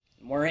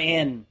We're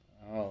in.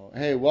 Oh,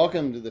 hey,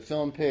 welcome to the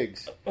Film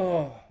Pigs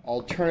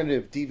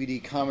alternative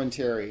DVD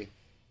commentary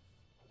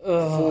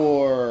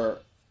for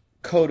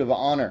Code of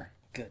Honor.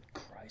 Good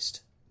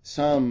Christ.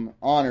 Some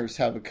honors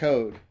have a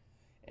code.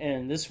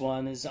 And this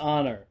one is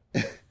honor.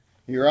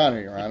 Your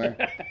Honor, Your Honor.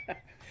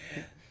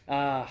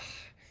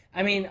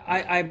 I mean,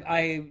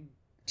 I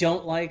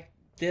don't like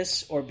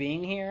this or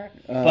being here,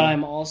 but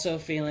I'm also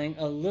feeling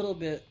a little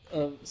bit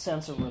of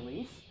sense of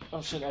relief.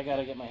 Oh shit! I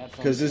gotta get my headphones.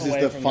 Because this is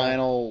the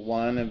final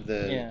one of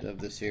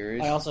the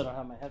series. I also don't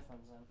have my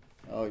headphones in.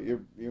 Oh,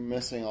 you're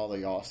missing all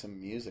the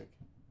awesome music.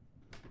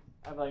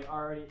 I've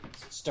already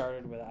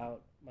started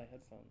without my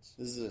headphones.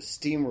 This is a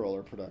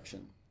steamroller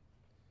production.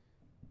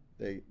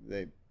 They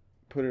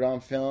put it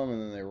on film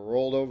and then they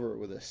rolled over it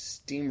with a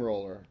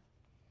steamroller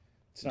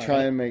to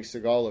try and make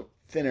Seagal look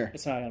thinner.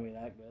 It's not gonna be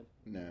that good.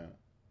 No,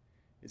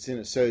 it's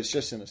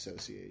just an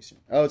association.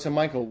 Oh, it's a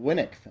Michael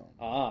Winnick film.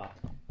 Ah,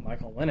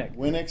 Michael Winnick.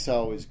 Winnick's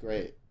always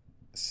great.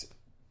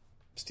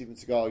 Steven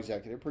Seagal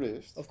executive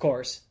produced. Of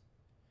course.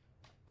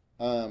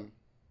 I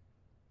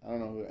don't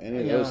know who any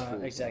of those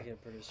fools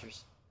executive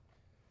producers.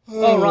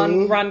 Oh,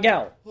 Ron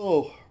Gell.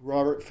 Oh,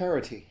 Robert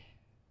Ferretti.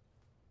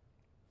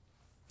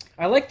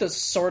 I like the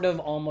sort of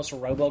almost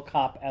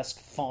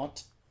RoboCop-esque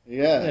font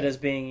that is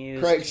being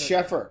used. Craig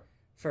Sheffer.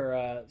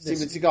 For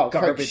Steven Seagal.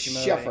 Craig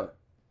Sheffer.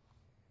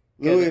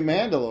 Louis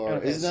Mandylor.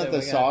 Okay, Isn't that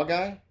the Saw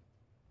guy?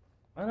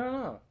 I don't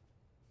know.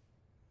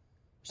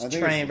 It's a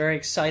train. Very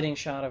exciting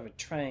shot of a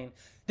train.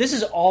 This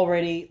is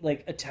already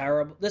like a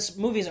terrible... This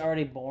movie is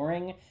already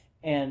boring,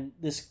 and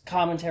this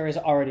commentary is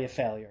already a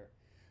failure.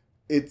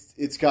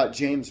 It's got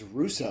James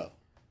Russo.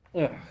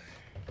 Ugh.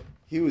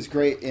 He was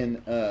great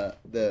in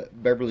the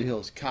Beverly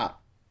Hills Cop.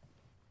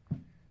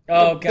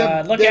 Oh,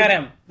 God. Look at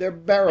him. They're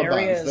barrel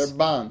bonds. They're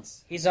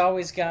bonds. He's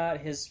always got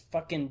his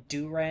fucking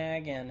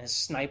do-rag and his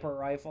sniper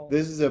rifle.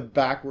 This is a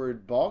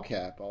backward ball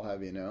cap, I'll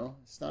have you know.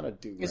 It's not a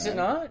do-rag. Is it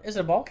not? Is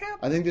it a ball cap?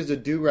 I think there's a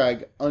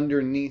do-rag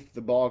underneath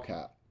the ball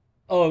cap.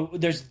 Oh,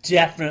 there's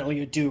definitely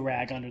a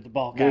do-rag under the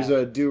ball cap. There's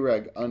a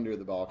do-rag under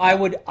the ball cap.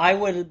 I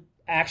would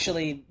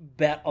actually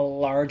bet a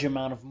large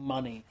amount of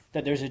money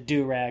that there's a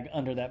do-rag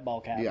under that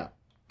ball cap. Yeah.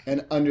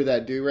 And under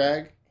that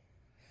do-rag,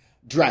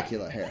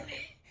 Dracula hair.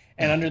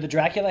 And under the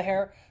Dracula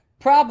hair,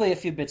 probably a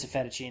few bits of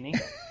fettuccine.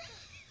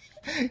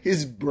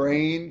 His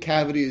brain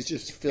cavity is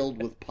just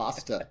filled with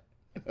pasta.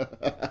 How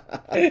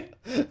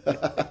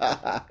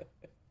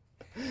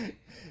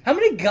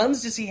many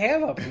guns does he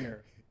have up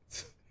here?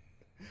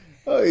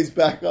 Oh, he's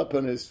back up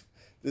on his...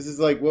 This is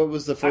like, what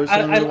was the first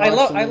one we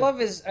watched?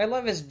 I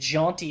love his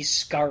jaunty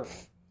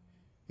scarf.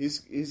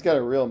 He's got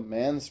a real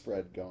man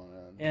spread going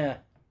on. Yeah.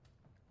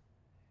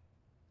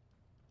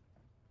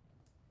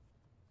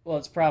 Well,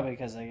 it's probably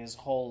because his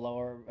whole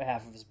lower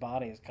half of his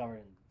body is covered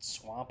in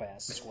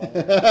swamp-ass sweat.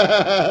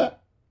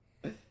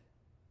 Okay,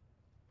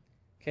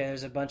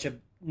 there's a bunch of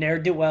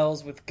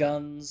ne'er-do-wells with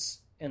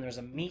guns, and there's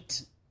a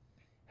meet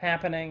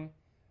happening.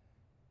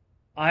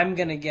 I'm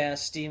going to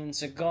guess Steven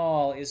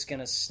Seagal is going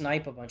to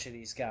snipe a bunch of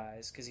these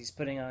guys, because he's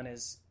putting on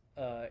his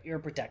ear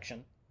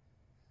protection.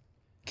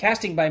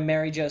 Casting by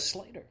Mary Jo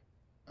Slater.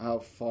 How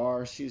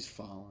far she's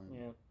fallen.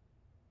 Yeah.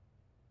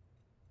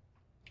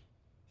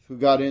 Who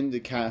got into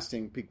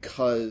casting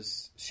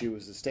because she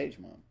was a stage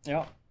mom.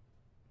 Yeah.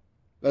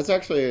 That's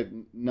actually a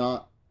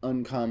not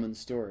uncommon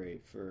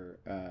story for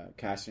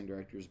casting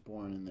directors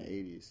born in the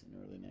 80s and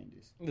early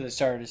 90s. They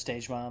started as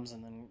stage moms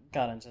and then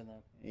got into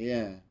them.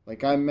 Yeah.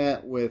 Like I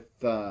met with,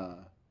 I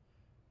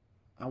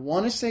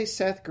want to say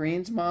Seth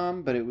Green's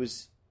mom, but it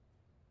was...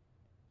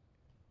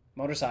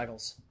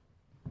 Motorcycles.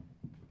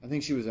 I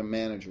think she was a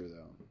manager,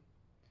 though.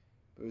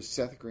 It was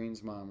Seth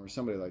Green's mom or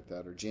somebody like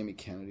that, or Jamie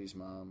Kennedy's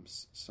mom,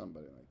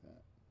 somebody like that.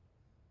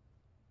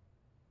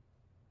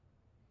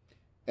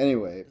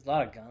 Anyway. There's a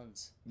lot of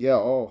guns.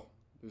 Yeah,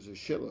 there's a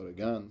shitload of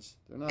guns.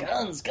 They're not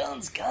Guns.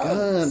 Guns.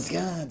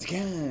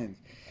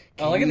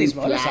 Oh, look at these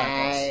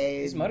motorcycles.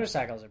 These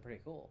motorcycles are pretty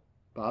cool.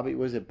 Bobby,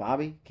 was it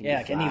Bobby? Can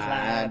you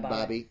fly,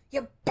 Bobby?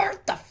 You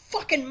burnt the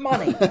fucking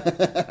money.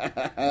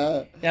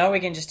 Now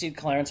we can just do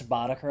Clarence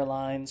Boddicker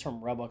lines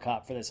from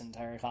RoboCop for this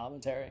entire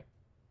commentary.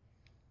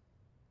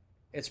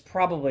 It's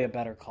probably a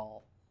better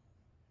call.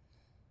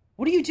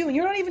 What are you doing?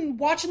 You're not even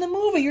watching the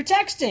movie. You're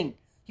texting.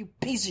 You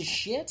piece of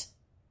shit.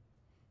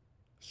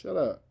 Shut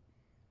up.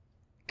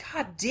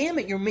 God damn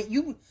it.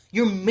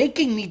 You're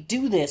making me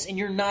do this, and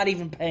you're not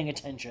even paying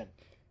attention.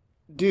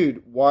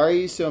 Dude, why are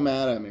you so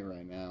mad at me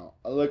right now?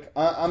 Look,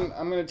 I'm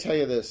going to tell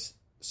you this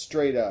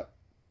straight up.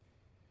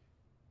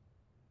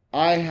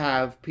 I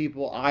have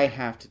people I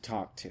have to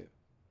talk to,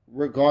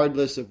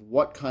 regardless of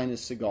what kind of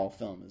Seagal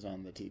film is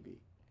on the TV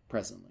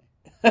presently.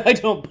 I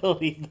don't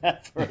believe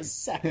that for a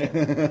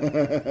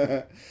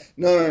second.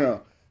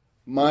 No.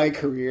 My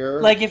career...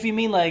 Like, if you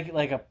mean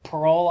like a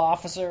parole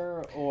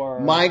officer or...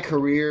 My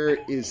career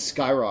is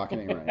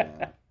skyrocketing right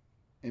now.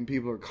 And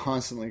people are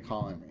constantly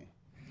calling me.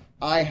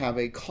 I have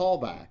a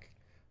callback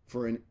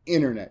for an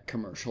internet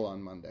commercial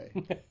on Monday.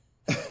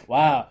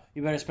 Wow,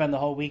 you better spend the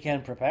whole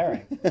weekend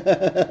preparing.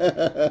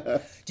 Do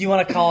you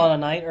want to call it a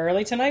night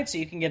early tonight so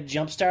you can get a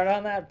jump start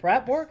on that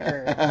prep work?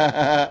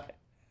 Or...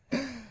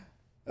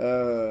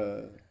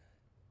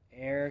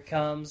 Here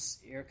comes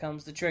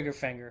the trigger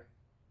finger.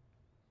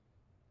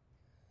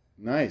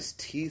 Nice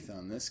teeth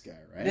on this guy,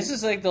 right? This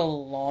is like the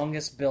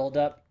longest build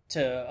up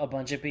to a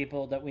bunch of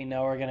people that we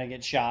know are going to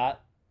get shot.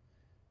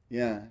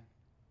 Yeah.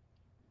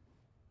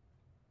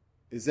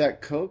 Is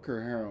that coke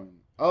or heroin?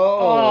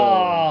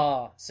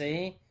 Oh,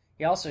 see?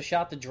 He also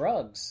shot the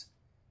drugs.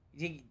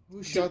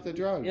 Who shot the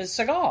drugs? It's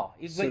Seagal.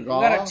 Seagal? You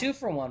got a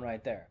 2-for-1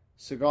 right there.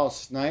 Seagal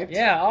sniped?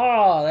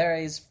 Yeah, there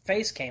his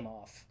face came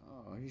off.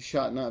 Oh, he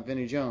shot not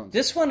Vinnie Jones.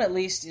 This one at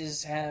least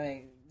is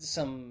having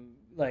some,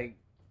 like,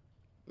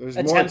 there's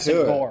attempts more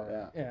to at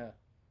gore. It. Yeah.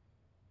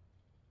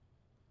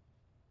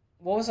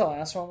 What was the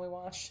last one we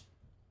watched?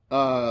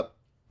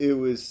 It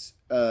was,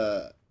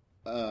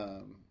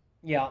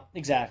 yeah,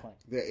 exactly.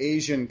 The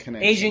Asian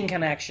Connection. Asian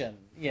Connection,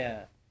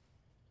 yeah.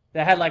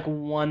 That had like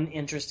one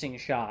interesting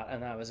shot,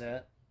 and that was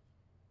it.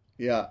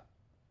 Yeah.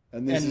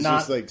 And this is not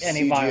just like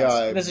any CGI.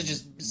 violence. This is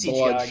just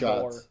CGI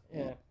gore. Shots.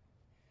 Yeah.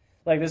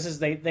 Like this is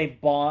they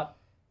bought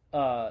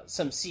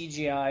some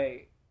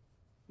CGI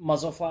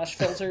muzzle flash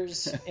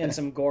filters and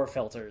some gore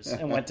filters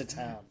and went to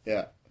town.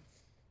 Yeah.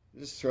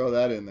 Just throw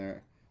that in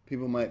there.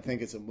 People might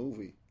think it's a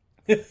movie.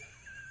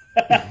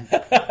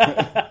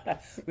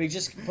 We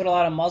just put a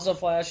lot of muzzle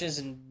flashes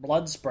and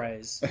blood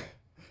sprays.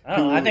 I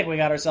don't know. I think we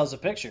got ourselves a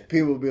picture.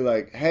 People will be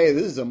like, hey,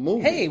 this is a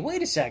movie. Hey,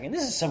 wait a second.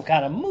 This is some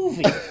kind of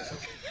movie.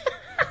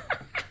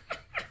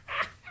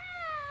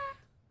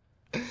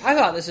 I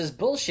thought this is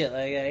bullshit,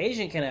 like an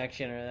Asian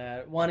Connection or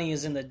that one he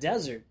is in the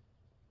desert.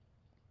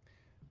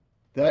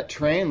 That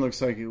train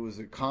looks like it was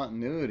a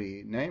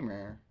continuity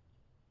nightmare.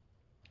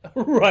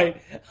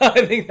 Right.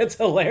 I think that's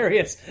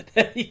hilarious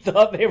that he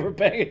thought they were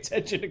paying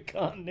attention to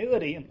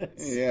continuity in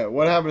this. Yeah,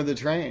 what happened to the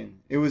train?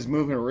 It was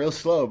moving real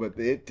slow, but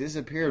it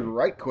disappeared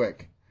right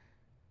quick.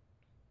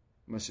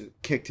 Must have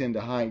kicked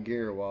into high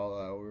gear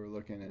while we were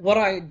looking at it. What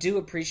I do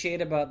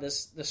appreciate about the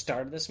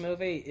start of this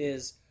movie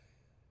is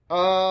we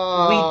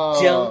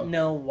don't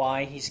know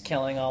why he's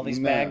killing all these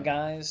bad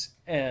guys,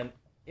 and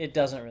it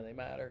doesn't really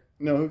matter.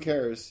 No, who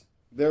cares?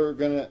 They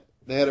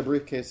had a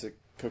briefcase of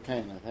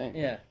cocaine, I think.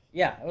 Yeah.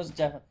 Yeah, it was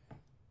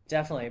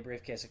definitely a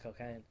briefcase of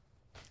cocaine.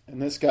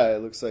 And this guy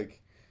looks like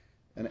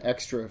an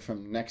extra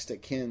from Next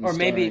of Kin. Or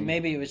maybe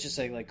it was just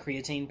like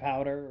creatine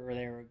powder, or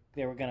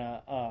they were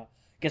gonna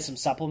get some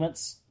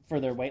supplements for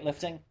their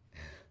weightlifting.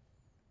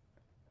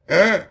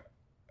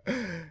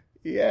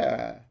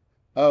 Yeah.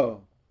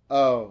 Oh,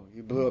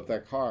 he blew up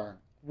that car.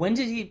 When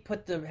did he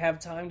have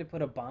time to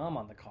put a bomb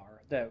on the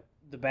car that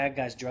the bad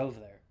guys drove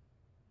there?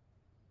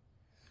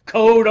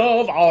 Code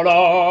of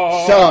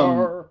honor.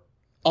 Some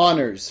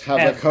honors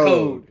have a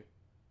code.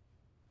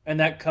 And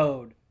that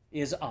code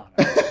is honor.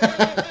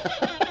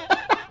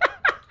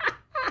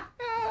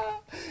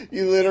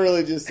 You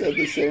literally just said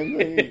the same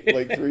thing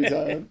like 3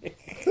 times.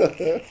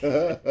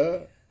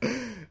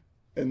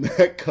 And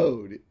that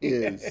code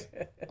is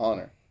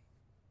honor.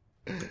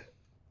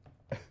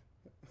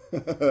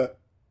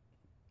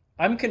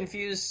 I'm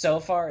confused so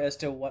far as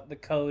to what the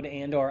code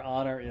and or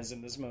honor is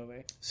in this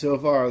movie. So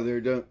far, there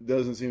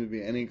doesn't seem to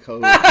be any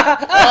code. That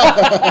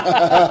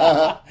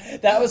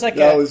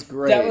was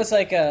great. That was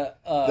like a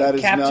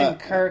Captain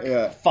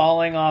Kirk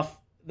falling off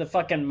the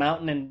fucking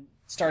mountain in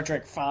Star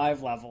Trek V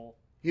level.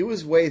 He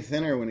was way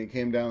thinner when he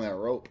came down that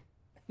rope.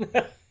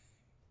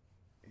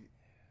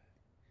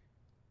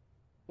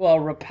 Well,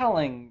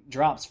 rappelling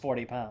drops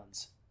 40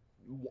 pounds.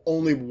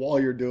 Only while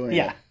you're doing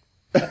it.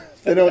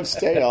 They don't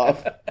stay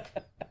off.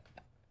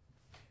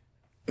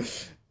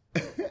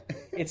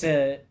 It's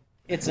a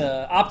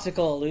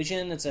optical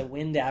illusion. It's a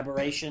wind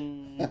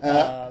aberration.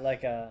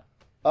 Like a.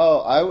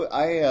 Oh,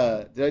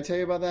 I did I tell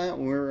you about that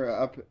when we were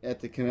up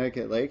at the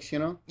Connecticut Lakes? You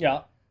know.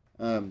 Yeah.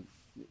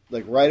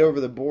 Like right over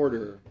the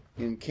border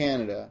in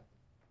Canada.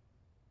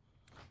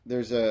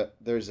 There's a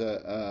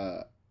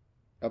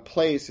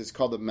place. It's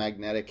called the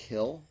Magnetic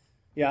Hill.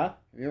 Yeah.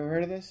 Have you ever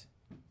heard of this?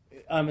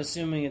 I'm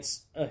assuming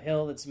it's a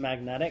hill that's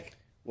magnetic.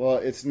 Well,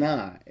 it's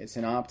not. It's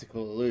an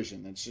optical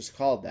illusion. It's just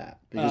called that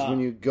because when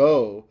you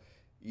go,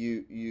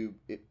 you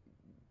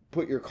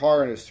put your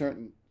car in a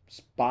certain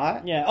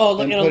spot. Yeah. Oh,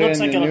 look, it looks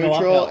like it'll go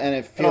uphill, and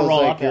it feels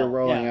like uphill. You're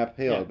rolling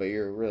uphill, but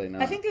you're really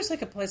not. I think there's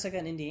like a place like that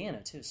in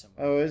Indiana too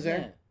somewhere. Oh, is there?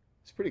 Yeah.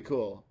 It's pretty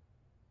cool.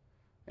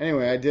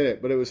 Anyway, I did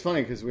it, but it was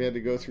funny because we had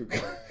to go through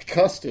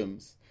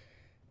customs,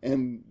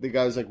 and the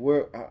guy was like,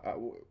 "Where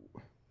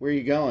are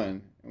you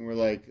going?" And we're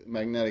like,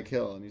 "Magnetic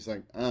Hill," and he's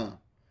like,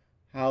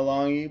 how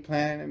long are you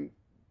planning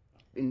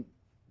in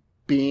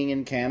being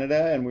in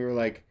Canada? And we were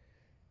like,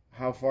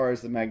 how far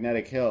is the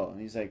Magnetic Hill? And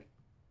he's like,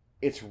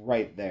 it's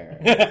right there.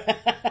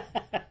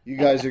 You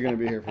guys are going to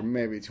be here for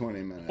maybe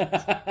 20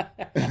 minutes.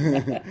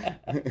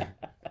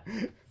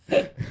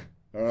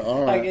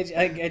 All right.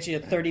 I get you a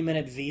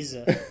 30-minute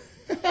visa.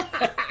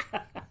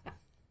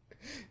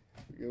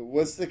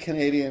 What's the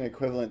Canadian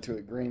equivalent to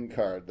a green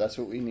card? That's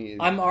what we need.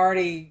 I'm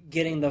already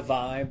getting the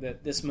vibe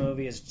that this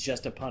movie is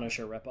just a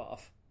Punisher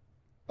ripoff.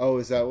 Oh,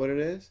 is that what it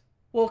is?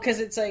 Well,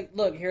 because it's like,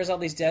 look, here's all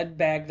these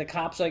the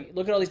cops like,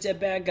 look at all these dead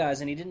bad guys,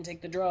 and he didn't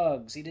take the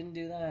drugs. He didn't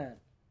do that.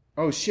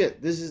 Oh,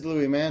 shit. This is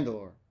Louis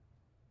Mandylor.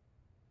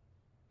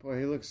 Boy,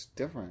 he looks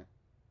different.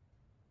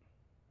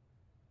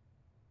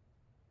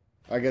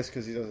 I guess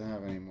because he doesn't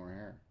have any more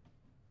hair.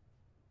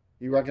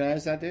 You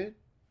recognize that dude?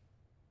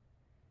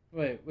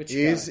 Wait, which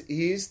guy?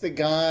 He's the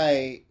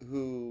guy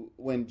who,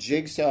 when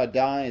Jigsaw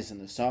dies in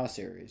the Saw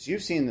series.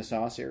 You've seen the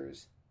Saw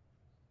series?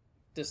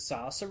 The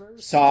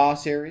Saucerers? Saw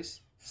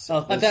series?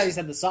 Oh, I thought you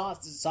said the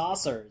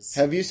Saucers.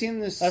 Have you seen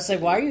this? I was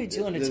like, why are you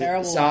doing a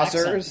terrible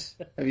Saucers?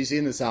 accent? Have you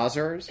seen the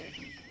Saucers?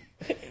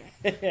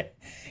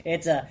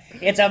 It's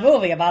a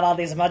movie about all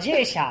these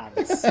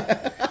magicians.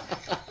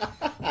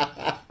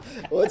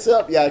 What's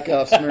up,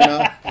 Yakov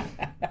Smirnoff?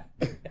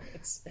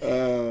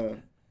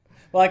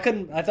 Well, I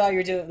couldn't. I thought you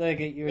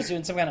were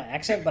doing some kind of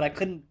accent, but I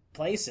couldn't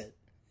place it.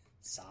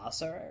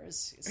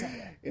 Saucerers.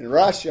 In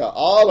Russia,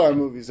 all our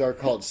movies are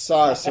called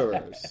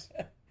sorcerers.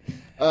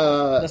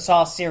 The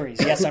Saw series.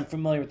 Yes, I'm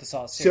familiar with the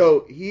Saw series.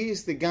 So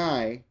he's the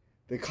guy,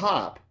 the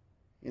cop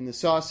in the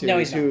Saw series. No,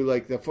 he's who, not.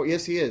 like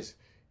yes, he is.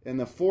 In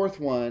the fourth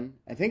one,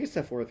 I think it's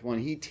the fourth one.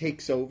 He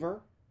takes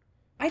over.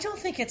 I don't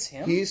think it's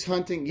him. He's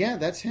hunting. Yeah,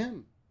 that's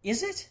him.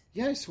 Is it?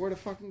 Yeah, I swear to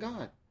fucking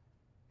God.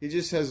 He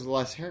just has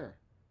less hair.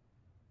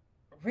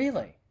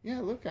 Really? Yeah,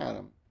 look at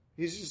him.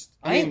 He's just.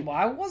 I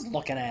was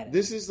looking at it.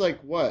 This is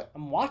like what?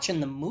 I'm watching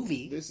the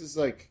movie. This is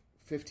like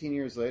 15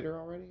 years later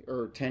already,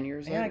 or 10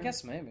 years later. Yeah, I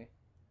guess maybe.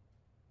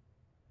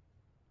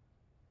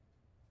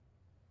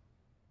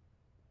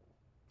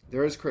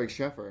 There is Craig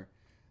Sheffer.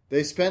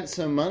 They spent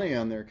some money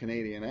on their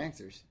Canadian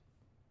actors.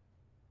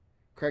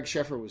 Craig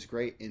Sheffer was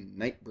great in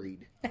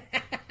Nightbreed.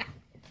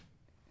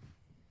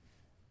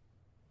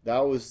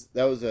 that was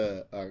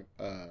a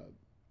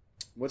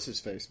what's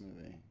his face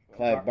movie?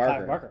 Clive Barker.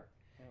 Clive Barker.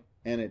 Yeah.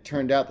 And it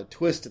turned out the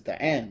twist at the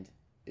end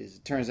is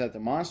it turns out the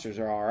monsters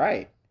are all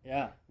right.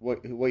 Yeah.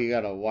 What you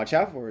got to watch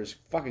out for is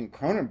fucking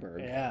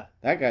Cronenberg. Yeah.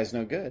 That guy's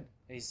no good.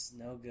 He's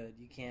no good.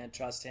 You can't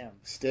trust him.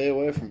 Stay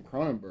away from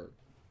Cronenberg.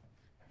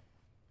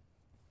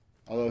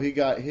 Although he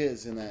got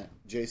his in that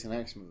Jason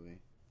X movie,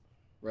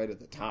 right at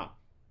the top.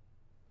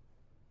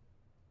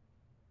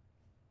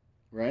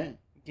 Right?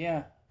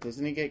 Yeah.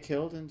 Doesn't he get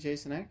killed in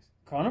Jason X?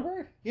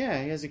 Cronenberg?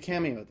 Yeah, he has a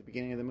cameo at the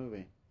beginning of the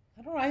movie.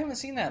 I haven't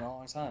seen that in a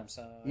long time.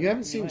 So you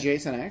haven't seen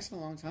Jason X in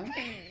a long time?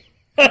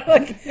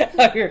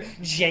 You're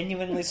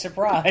genuinely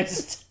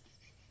surprised.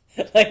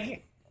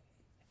 Like,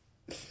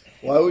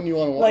 why wouldn't you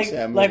want to watch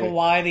that movie? Like,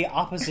 why the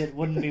opposite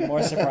wouldn't be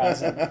more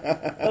surprising?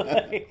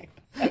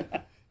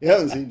 You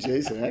haven't seen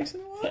Jason X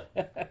in a while?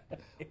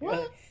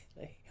 What?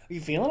 Are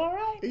you feeling all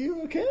right? Are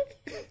you okay?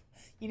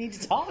 You need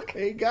to talk?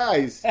 Hey,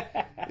 guys.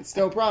 It's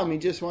no problem. He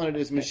just wanted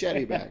his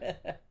machete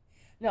back.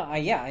 No, I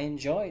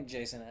enjoyed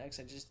Jason X.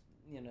 I just,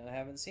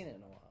 haven't seen it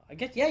in a while. I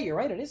guess, yeah, you're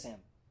right. It is him.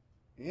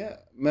 Yeah.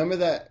 Remember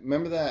that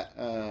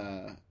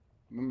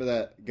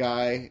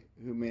guy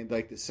who made,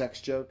 like, the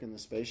sex joke in the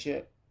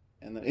spaceship?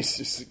 And then he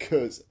just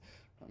goes,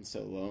 I'm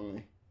so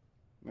lonely.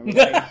 Remember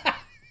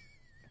that?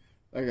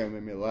 That guy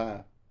made me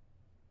laugh.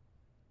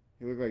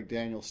 He looked like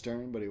Daniel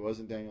Stern, but he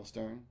wasn't Daniel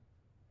Stern.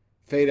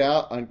 Fade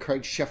out on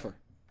Craig Sheffer.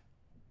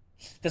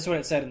 That's what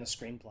it said in the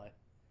screenplay.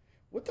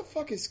 What the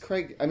fuck is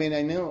Craig? I mean,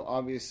 I know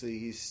obviously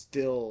he's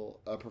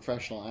still a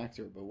professional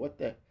actor, but what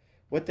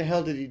the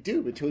hell did he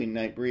do between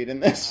Nightbreed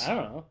and this? I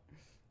don't know.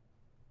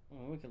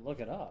 Well, we could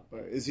look it up.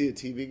 Is he a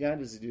TV guy?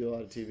 Does he do a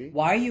lot of TV?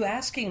 Why are you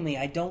asking me?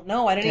 I don't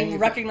know. I didn't even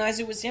recognize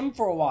it was him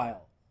for a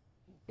while.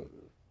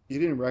 You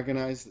didn't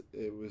recognize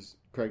it was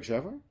Craig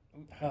Sheffer?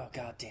 Oh,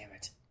 God damn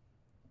it.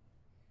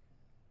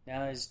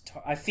 Now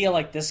I feel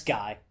like this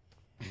guy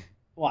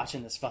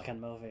watching this fucking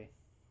movie.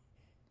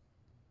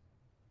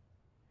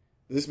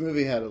 This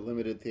movie had a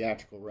limited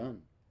theatrical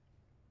run.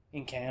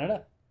 In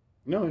Canada?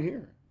 No,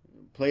 here.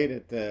 Played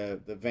at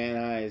the Van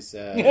Nuys,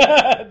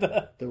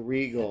 the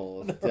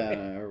Regal,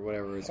 or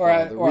whatever it's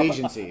called. The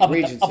Regency.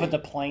 Up at the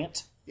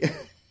plant.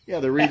 Yeah,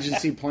 the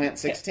Regency Plant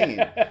 16.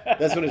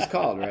 That's what it's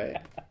called, right?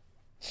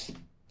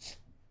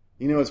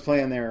 You know what's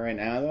playing there right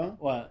now, though?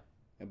 What?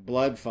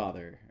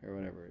 Bloodfather, or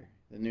whatever.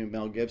 The new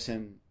Mel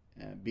Gibson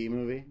B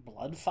movie.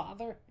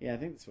 Bloodfather? Yeah, I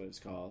think that's what it's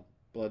called.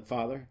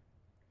 Bloodfather.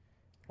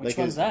 Which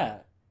one's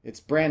that? It's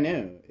brand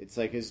new. It's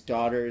like his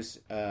daughter's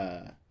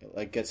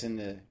gets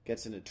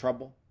into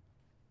trouble.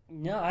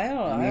 No, I don't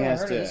know. I haven't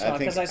heard of this one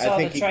because I saw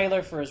the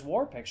trailer for his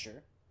war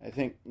picture. I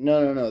think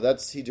no.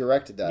 That's he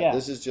directed that. Yeah.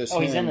 This is just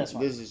him. He's in this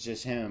one. This is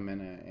just him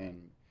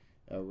in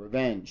a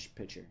revenge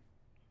picture.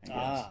 I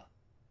guess.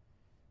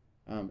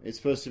 It's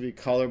supposed to be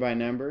color by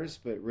numbers,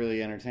 but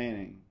really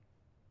entertaining.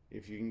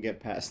 If you can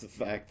get past the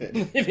fact that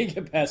if you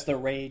get past the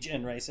rage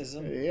and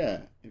racism,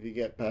 yeah. If you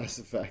get past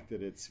the fact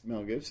that it's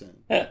Mel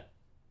Gibson.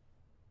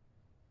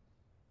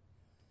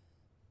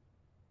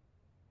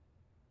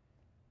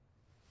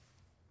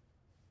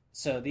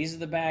 So these are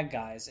the bad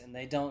guys, and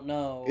they don't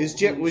know Was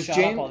who shot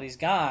James up all these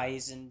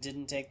guys and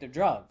didn't take their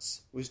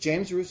drugs. Was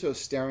James Russo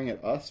staring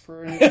at us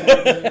for an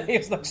entire He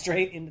was looking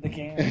straight into the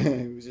camera.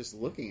 He was just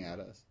looking at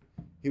us.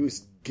 He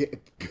was looking.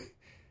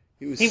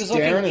 He was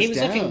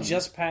down. looking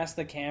just past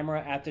the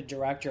camera at the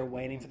director,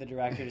 waiting for the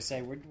director to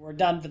say, "We're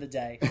done for the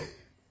day.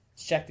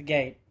 Let's check the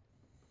gate."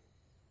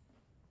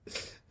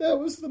 That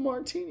was the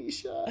martini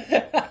shot.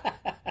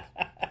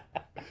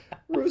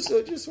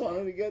 Russo just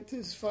wanted to get to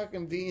his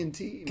fucking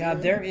V&T. God,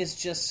 man. there is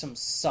just some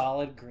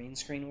solid green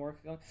screen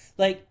work going.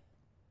 Like,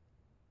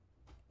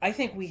 I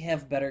think we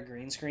have better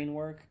green screen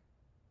work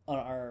on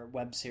our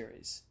web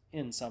series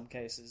in some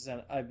cases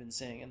than I've been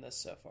seeing in this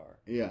so far.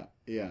 Yeah,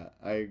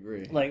 I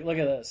agree. Like, look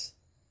at this.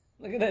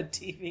 Look at that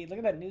TV. Look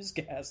at that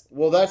newscast.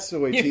 Well, that's the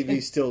way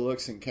TV still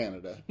looks in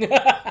Canada.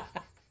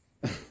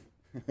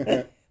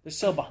 They're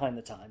so behind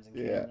the times in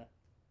Canada. Yeah.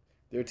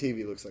 Their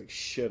TV looks like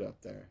shit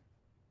up there.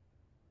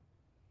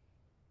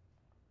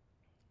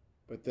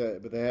 But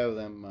they have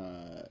them,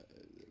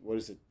 what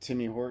is it,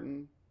 Timmy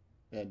Horton?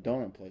 They had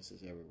donut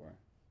places everywhere.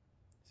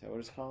 Is that what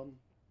it's called?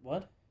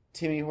 What?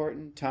 Tommy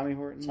Horton? Timmy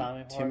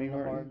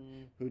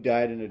Horton. Who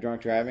died in a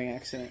drunk driving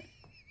accident.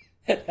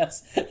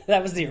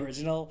 That was the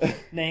original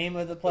name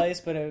of the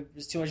place, but it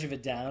was too much of a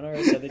downer,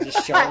 so they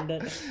just shortened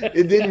it.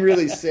 It didn't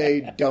really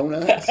say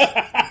donuts.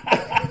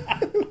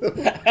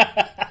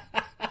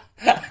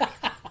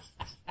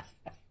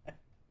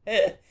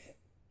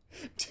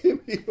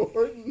 Timmy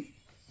Horton,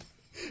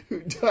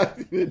 who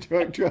died in a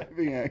drunk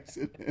driving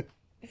accident.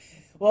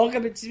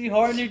 Welcome to Timmy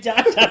Horton, who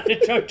died after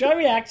drunk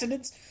driving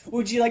accidents.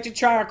 Would you like to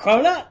try our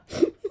cronut?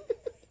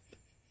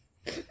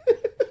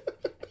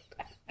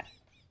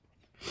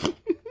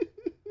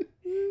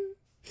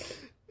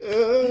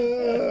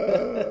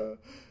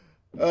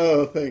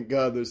 Oh, thank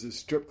God there's a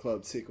strip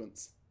club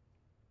sequence.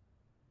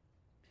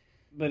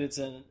 But it's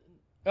a...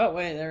 Oh,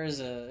 wait, there's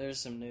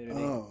some nudity.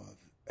 Oh,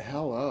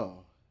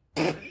 hello.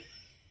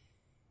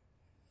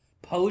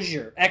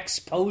 Posure.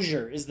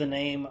 Exposure is the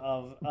name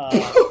of...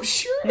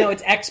 Posure? No,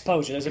 it's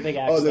exposure. There's a big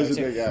X. Oh, there's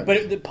there, a big X.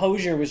 But the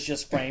posure was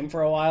just framed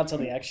for a while until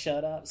the X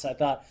showed up. So I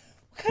thought,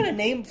 what kind of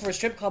name for a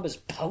strip club is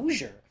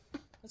posure?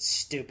 That's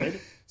stupid.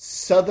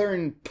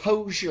 Southern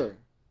Posure.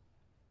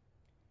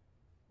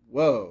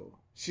 Whoa.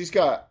 She's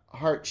got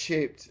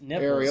heart-shaped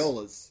Nipples.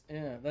 areolas.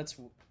 Yeah, that's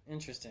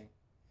interesting.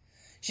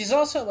 She's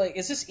also like,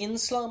 is this in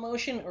slow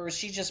motion or is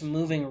she just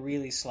moving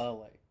really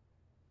slowly?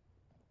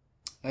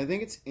 I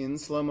think it's in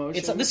slow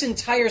motion. This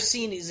entire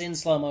scene is in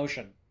slow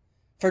motion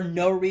for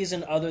no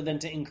reason other than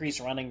to increase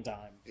running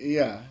time.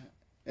 Yeah,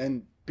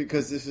 and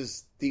because this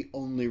is the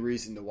only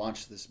reason to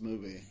watch this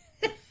movie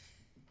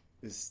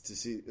is to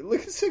see.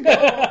 Look at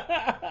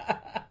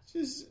Seagal.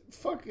 Just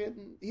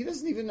fucking. He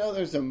doesn't even know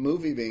there's a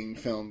movie being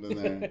filmed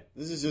in there.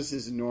 This is just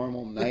his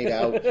normal night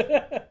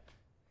out.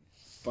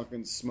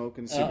 Fucking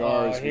smoking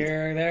cigars.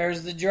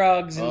 There's the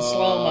drugs in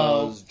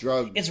slow-mo.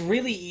 Drugs. It's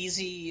really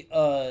easy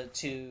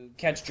to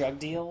catch drug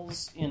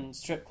deals in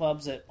strip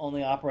clubs that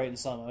only operate in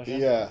slow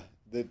motion. Yeah,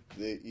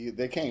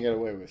 they can't get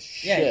away with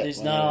shit. Yeah,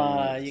 there's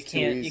not. You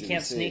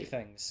can't sneak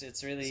things.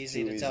 It's really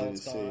easy to tell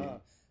what's going on.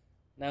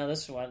 Now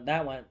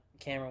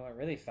camera went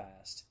really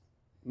fast.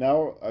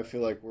 Now I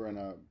feel like we're in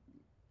a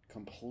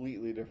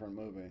completely different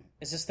movie.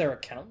 Is this their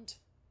accountant?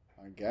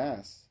 I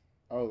guess.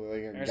 Oh,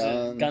 There's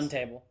a gun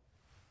table.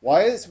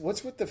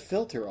 What's with the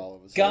filter all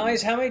of a sudden?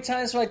 Guys, how many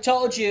times have I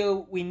told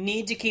you we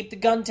need to keep the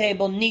gun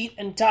table neat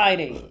and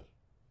tidy?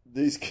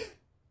 These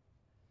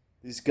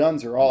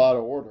guns are all out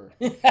of order.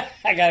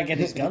 I gotta get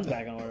these guns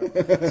back in order.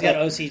 He's got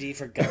OCD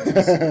for guns.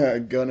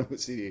 Gun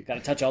OCD.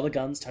 Gotta touch all the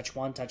guns. Touch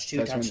one, touch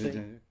two, touch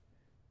three.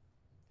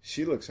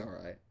 She looks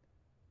alright.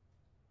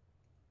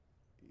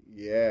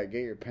 Yeah,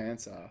 get your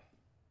pants off.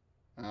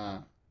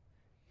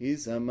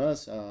 He's a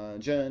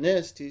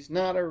misogynist. He's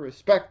not a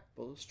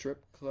respectful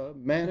strip club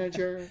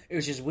manager. It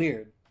was just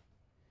weird.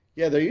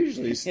 Yeah, they're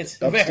usually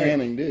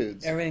upstanding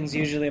dudes. Everything's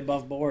usually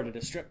above board at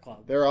a strip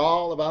club. They're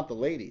all about the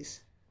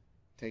ladies.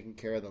 Taking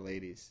care of the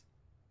ladies.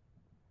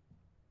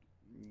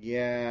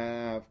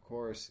 Yeah, of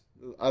course.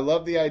 I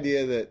love the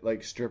idea that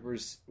like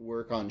strippers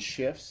work on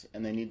shifts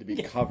and they need to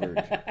be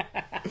covered.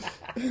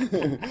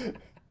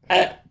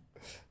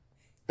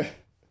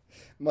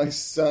 My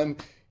son,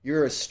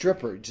 you're a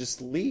stripper.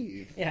 Just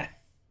leave. Yeah.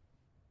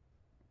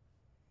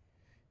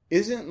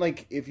 Isn't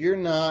like if you're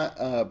not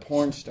a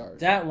porn star.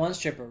 That one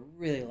stripper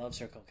really loves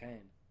her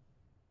cocaine.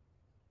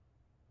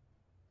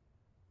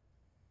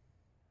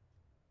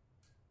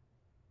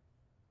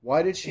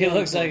 Why did she? He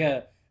looks like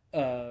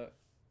a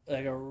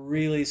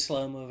really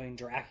slow moving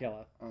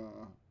Dracula.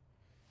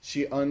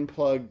 She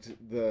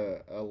unplugged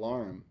the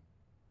alarm.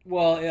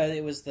 Well, yeah,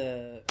 it was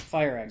the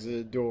fire exit.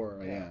 The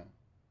door, yeah.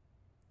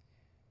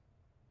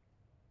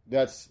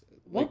 That's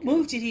what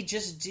move did he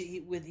just do?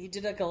 He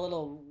did like a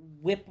little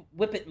whip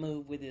it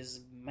move with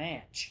his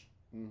match.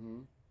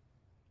 Mm-hmm.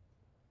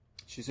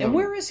 And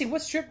where is he?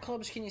 What strip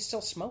clubs can you still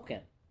smoke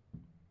in?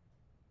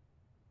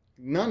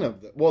 None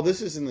of them. Well,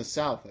 this is in the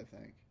South, I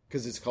think,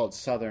 because it's called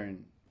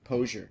Southern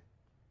Posure.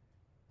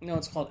 No,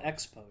 it's called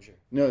exposure.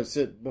 No, it's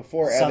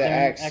before Southern the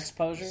X.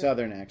 exposure?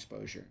 Southern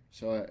exposure.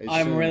 So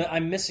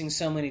I'm missing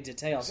so many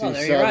details. See, Oh,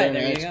 there you're right. Southern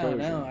There you exposure.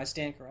 go. No, I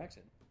stand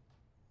corrected.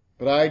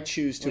 But I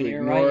choose to When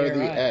you're ignore right, you're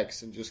the right.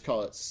 X and just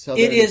call it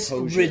Southern It is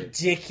exposure.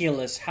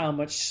 ridiculous how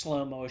much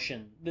slow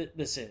motion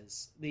this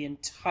is. The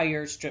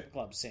entire strip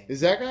club scene.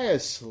 Is that guy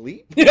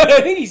asleep?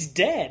 I think he's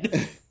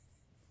dead.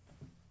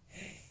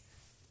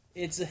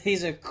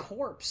 He's a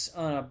corpse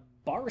on a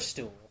bar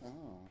stool.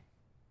 Oh.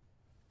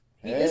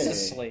 He is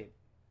asleep.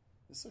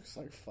 This looks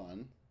like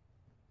fun.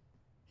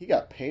 He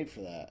got paid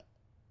for that.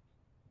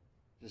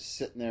 Just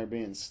sitting there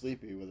being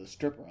sleepy with a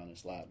stripper on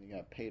his lap. He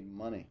got paid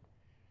money.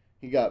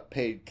 He got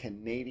paid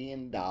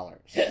Canadian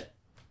dollars.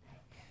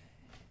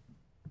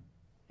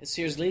 It's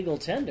here's legal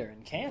tender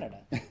in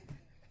Canada.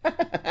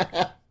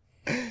 I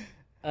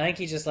think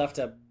he just left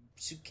a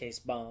suitcase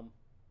bomb.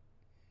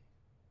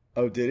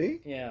 Oh, did he?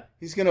 Yeah.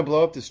 He's going to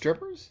blow up the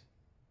strippers?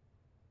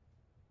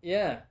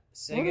 Yeah.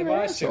 Say What an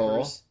goodbye,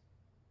 asshole. strippers.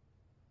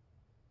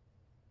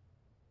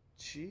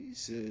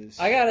 Jesus.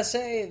 I gotta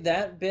say,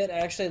 that bit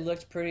actually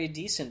looked pretty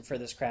decent for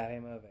this crappy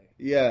movie.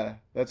 Yeah,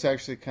 that's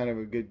actually kind of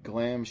a good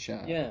glam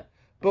shot. Yeah.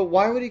 But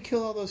why would he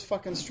kill all those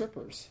fucking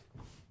strippers?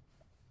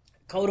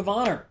 Code of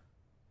honor.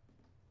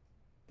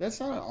 That's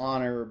not an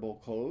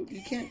honorable code.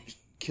 You can't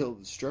kill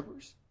the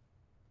strippers.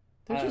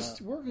 They're just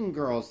working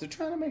girls. They're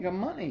trying to make a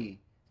money.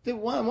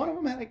 One of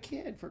them had a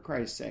kid, for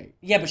Christ's sake.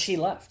 Yeah, but she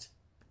left.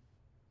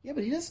 Yeah,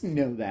 but he doesn't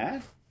know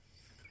that.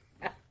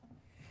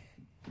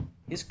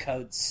 His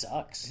code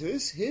sucks.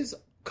 His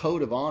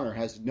code of honor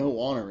has no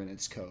honor in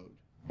its code.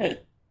 Wing!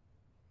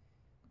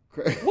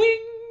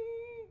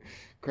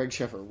 Craig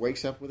Sheffer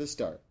wakes up with a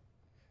start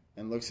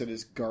and looks at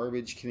his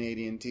garbage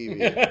Canadian TV.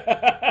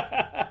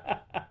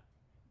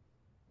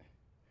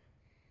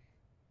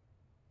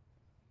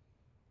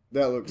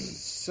 That looks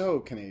so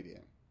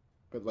Canadian,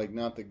 but like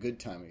not the good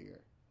time of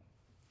year.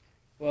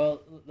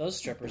 Well, those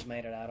strippers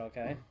made it out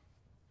okay.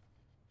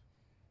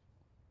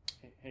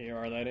 Here you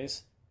are,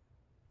 ladies.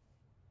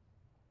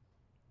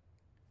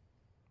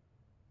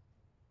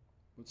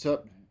 What's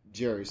up,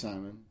 Jerry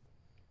Simon?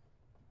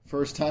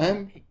 First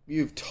time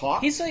you've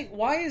talked? He's like,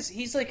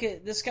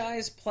 this guy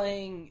is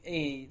playing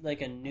a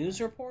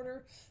news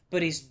reporter,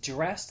 but he's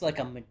dressed like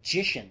a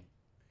magician.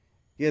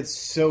 Yeah, it's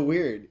so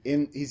weird.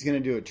 He's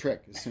going to do a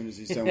trick as soon as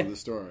he's done with the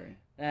story.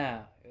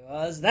 Now,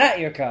 was that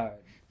your card?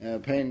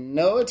 Pay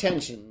no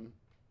attention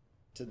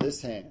to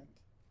this hand.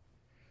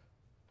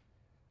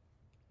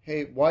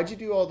 Hey, why'd you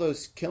do all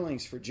those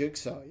killings for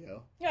Jigsaw,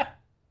 yo? Yeah.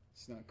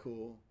 It's not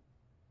cool.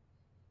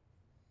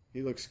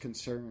 He looks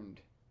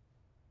concerned.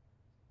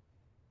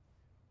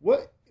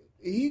 What?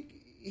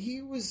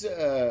 He was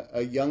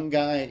a young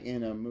guy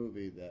in a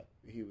movie that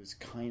he was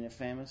kind of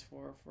famous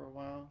for a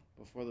while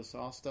before the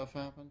Saw stuff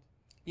happened.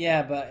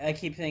 Yeah, but I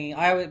keep thinking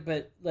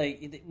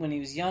when he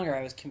was younger,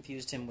 I was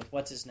confused him with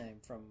what's his name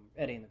from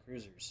Eddie and the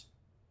Cruisers.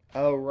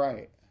 Oh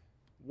right,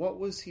 what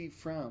was he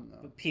from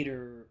though?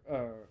 Peter,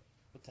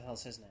 what the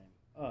hell's his name?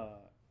 I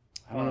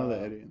don't know the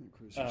Eddie and the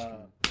Cruisers.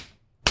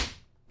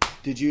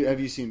 Have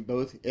you seen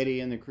both Eddie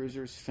and the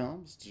Cruisers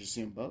films? Did you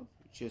see them both?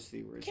 Just the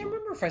original. I can't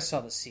remember if I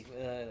saw the sequel.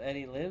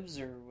 Eddie Lives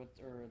or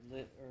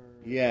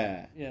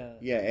Yeah.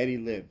 Eddie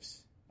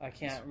Lives. I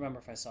can't remember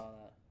if I saw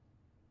that.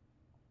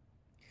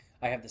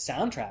 I have the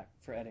soundtrack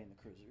for Eddie and the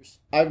Cruisers.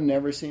 I've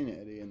never seen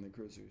Eddie and the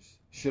Cruisers.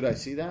 Should I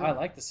see that? I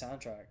like the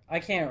soundtrack. I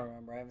can't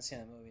remember. I haven't seen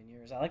that movie in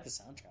years. I like the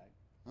soundtrack.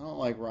 I don't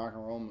like rock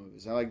and roll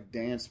movies. I like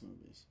dance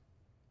movies.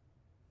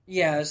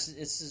 Yeah, this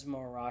is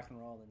more rock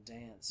and roll than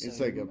dance. So it's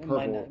like a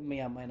purple.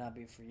 Might not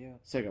be for you.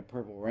 It's like a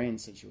Purple Rain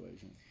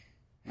situation.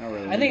 Not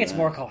really. I think it's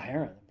more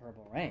coherent than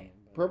Purple Rain.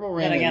 Purple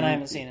Rain. And again, I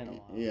haven't seen it in a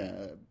while.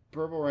 Yeah,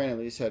 Purple Rain at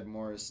least had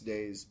Morris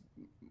Day's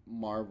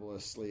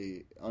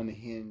marvelously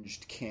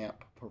unhinged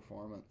camp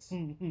performance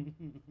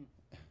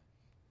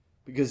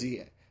because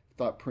he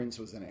thought Prince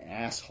was an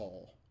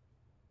asshole,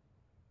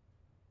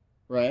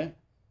 right?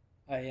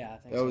 Yeah, I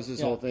think that was his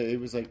whole thing. It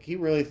was like he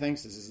really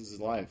thinks this is his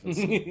life.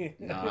 It's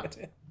not.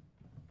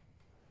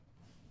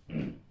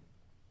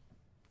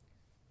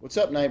 What's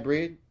up,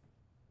 Nightbreed?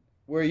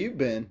 Where you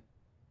been?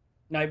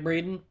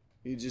 Nightbreeding?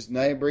 You just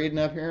nightbreeding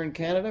up here in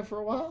Canada for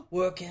a while?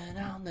 Working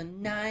on the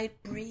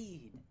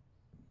Nightbreed.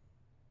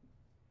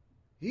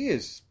 He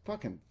is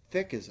fucking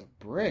thick as a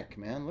brick,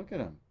 man. Look at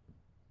him.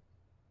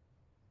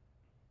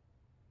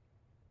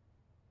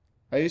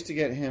 I used to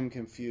get him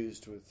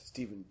confused with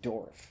Steven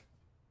Dorff.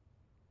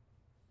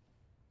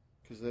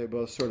 Because they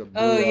both sort of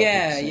blew up at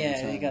the same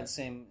time. They got the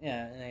same.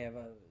 Yeah, they have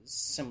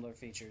similar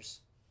features.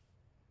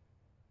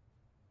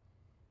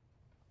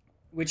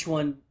 Which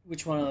one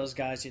of those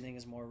guys do you think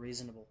is more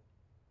reasonable?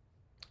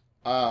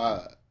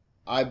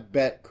 I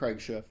bet Craig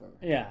Sheffer.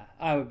 Yeah,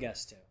 I would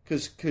guess too.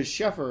 Because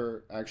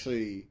Sheffer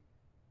actually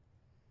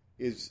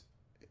is.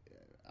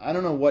 I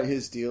don't know what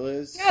his deal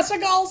is. Yeah,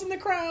 Seagal's in the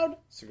crowd.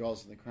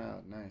 Seagal's in the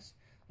crowd. Nice.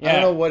 Yeah, I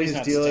don't know what his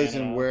deal is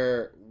standing and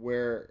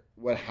out.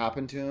 what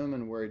happened to him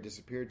and where he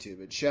disappeared to.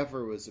 But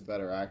Sheffer was a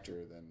better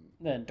actor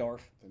than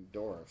Dorff.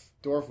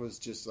 Dorff was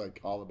just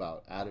like all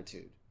about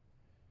attitude.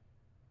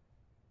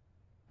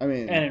 I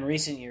mean, and in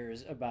recent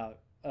years about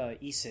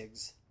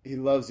e-cigs. He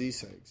loves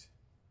e-cigs.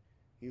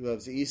 He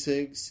loves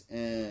e-cigs,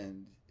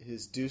 and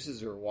his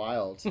deuces are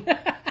wild.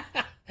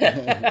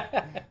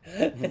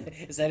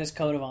 Is that his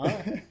code of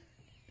honor?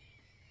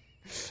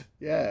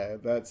 Yeah,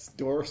 that's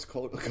Doris'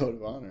 code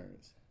of honor.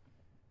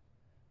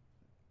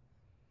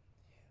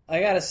 I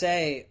gotta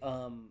say,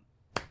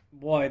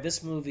 boy,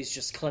 this movie's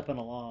just clipping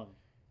along.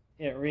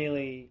 It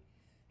really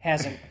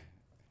hasn't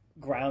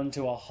ground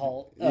to a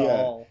halt at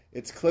all.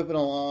 It's clipping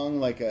along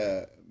like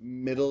a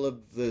middle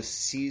of the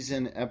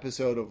season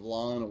episode of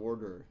Law and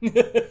Order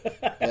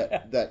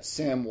that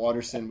Sam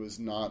Waterston was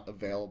not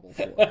available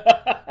for.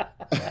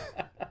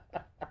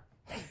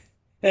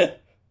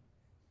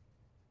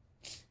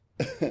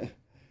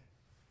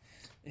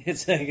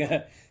 It's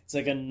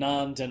like a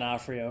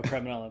non-D'Onofrio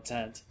Criminal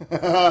Intent.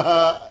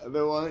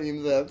 The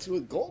one that's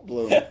with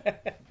Goldblum.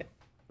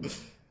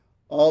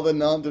 All the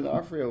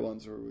non-D'Onofrio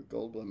ones were with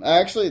Goldblum.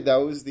 Actually, that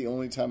was the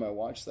only time I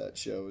watched that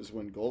show, is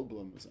when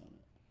Goldblum was on it.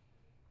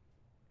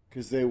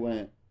 Because they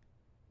went...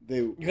 They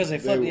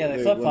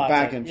flip-flopped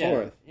back and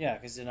forth. Yeah,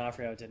 because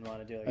D'Onofrio didn't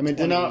want to do I mean,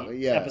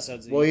 20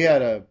 episodes. Well, he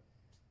had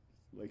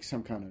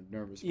some kind of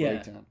nervous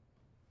breakdown.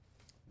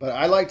 But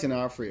I liked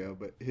D'Onofrio,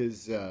 but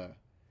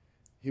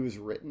he was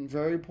written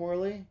very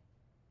poorly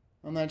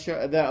on that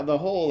show. The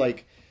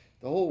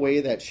whole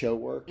way that show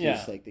worked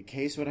is like the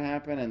case would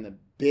happen, and the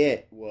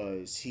bit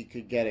was he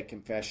could get a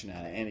confession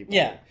out of anybody.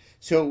 Yeah.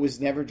 So it was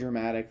never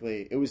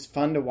dramatically. It was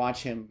fun to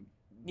watch him.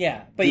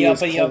 Yeah, but it was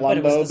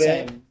the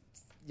same,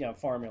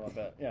 formula.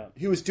 But yeah,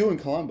 he was doing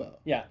Columbo.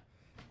 Yeah,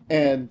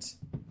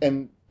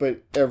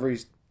 but every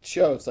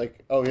show it's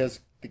like, oh, he has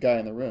the guy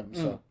in the room.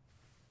 So,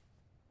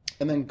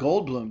 and then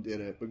Goldblum did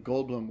it, but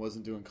Goldblum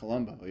wasn't doing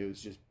Columbo. He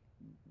was just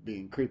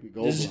being creepy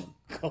Goldblum.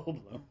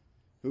 Goldblum.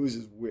 It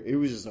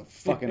was just a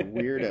fucking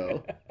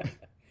weirdo.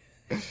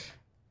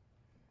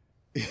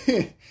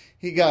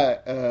 He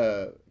got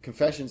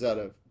confessions out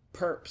of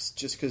perps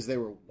just because they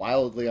were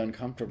wildly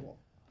uncomfortable.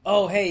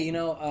 Oh, hey,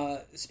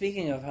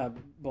 speaking of how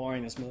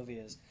boring this movie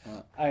is,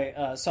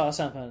 I saw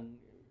something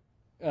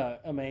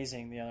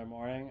amazing the other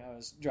morning. I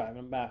was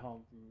driving back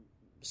home from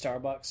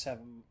Starbucks,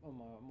 having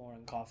my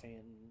morning coffee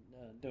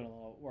and doing a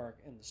little work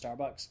in the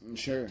Starbucks.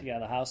 Sure. To get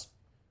out of the house.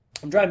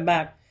 I'm driving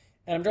back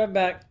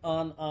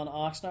on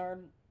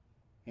Oxnard,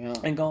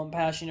 and going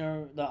past,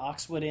 the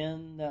Oxwood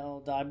Inn, that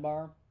little dive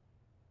bar.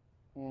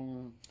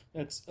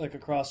 It's like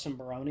across from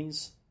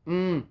Baroni's.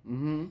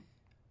 Mm-hmm.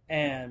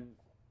 And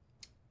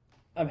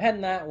I'm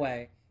heading that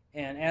way,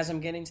 and as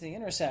I'm getting to the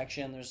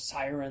intersection, there's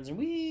sirens and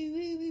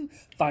wee,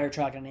 fire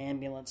truck and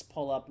ambulance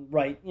pull up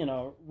right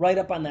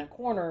up on that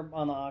corner,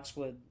 on the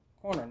Oxwood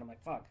corner, and I'm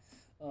like, fuck.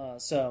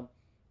 So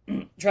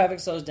traffic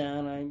slows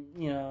down.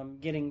 I'm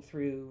getting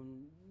through,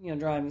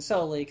 driving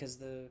slowly because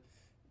the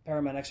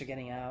paramedics are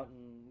getting out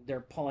and they're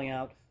pulling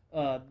out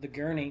the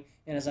gurney.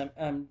 And as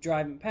I'm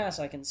driving past,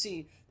 I can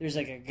see there's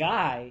like a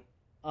guy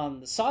on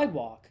the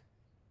sidewalk,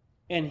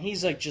 and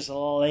he's like just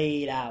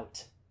laid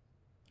out.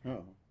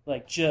 Oh.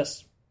 Like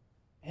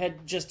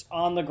head just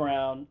on the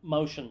ground,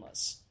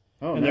 motionless.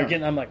 Oh, and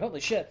I'm like, holy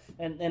shit.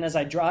 And as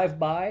I drive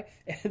by,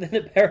 and then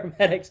the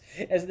paramedics,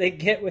 as they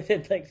get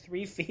within like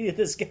 3 feet of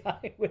this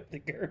guy with the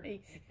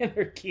gurney and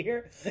their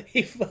gear,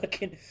 he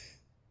fucking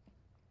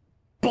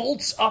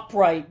bolts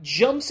upright,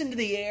 jumps into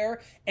the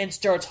air, and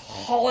starts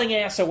hauling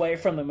ass away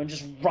from them and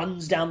just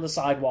runs down the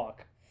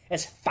sidewalk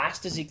as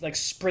fast as he, like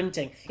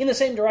sprinting, in the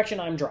same direction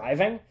I'm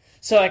driving.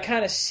 So I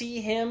kind of see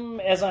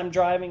him as I'm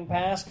driving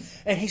past,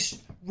 and he's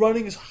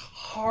running as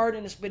hard,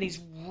 but he's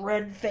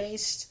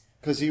red-faced.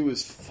 Because he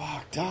was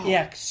fucked up.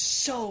 Yeah,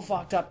 so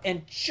fucked up,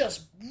 and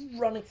just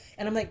running.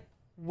 And I'm like,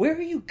 where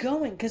are you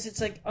going? Because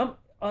it's like, on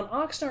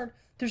Oxnard,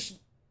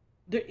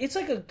 it's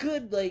like a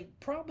good,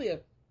 like, probably a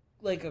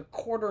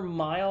quarter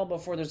mile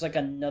before there's like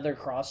another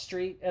cross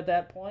street at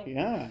that point.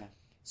 Yeah.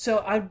 So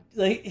I'm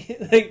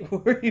like,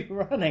 where are you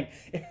running?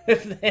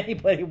 If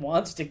anybody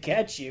wants to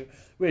catch you,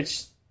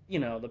 which,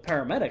 the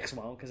paramedics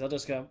won't, because they'll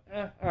just go,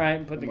 all right,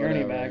 and put the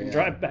gurney back and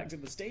drive back to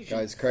the station.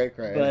 Guy's cray.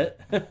 But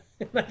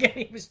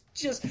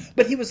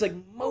he was like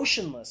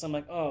motionless. I'm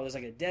like, oh, there's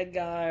like a dead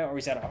guy, or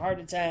he's had a heart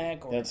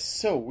attack. Or that's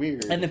so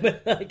weird. And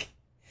then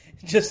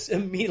just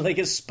immediately, like,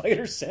 his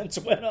spider sense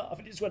went off,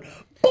 and he just went,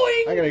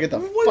 boing! I gotta get the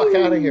fuck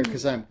out of here,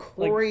 because I'm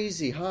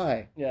crazy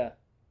high. Yeah.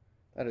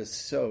 That is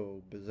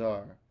so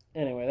bizarre.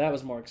 Anyway, that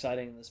was more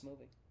exciting than this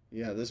movie.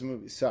 Yeah, this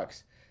movie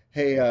sucks.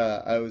 Hey,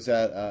 I was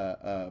at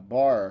a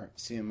bar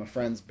seeing my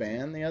friend's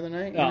band the other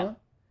night,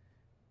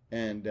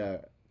 and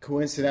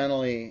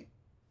coincidentally,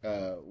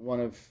 one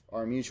of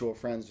our mutual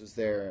friends was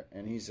there,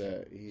 and he's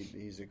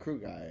a crew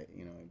guy,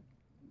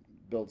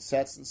 builds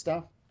sets and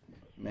stuff,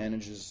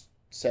 manages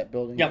set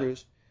building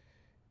crews.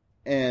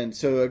 And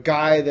so a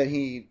guy that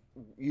he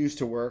used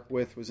to work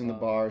with was in the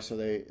bar, so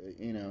they,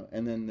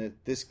 and then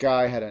this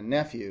guy had a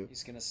nephew.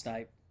 He's going to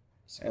snipe.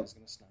 He's going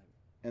to snipe.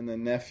 And the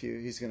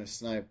nephew, he's going to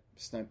snipe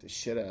the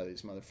shit out of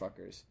these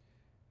motherfuckers.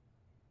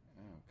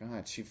 Oh,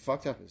 God. She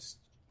fucked up his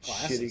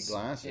shitty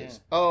glasses.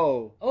 Yeah.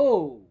 Oh.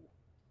 Oh.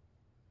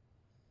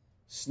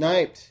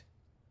 Sniped.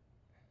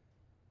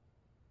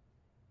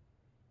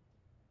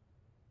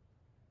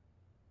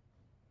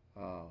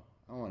 Oh,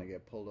 I want to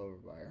get pulled over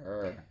by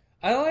her.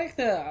 I like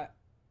I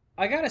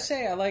gotta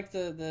say, I like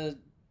the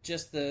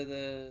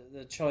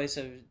choice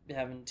of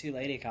having 2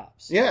 lady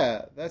cops.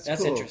 Yeah, that's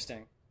cool.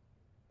 interesting.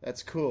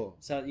 That's cool.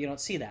 So you don't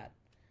see that.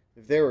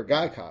 If they were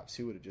guy cops,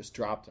 he would have just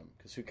dropped them,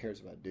 because who cares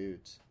about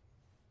dudes?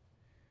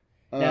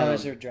 Now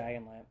there's their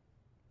dragon lamp.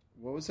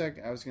 What was that?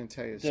 I was going to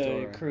tell you a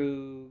story. The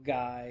crew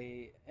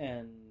guy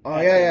and...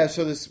 Oh, yeah.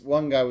 So this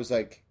one guy was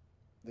like,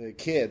 the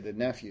kid, the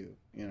nephew,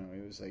 he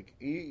was like,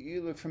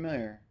 you look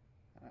familiar.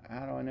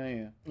 How do I know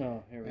you?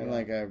 Oh, here we go. And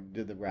like I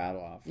did the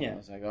rattle off. And I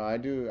was like, oh, I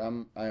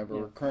do. I have a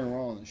recurring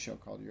role in this show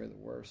called You're the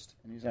Worst.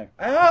 And he's like,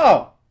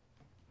 oh,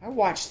 I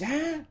watched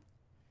that.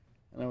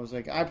 And I was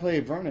like, I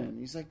played Vernon. And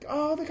he's like,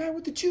 oh, the guy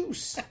with the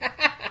juice.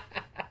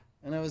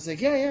 And I was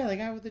like, yeah, the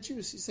guy with the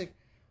juice. He's like,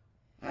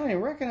 I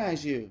didn't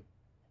recognize you.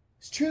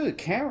 It's true, the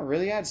camera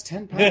really adds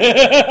 10 pounds.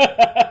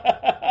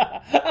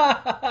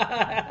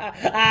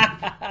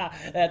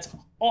 That's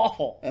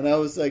awful. And I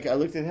was like, I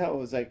looked at her, I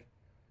was like,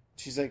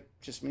 she's like,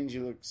 just means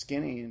you look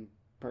skinny in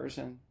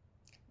person.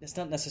 That's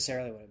not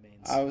necessarily what it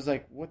means. I was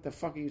like, what the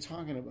fuck are you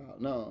talking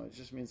about? No, it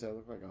just means I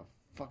look like a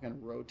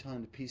fucking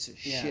rotund piece of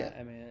shit.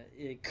 I mean,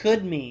 it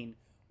could mean,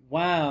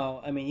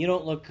 wow, I mean, you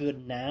don't look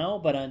good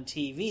now, but on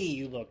TV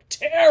you look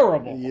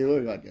terrible. You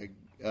look like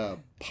a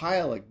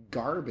pile of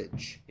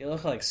garbage. You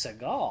look like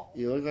Seagal.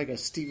 You look like a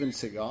Steven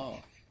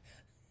Seagal.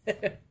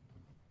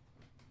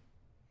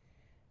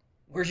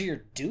 Where's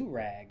your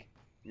do-rag?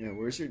 Yeah,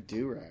 where's your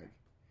do-rag?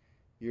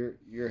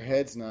 Your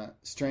head's not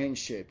strange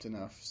shaped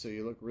enough, so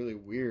you look really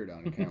weird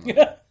on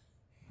camera.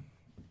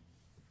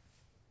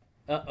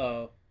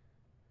 Uh-oh.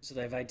 So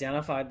they've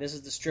identified this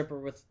is the stripper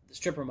with the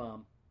stripper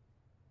mom.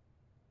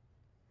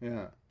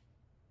 Yeah.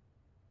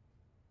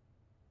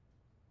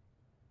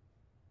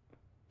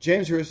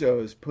 James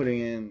Russo is putting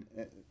in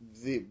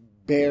the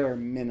bare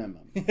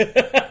minimum.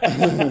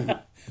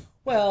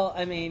 Well,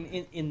 I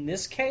mean, in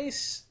this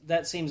case,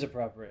 that seems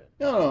appropriate.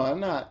 No,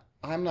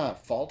 I'm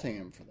not faulting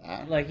him for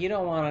that. Like, you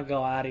don't want to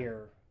go out of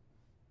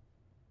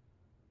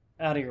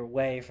your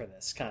way for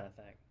this kind of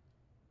thing.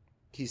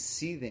 He's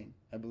seething,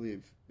 I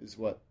believe, is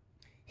what.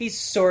 He's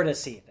sort of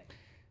seething.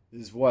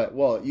 Is what?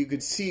 Well, you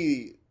could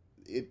see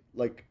it,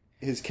 like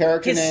his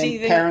character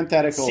name,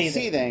 parenthetical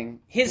seething.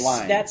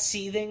 That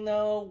seething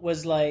though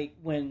was like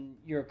when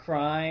you're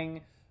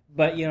crying,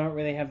 but you don't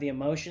really have the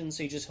emotion,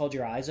 so you just hold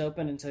your eyes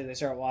open until they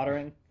start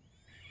watering.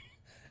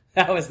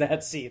 That was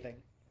that seething.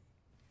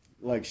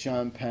 Like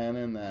Sean Penn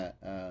in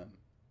that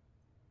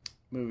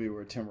movie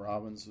where Tim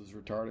Robbins was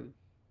retarded.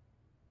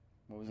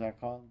 What was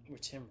that called? Where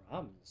Tim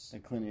Robbins? The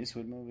Clint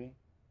Eastwood movie.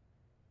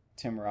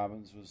 Tim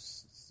Robbins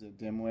was the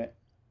dimwit.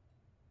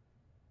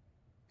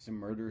 It's a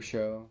murder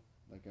show,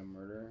 like a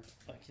murder.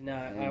 Like, no,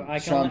 I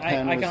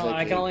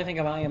can only think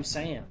of I Am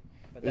Sam.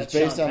 But it was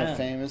based on a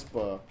famous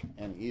book,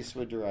 and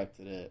Eastwood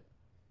directed it.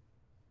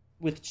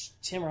 With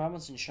Tim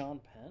Robbins and Sean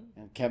Penn?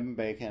 And Kevin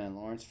Bacon and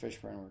Lawrence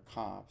Fishburne were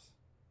cops.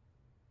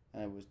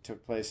 And it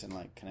took place in,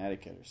 like,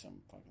 Connecticut or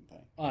some fucking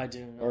thing. Oh, I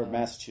do know. Or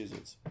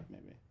Massachusetts,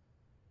 maybe.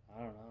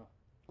 I don't know.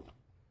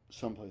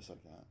 Someplace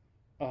like that.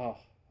 Oh,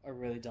 I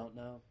really don't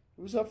know.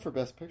 It was up for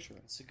Best Picture.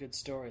 It's a good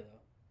story,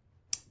 though.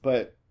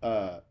 But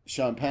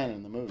Sean Penn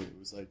in the movie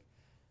was like,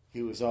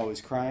 he was always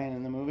crying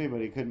in the movie,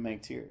 but he couldn't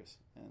make tears.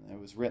 And it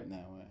was written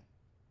that way.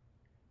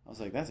 I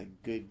was like, that's a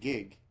good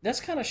gig. That's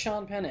kind of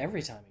Sean Penn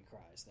every time he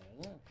cries, though,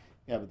 isn't it?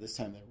 Yeah, but this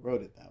time they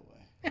wrote it that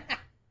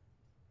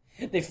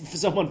way.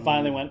 Someone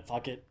finally went,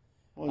 fuck it.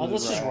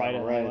 Let's just write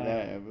it that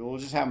way. We'll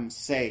just have him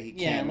say he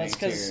can't make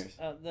tears.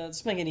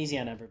 Let's make it easy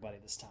on everybody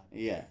this time.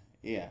 Yeah.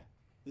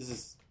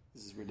 This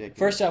is ridiculous.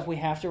 First off, we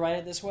have to write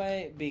it this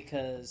way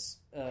because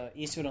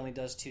Eastwood only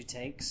does 2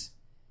 takes,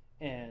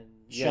 and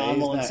Sean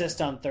will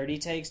insist on 30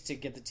 takes to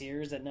get the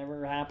tears that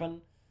never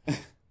happen.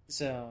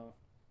 So,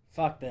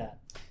 fuck that.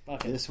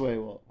 Fuck it. This way,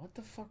 well, what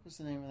the fuck was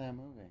the name of that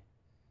movie?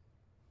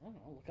 I don't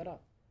know. Look it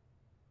up.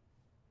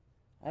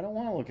 I don't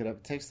want to look it up.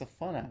 It takes the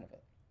fun out of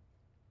it.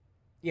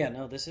 Yeah,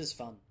 no, this is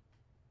fun.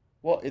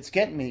 Well, it's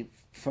getting me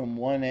from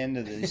one end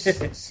of the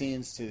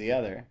scenes to the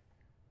other.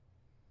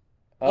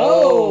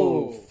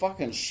 Oh,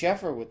 fucking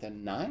Sheffer with the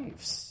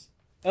knives.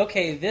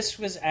 Okay, this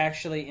was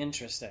actually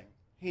interesting.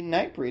 He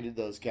nightbreeded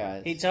those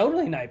guys. He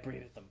totally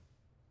nightbreeded them.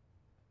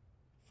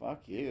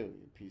 Fuck you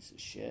piece of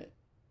shit.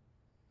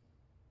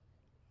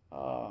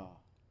 Oh.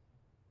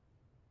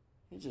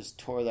 He just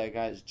tore that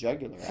guy's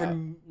jugular out.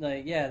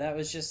 That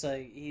was just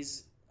like,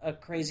 he's a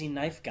crazy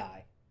knife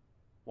guy.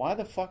 Why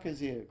the fuck is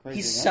he a crazy knife guy?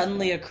 He's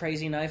suddenly a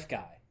crazy knife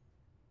guy.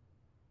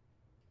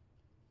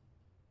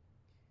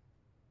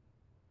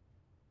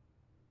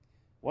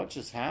 What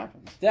just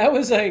happened? That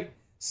was like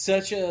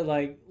such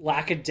a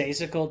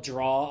lackadaisical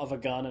draw of a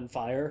gun and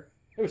fire.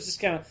 It was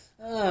just kind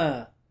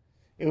of,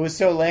 It was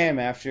so lame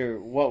after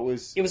what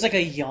was... It was like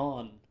a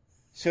yawn.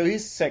 So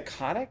he's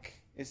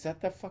psychotic? Is that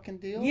the fucking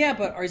deal? Yeah,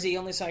 but is he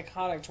only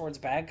psychotic towards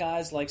bad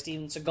guys like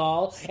Steven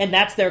Seagal? And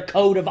that's their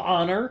code of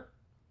honor?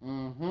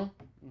 Mm-hmm.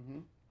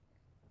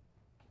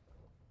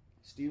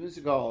 Steven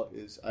Seagal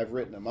is... I've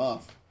written him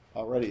off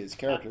already his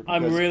character.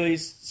 I'm really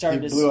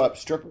starting he to blew up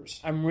strippers.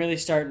 I'm really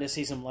starting to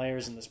see some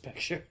layers in this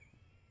picture.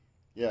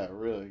 Yeah,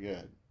 really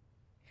good.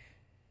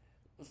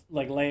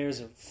 Like layers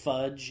of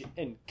fudge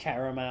and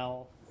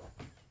caramel,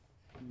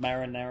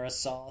 marinara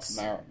sauce.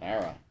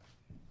 Marinara.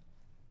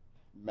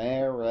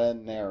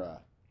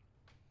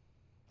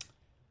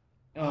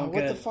 Oh,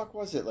 what the fuck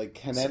was it? Like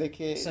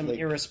Connecticut? Some like,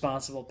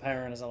 irresponsible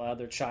parent has allowed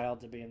their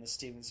child to be in the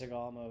Steven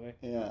Seagal movie.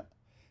 Yeah.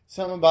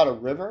 Something about a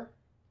river?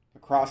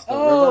 Across the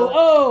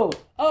river?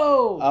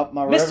 Oh! Up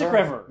my Mystic river?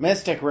 River.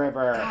 Mystic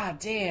River. God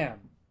damn.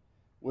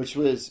 Which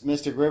was,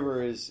 Mystic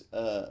River is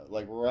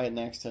like right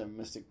next to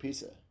Mystic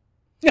Pizza.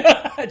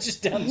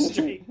 Just down the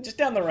street. Just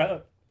down the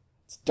road.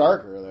 It's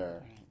darker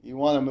there. You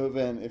want to move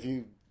in, if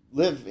you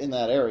live in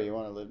that area, you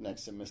want to live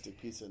next to Mystic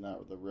Pizza, not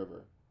with the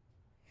river.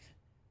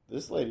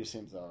 This lady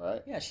seems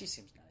alright. Yeah, she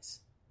seems nice.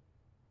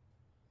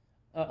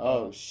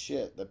 Oh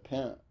shit, the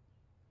pimp.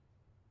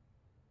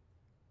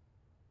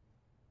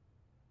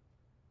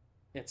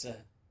 It's a...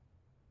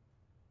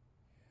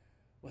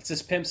 What's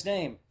this pimp's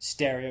name?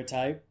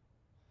 Stereotype.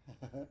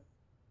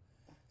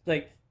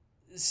 Like,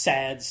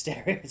 sad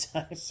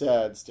stereotype.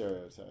 Sad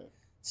stereotype.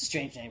 It's a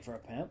strange name for a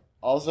pimp.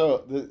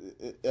 Also,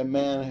 a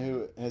man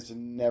who has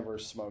never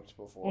smoked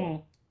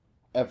before.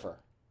 Ever.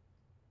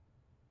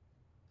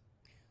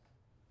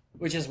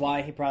 Which is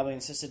why he probably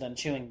insisted on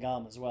chewing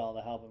gum as well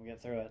to help him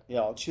get through it.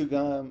 Yeah, I'll chew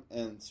gum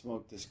and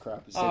smoke this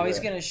crappy cigarette. Oh, he's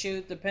going to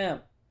shoot the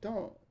pimp.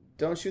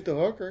 Don't shoot the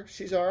hooker.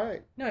 She's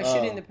alright. No, he's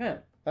shooting the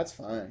pimp. That's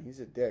fine.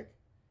 He's a dick.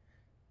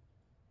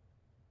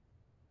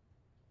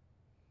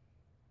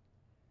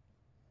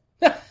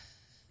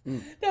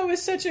 That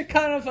was such a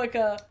kind of like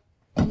a...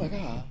 Oh my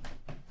god.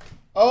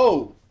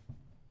 Oh!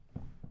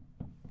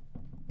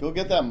 Go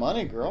get that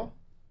money, girl.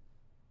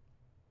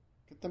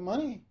 Get the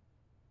money.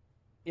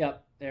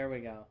 Yep, there we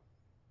go.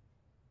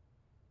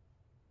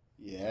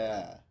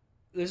 Yeah.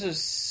 This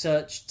is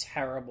such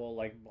terrible,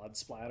 like, blood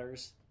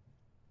splatters.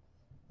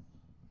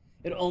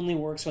 It only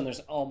works when there's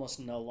almost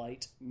no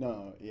light.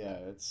 No, yeah,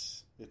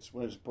 it's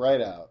when it's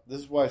bright out.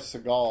 This is why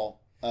Spielberg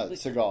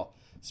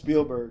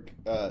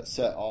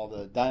set all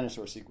the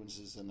dinosaur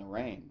sequences in the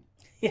rain.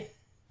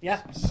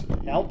 Yeah, so,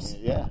 helps.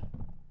 Yeah.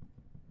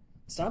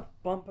 Stop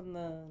bumping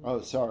the...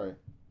 Oh, sorry.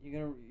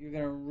 You're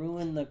gonna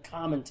ruin the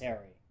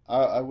commentary.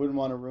 I wouldn't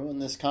want to ruin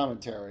this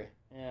commentary.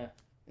 Yeah.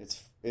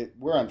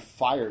 We're on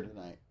fire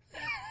tonight.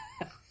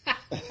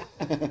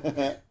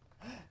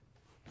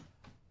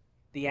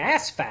 The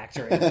Ass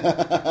Factory.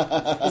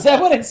 Is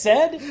that what it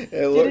said?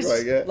 It looked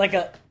like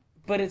it.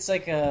 But it's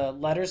like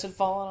letters had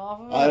fallen off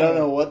of it? I don't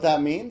know what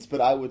that means,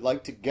 but I would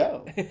like to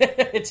go. To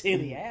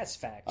the Ass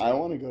Factory. I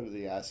want to go to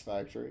the Ass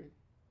Factory.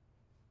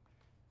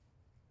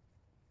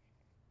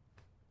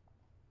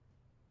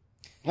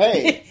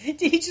 Hey!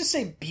 Did he just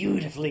say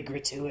beautifully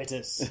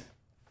gratuitous?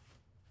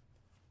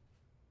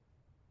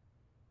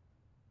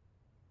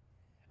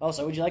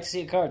 Also, would you like to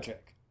see a card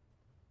trick?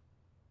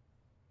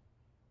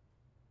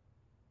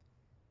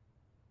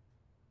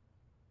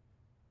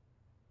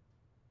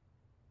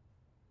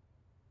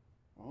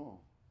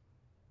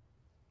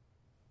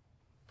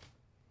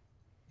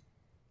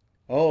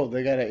 Oh,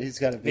 he's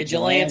got a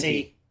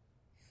vigilante.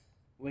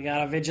 We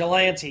got a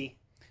vigilante.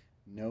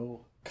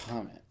 No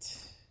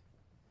comment.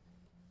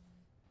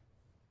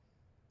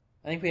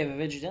 I think we have a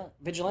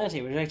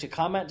vigilante. Would you like to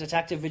comment,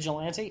 Detective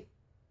Vigilante?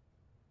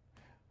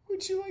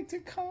 Would you like to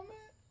comment?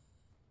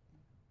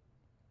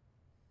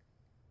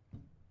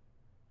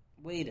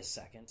 Wait a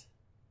second.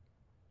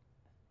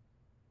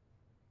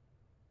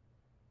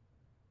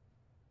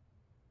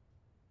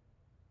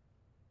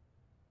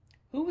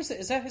 Who was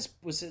that?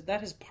 Was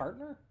that his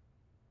partner?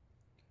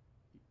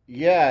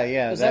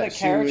 Yeah. Was that a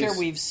character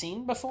we've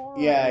seen before?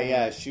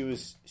 Yeah. She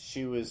was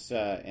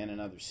in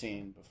another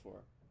scene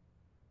before,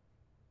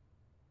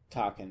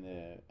 talking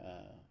to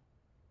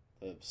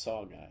the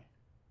Saw guy,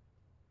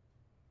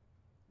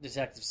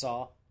 Detective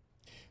Saw.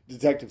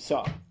 Detective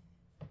Saw.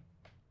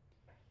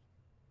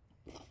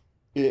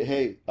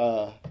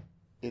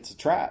 It's a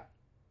trap.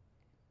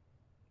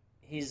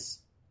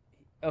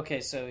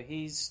 Okay, so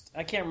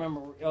I can't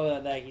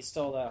remember. That he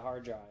stole that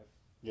hard drive.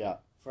 Yeah.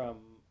 From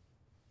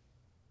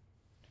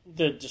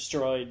the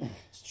destroyed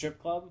strip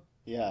club.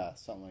 Yeah,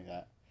 something like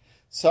that.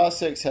 Saw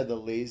 6 had the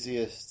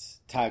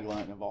laziest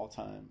tagline of all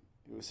time.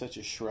 It was such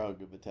a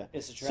shrug of a tag.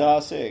 It's a trap. Saw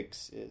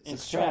 6.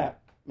 It's a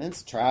trap.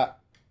 It's a trap.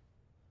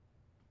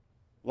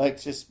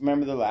 Like, just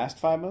remember the last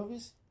 5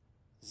 movies?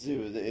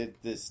 Zoo.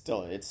 It's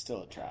still a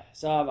trap.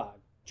 Saw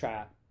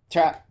trap.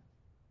 Trap.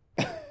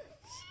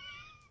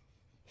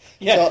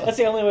 Yeah, that's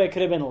the only way it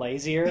could have been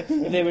lazier if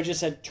they would just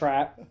said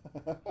trap.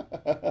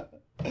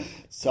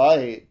 Saw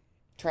 8.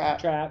 Trap.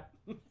 Trap.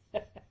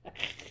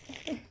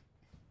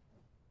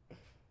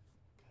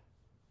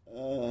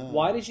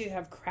 Why did you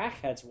have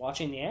crackheads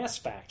watching the Ass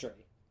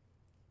Factory?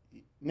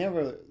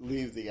 Never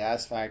leave the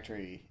Ass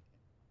Factory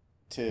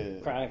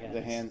to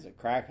the hands of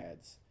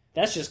crackheads.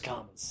 That's just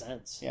common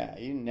sense. Yeah,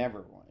 you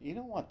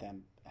don't want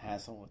them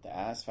hassling with the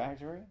Ass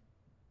Factory.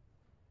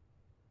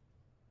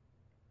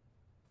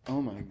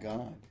 Oh my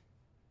god.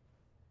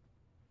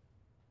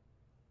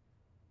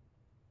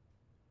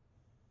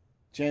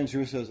 James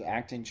Russo's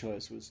acting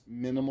choice was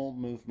minimal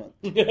movement.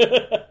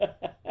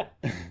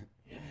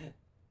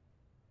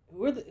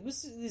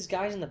 Who's these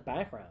guys in the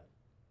background?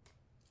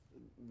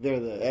 They're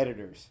the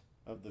editors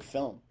of the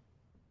film.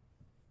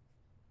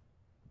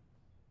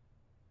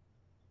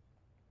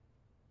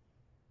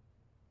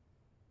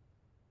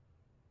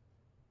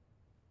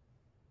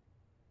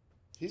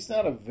 He's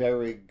not a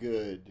very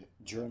good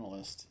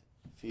journalist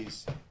if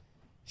he's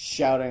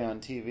shouting on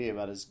TV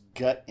about his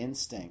gut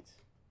instinct.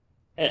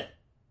 Eh.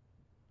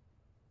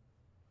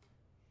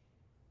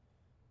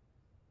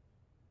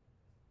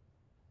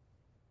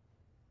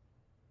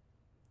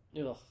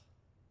 Ugh.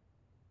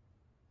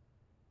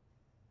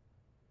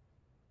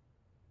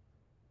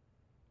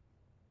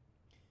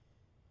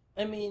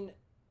 I mean,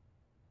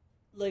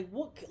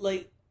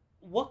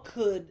 what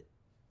could,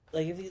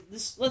 if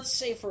this, let's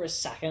say for a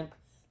second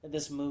that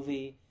this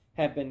movie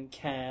had been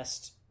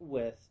cast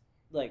with,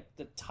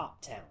 the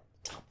top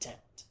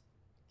talent.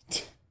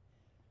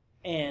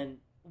 And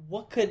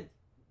what could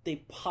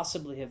they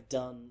possibly have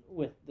done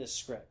with this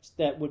script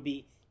that would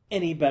be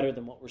any better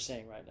than what we're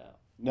saying right now?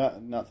 No,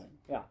 nothing.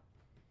 Yeah.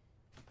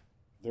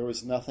 There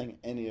was nothing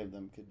any of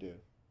them could do.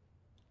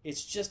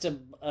 It's just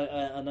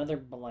another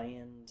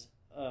bland,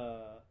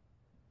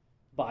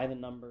 by the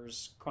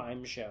numbers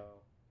crime show.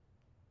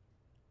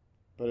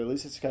 But at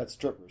least it's got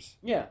strippers.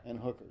 Yeah. And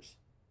hookers.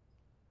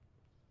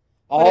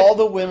 All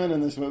the women in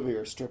this movie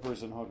are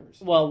strippers and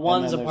hookers. Well,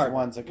 one's and a then partner.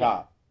 One's a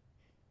cop.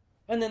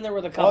 And then there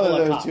were the couple of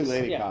there cops. There were two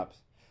lady cops.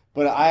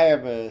 But I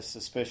have a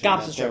suspicion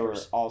cops that and they were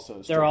strippers. also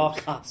strippers. They're all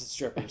cops and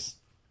strippers.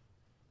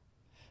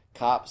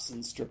 Cops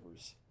and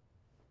strippers.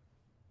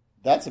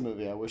 That's a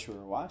movie I wish we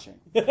were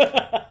watching. Look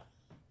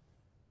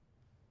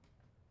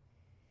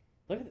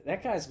at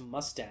that guy's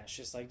mustache.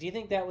 Just do you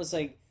think that was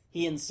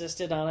he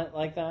insisted on it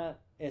like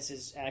that as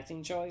his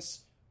acting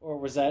choice? Or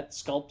was that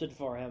sculpted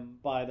for him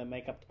by the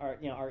makeup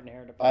art and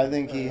hair department? I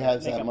think he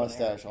has that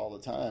mustache all the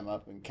time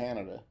up in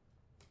Canada.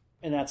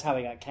 And that's how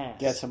he got cast.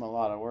 Gets him a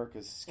lot of work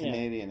as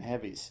Canadian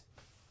heavies.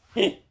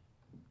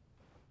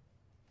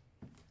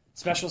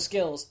 Special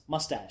skills,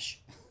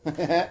 mustache.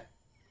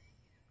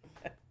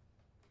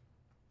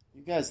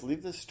 You guys,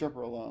 leave this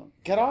stripper alone.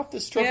 Get off the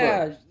stripper.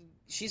 Yeah,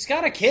 she's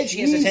got a kid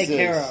she has to take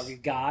care of, you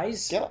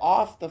guys. Get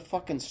off the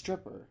fucking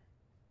stripper.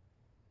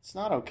 It's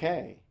not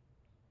okay.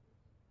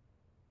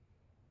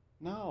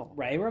 No.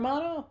 Ray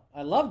Romano?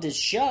 I loved his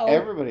show.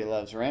 Everybody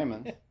loves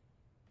Raymond.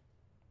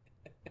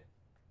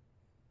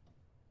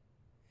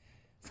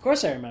 Of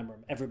course I remember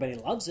him. Everybody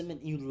loves him,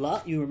 and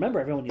you remember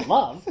everyone you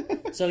love.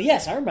 So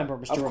yes, I remember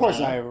Mr. Romano. Of course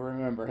I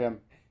remember him.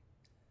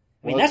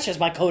 I mean, that's just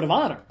my code of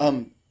honor.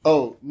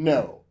 Oh,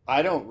 no.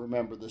 I don't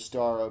remember the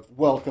star of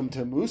Welcome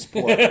to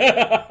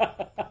Mooseport.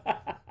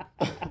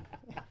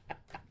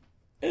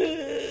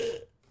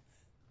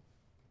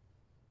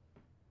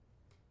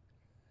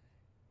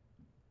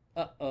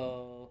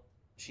 Uh-oh.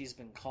 She's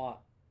been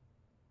caught.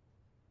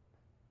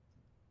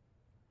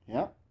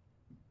 Yep.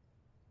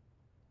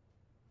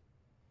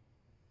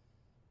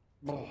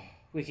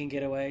 We can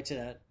get away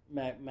to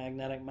that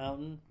magnetic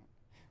mountain.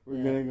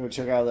 We're going to go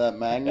check out that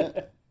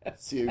magnet.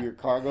 See if your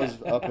car goes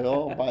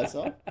uphill by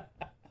itself.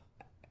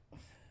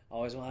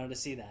 Always wanted to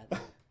see that.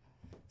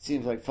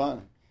 Seems like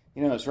fun.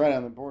 It's right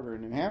on the border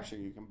of New Hampshire.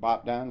 You can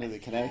bop down to the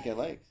Connecticut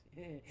lakes.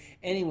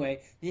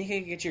 Anyway, you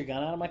can get your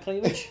gun out of my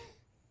cleavage?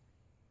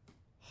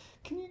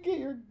 Can you get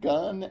your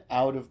gun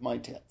out of my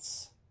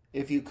tits?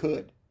 If you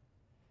could.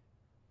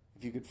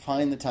 If you could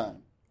find the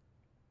time.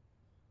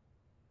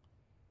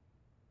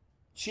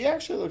 She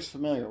actually looks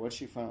familiar. What's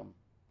she from?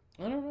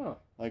 I don't know.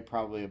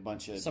 Probably a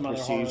bunch of some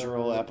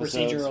procedural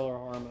episodes. Procedural or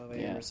horror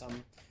movie or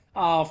something.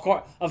 Oh, of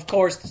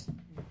course,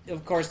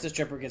 the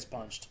stripper gets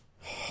punched.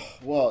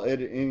 Well,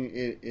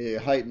 it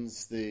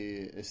heightens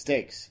the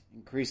stakes,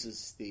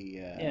 increases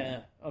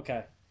the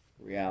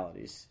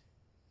realities.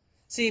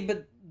 See,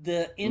 but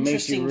the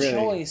interesting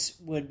choice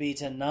would be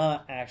to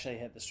not actually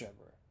hit the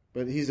stripper.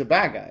 But he's a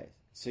bad guy,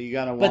 so you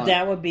gotta. But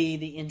that would be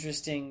the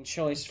interesting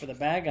choice for the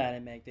bad guy to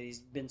make. That he's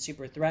been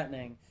super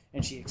threatening,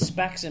 and she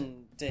expects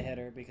him to hit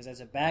her because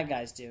that's what bad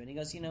guys do. And he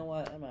goes, "You know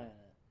what? I'm not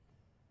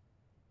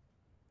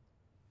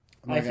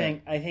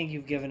gonna." I think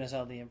you've given us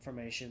all the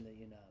information that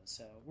you know,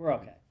 so we're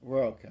okay.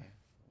 We're okay.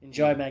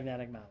 Enjoy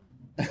Magnetic Mountain.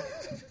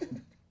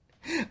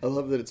 I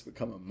love that it's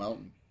become a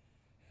mountain.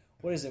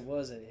 What is it? What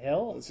is it? A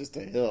hill? It's just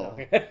a hill.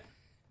 Okay.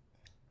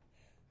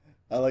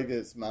 I like that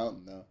it's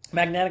mountain though.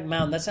 Magnetic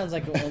Mountain. That sounds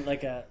like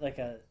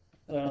a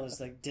one of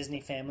those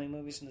Disney family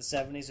movies from the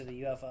 70s with a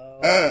UFO.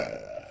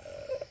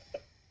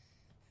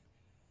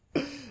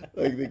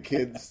 Like the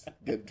kids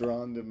get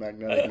drawn to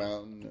Magnetic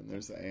Mountain and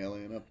there's an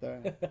alien up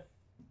there.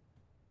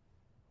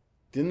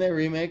 Didn't they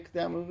remake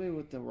that movie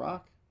with The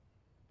Rock?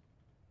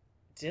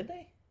 Did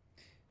they?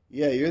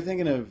 Yeah, you're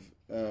thinking of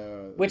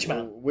Witch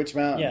Mountain. Witch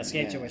Mountain. Yeah,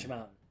 Escape to Witch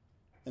Mountain.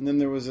 And then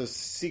there was a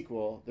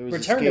sequel. There was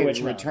Return to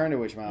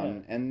Witch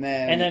Mountain. Yeah. And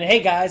then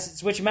hey guys,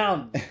 it's Witch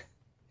Mountain.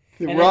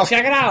 Then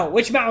check it out,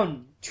 Witch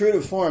Mountain. True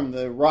to form,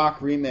 the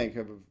Rock remake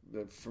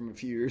from a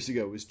few years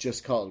ago was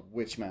just called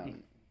Witch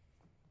Mountain.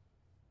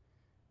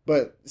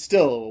 But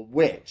still a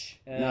witch.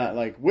 Not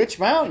like, which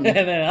mountain?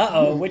 And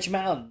then, which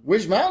mountain?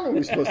 Which mountain are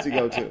we supposed to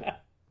go to?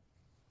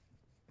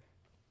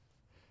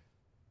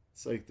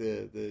 It's like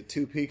the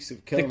two peaks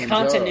of Kilimanjaro. The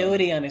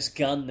continuity on his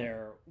gun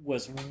there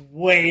was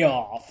way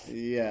off.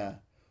 Yeah.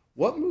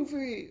 What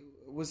movie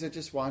was I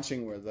just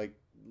watching where, like,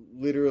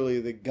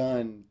 literally the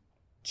gun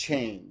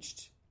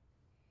changed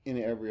in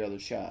every other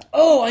shot?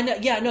 Oh, I know.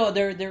 Yeah, no,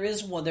 there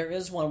is one. There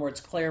is one where it's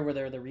clear where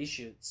they're the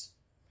reshoots.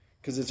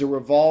 Because it's a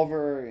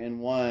revolver in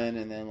one,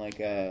 and then like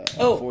a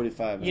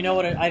 45. You know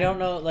what? I don't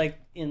know. Like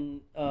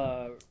in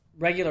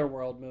regular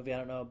world movie, I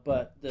don't know,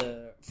 but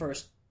the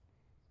first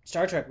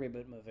Star Trek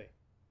reboot movie,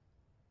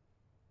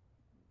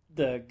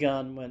 the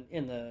gun when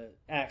in the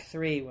Act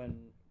 3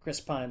 when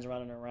Chris Pine's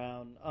running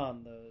around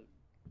on the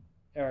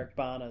Eric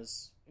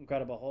Bana's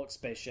Incredible Hulk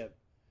spaceship,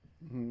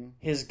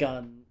 his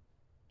gun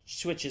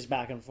switches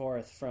back and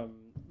forth from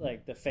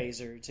like the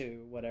phaser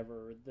to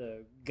whatever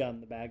the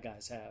gun the bad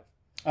guys have.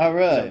 Oh,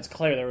 really? So it's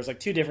clear there was like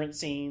two different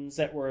scenes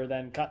that were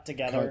then cut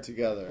together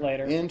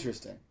later.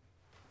 Interesting.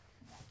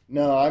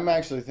 No, I'm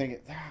actually thinking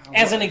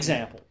as an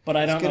example, but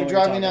I don't know. It's going to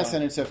drive me nuts,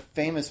 and it's a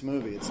famous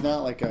movie. It's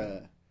not like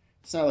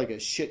a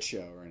shit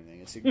show or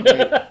anything.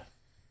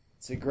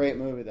 It's a great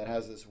movie that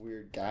has this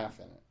weird gaff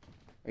in it.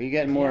 Are you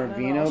getting more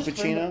vino,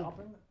 Pacino? I'll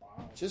bring the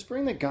bottle. Just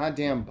bring the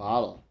goddamn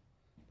bottle.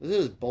 This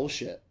is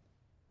bullshit.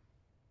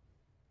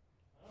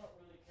 I don't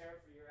really care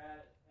for your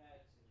attitude.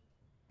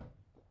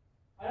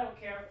 I don't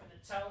care for the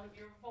tone of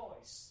your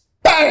voice.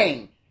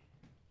 Bang!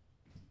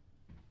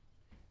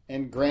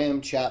 And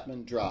Graham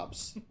Chapman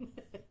drops.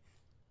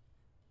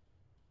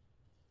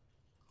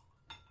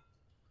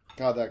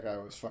 God, that guy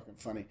was fucking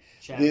funny.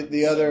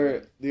 The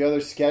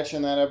other sketch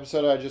in that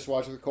episode I just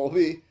watched with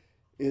Colby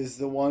is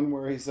the one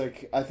where he's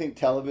like, I think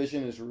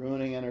television is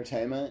ruining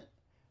entertainment.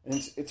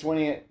 And it's when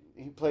he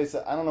plays,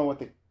 I don't know what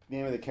the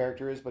name of the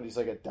character is, but he's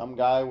like a dumb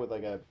guy with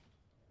like a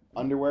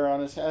underwear on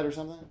his head or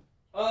something.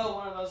 Oh,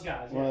 one of those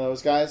guys. One of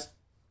those guys.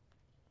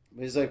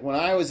 But he's like, when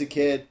I was a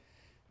kid,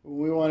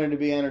 we wanted to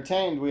be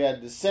entertained. We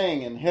had to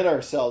sing and hit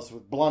ourselves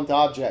with blunt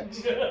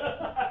objects.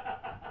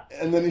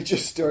 And then he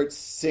just starts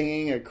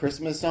singing a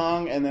Christmas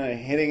song and then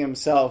hitting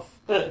himself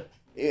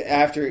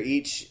after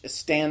each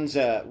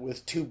stanza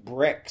with 2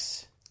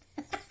 bricks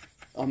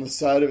on the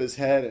side of his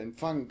head. And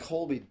fucking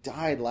Colby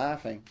died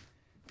laughing.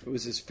 It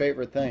was his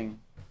favorite thing.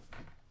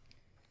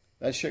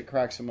 That shit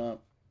cracks him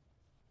up.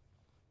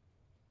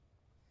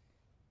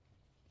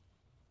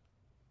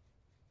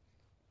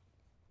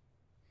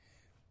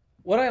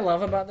 What I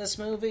love about this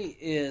movie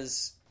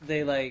is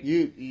they like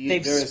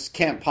there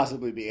can't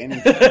possibly be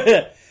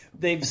anything.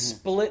 They've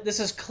split. This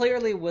is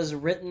clearly was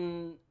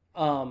written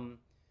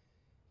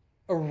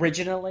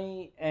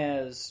originally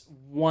as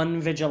one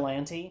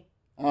vigilante,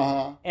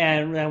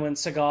 and then when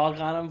Seagal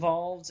got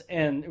involved,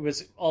 and it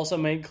was also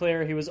made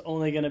clear he was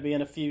only going to be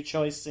in a few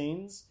choice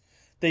scenes,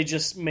 they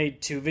just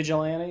made 2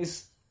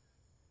 vigilantes.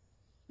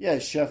 Yeah,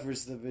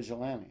 Sheffer's the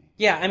vigilante.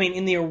 Yeah, I mean,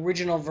 in the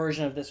original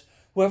version of this.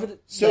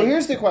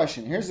 Here's the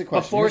question.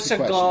 Before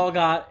Seagal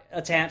got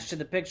attached to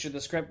the picture,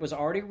 the script was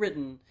already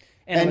written,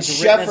 and it was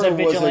Sheffer written as a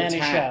vigilante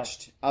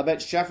attached. show. I'll bet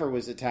Sheffer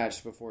was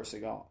attached before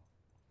Seagal.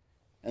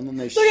 And then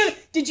they... Look at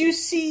it. Did you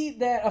see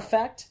that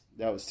effect?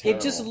 That was terrible.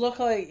 It just looked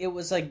like it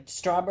was like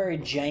strawberry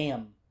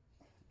jam.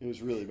 It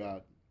was really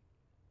bad.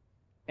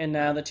 And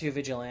now the 2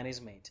 vigilantes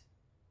meet.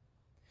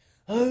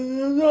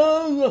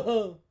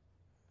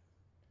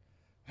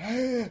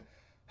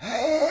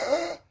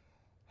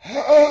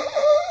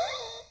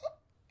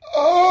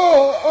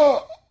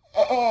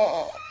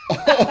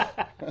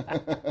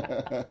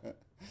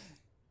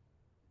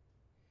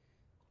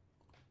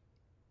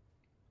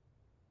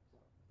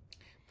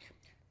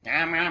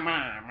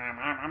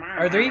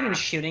 Are they even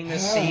shooting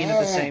this scene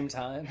at the same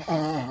time?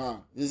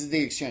 This is the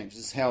exchange.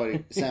 This is how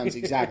it sounds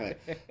exactly.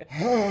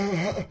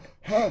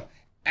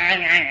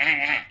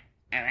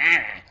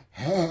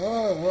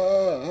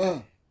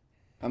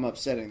 I'm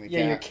upsetting the cat.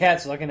 Yeah, your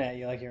cat's looking at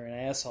you like you're an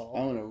asshole.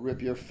 I'm gonna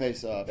rip your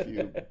face off,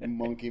 you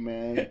monkey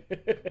man.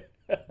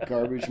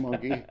 Garbage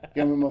monkey.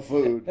 Give me my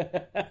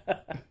food.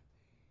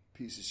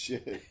 Piece of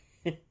shit.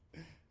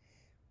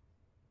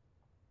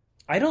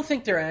 I don't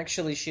think they're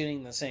actually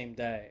shooting the same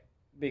day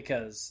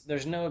because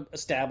there's no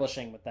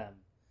establishing with them.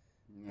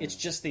 No. It's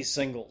just these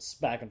singles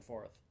back and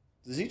forth.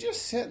 Does he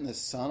just sit in the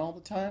sun all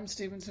the time,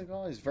 Steven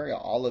Seagal? He's very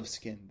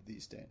olive-skinned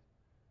these days.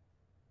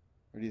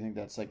 Or do you think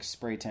that's like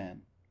spray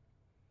tan?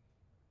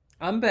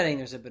 I'm betting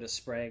there's a bit of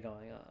spray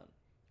going on.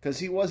 Because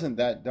he wasn't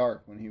that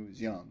dark when he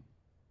was young.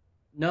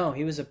 No,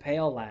 he was a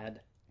pale lad.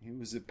 He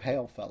was a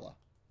pale fella.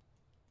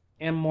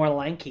 And more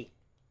lanky.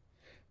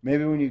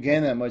 Maybe when you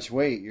gain that much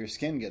weight, your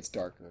skin gets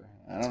darker.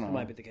 I don't know. That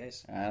might be the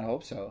case. I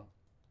hope so.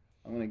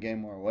 I'm going to gain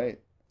more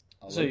weight.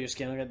 Your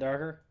skin will get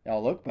darker?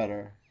 I'll look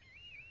better.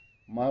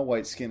 My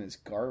white skin is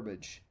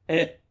garbage.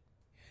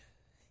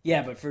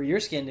 Yeah, but for your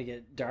skin to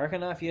get dark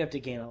enough, you have to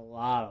gain a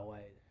lot of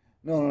weight.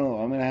 No.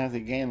 I'm going to have to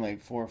gain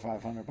like 400 or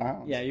 500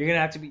 pounds. Yeah, you're going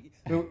to have to be...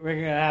 We're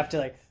going to have to,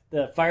 like...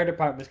 The fire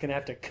department's going to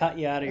have to cut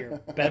you out of your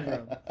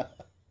bedroom.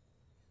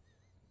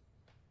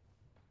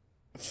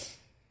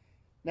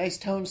 Nice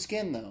toned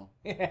skin, though.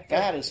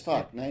 Fat as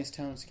fuck. Nice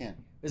toned skin.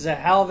 It was a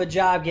hell of a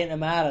job getting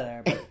him out of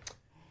there, but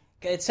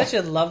it's such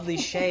a lovely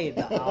shade,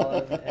 the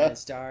olive, and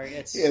it's dark.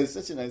 It's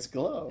such a nice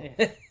glow.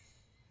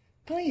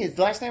 Funny, his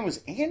last name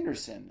was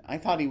Anderson. I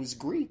thought he was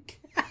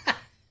Greek.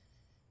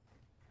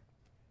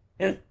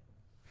 I'm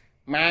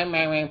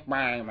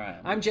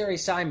Jerry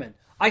Simon.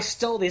 I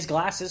stole these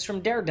glasses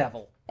from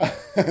Daredevil.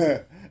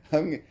 I'm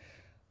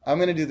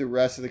going to do the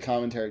rest of the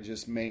commentary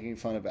just making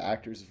fun of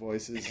actors'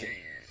 voices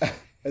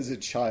as a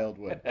child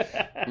would.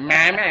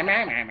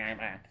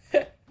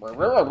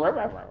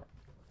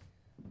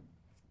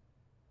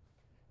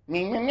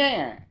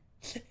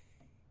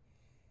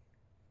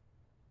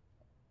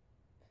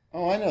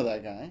 Oh, I know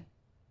that guy.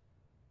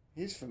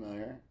 He's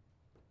familiar.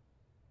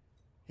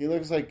 He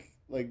looks like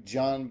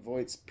John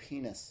Voight's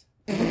penis.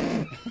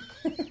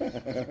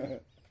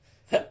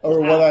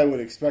 Or what I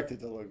would expect it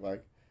to look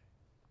like.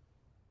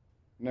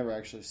 Never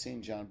actually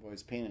seen John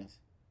Voight's penis.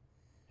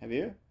 Have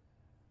you?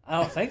 I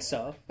don't think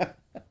so.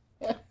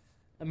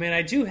 I mean,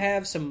 I do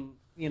have some,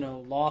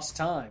 lost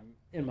time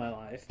in my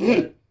life.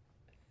 But,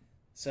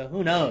 so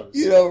who knows?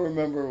 You don't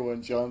remember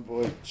when John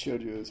Voight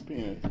showed you his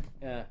penis.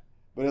 Yeah.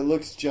 But it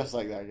looks just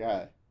like that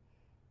guy.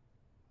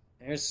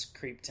 There's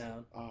Creep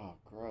Town. Oh,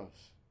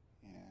 gross.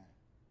 Yeah.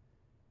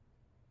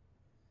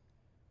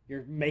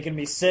 You're making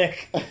me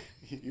sick.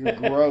 You're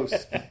gross.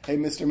 Hey,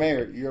 Mr.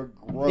 Mayor, you're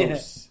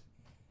gross.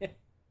 Yeah.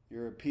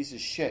 You're a piece of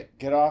shit.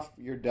 Get off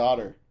your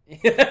daughter.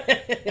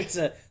 It's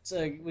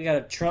we got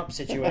a Trump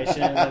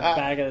situation in the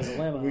back of his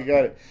limo. We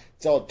got it.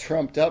 It's all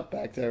trumped up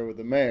back there with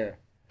the mayor.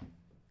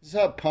 What's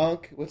up,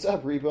 punk? What's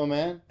up, Repo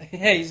Man?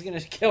 Yeah, he's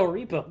gonna kill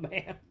Repo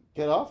Man.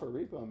 Get off of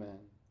Repo Man.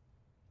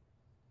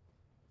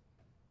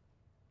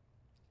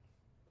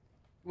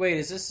 Wait,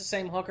 is this the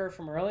same hooker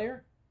from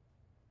earlier?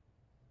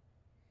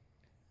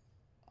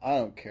 I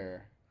don't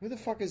care. Who the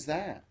fuck is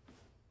that?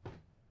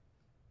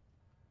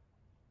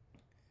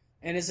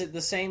 And is it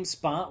the same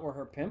spot where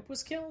her pimp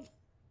was killed?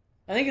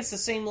 I think it's the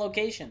same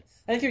location.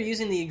 I think they're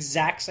using the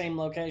exact same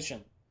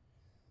location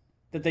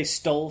that they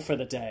stole for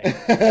the day.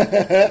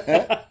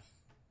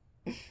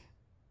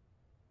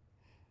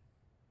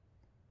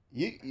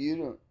 You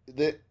don't.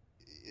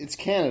 It's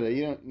Canada.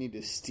 You don't need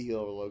to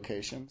steal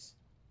locations.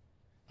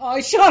 Oh,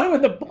 I shot him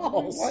in the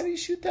balls. Why do you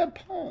shoot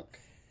that punk?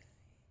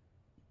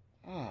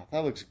 Ah,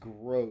 that looks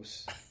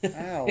gross.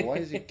 Ow, why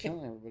is he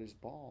killing everybody's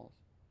balls?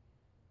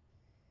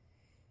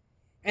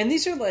 And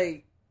these are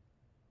like...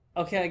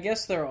 Okay, I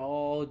guess they're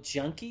all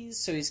junkies,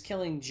 so he's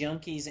killing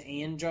junkies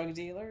and drug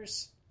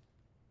dealers?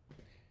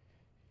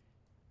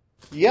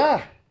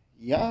 Yeah,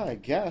 I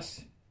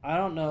guess. I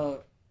don't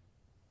know.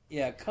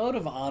 Yeah, code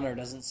of honor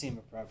doesn't seem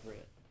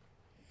appropriate.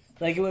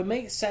 Like, it would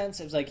make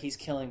sense if, like, he's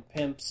killing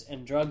pimps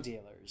and drug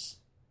dealers.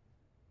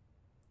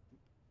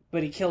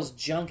 But he kills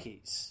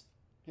junkies.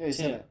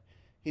 Yeah,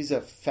 he's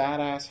a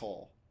fat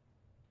asshole.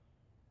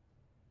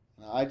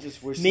 I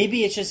just wish...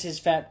 Maybe it's just his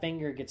fat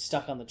finger gets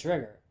stuck on the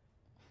trigger.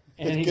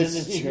 And he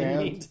doesn't even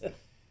need to...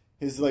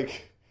 His,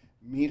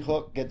 meat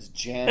hook gets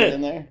jammed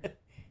in there.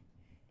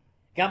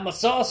 Got my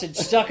sausage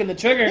stuck in the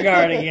trigger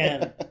guard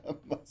again.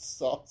 My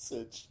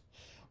sausage.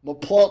 My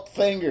plump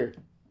finger.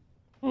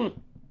 My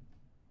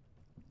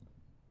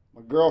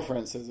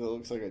girlfriend says it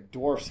looks like a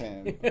dwarf's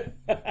hand.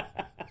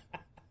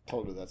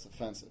 Told her that's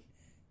offensive.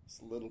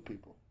 It's little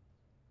people.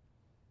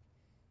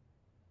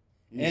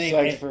 You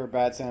psyched for a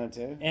bad Santa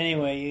too?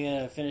 Anyway, you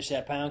gonna finish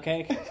that pound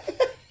cake?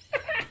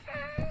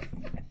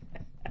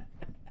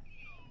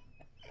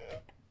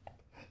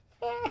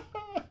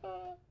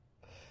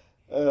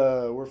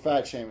 We're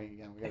fat shaming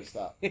again. We gotta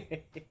stop.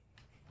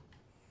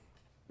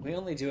 We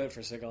only do it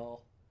for Seagal.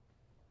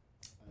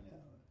 I know.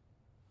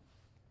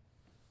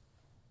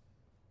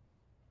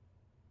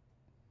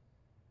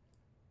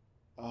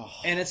 Oh.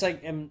 And it's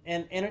like, and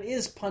it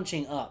is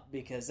punching up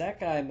because that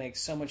guy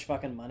makes so much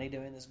fucking money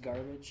doing this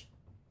garbage.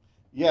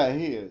 Yeah,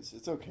 he is.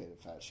 It's okay to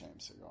fat shame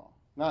Seagal.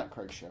 Not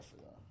Craig Sheffer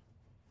though.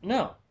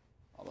 No.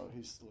 Although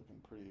he's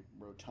looking pretty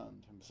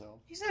rotund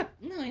himself. He's not.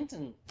 No,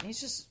 he's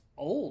just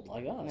old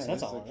like us. Yeah, that's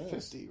he's all like it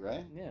is. 50,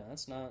 right? Yeah,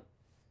 that's not.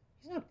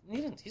 He's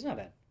not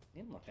bad. He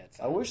didn't look that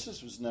fat. I wish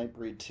this was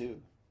Nightbreed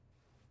 2.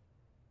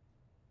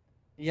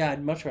 Yeah,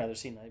 I'd much rather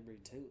see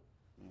Nightbreed 2.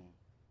 Yeah.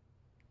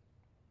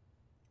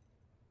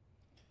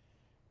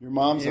 Your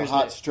mom's a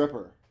hot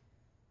stripper.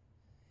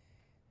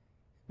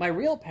 My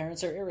real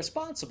parents are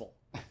irresponsible.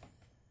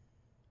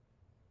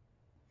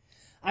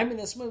 I'm in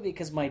this movie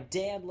because my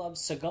dad loves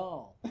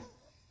Seagal.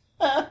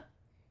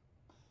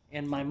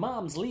 And my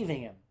mom's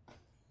leaving him.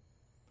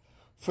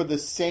 For the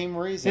same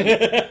reason.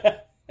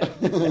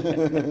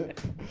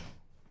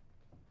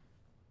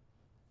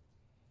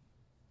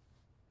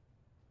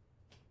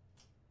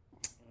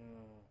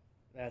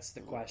 That's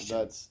the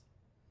question.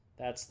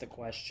 That's the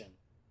question.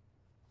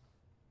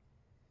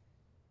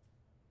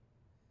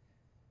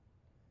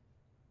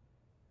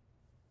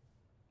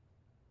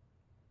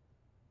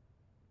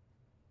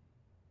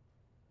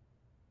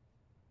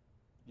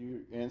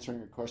 You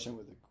answering a question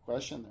with a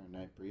question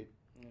there, Nightbreed.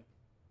 Yeah.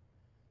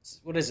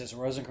 What is this?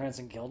 Rosencrantz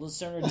and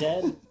Guildenstern are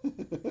dead?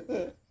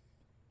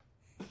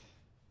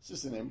 Is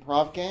this an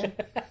improv game?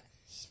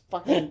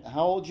 Fucking,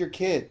 how old's your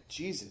kid?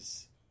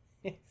 Jesus.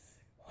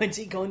 When's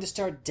he going to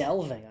start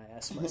delving, I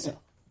ask myself.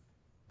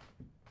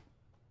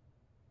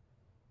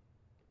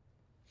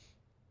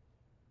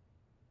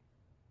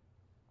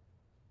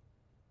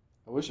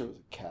 I wish it was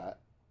a cat.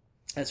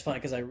 That's funny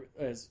because I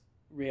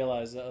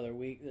realized the other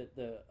week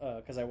that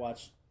because I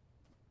watched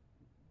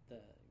the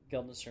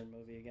Guildenstern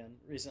movie again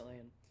recently,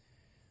 and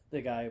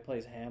the guy who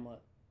plays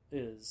Hamlet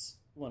is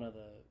one of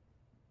the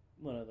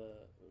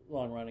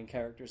long running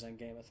characters on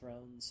Game of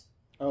Thrones.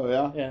 Oh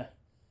yeah, yeah,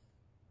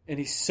 and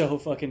he's so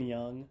fucking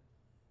young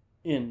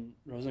in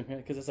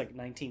Rosencrantz because it's like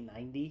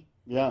 1990.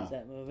 Yeah,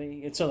 that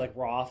movie. It's so like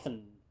Roth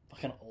and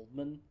fucking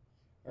Oldman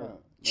or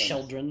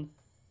children.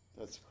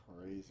 That's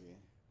crazy.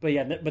 But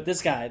yeah, but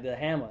this guy, the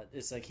Hamlet,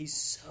 is like he's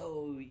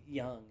so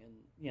young, and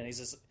you know he's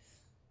just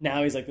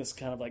now he's like this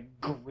kind of like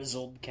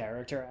grizzled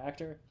character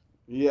actor.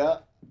 Yeah.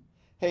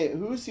 Hey,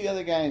 who's the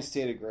other guy in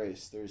State of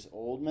Grace? There's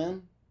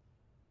Oldman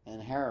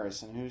and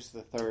Harris, and who's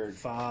the third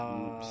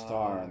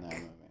star in that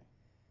movie?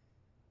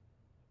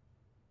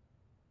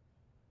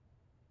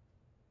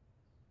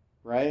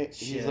 Right?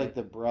 Shit. He's like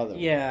the brother.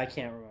 Yeah, I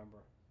can't remember.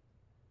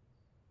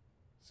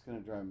 It's gonna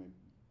drive me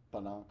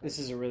bonkers. This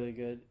is a really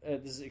good.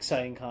 This is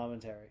exciting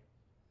commentary.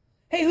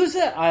 Hey, who's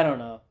that? I don't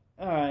know.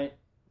 All right.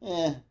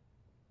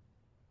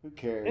 Who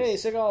cares? Hey,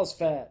 Seagal's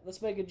fat.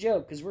 Let's make a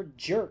joke because we're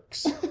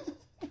jerks.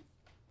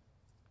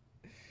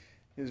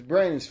 His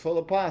brain is full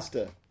of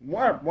pasta.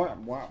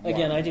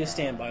 Again, I do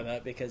stand by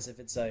that because if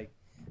it's like,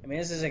 I mean,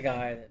 this is a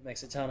guy that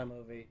makes a ton of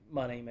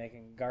money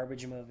making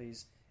garbage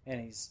movies, and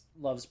he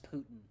loves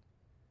Putin.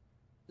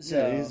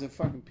 So yeah, he's a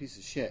fucking piece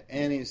of shit,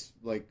 and he's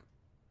like,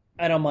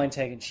 I don't mind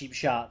taking cheap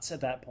shots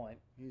at that point.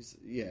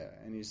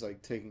 And he's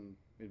like taking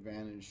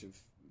advantage of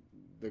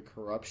the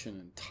corruption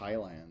in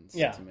Thailand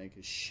to make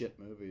his shit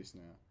movies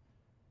now.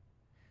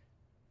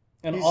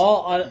 And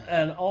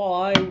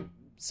all I'm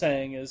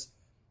saying is,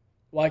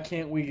 why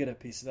can't we get a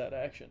piece of that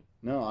action?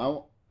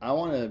 No, I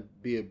want to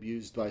be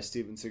abused by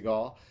Steven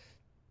Seagal.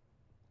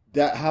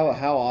 That how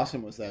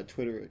awesome was that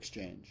Twitter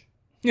exchange?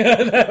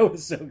 Yeah, that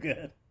was so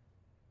good.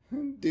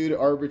 Dude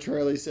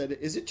arbitrarily said,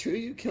 "Is it true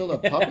you killed a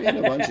puppy and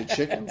a bunch of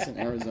chickens in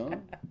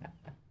Arizona?"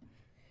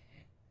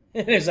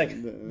 And it's like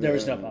there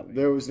was no puppy.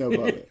 There was no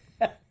puppy.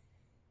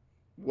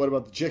 What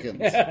about the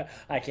chickens?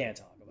 I can't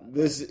talk about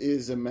this. This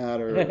is a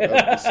matter of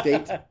the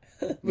state,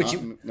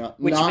 not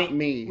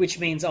me. Which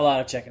means a lot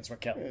of chickens were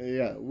killed.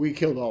 Yeah, we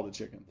killed all the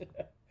chickens.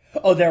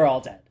 Oh, they're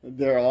all dead.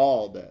 They're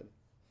all dead.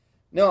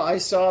 No, I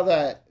saw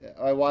that.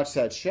 I watched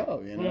that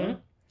show, you know, mm-hmm.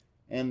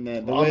 and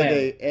the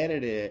way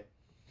they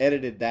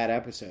edited that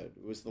episode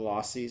was the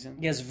lost season.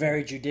 Yes,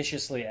 very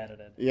judiciously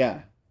edited.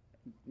 Yeah,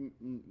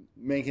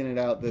 making it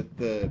out that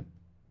the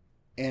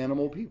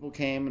animal people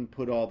came and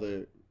put all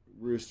the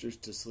roosters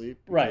to sleep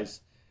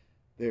because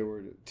they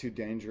were too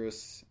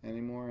dangerous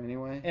anymore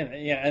anyway.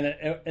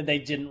 And they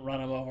didn't run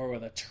them over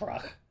with a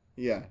truck.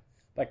 Yeah.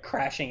 By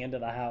crashing into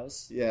the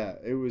house. Yeah,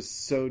 it was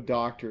so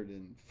doctored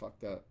and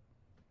fucked up.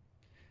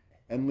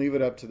 And leave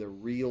it up to the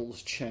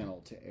Reels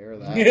channel to air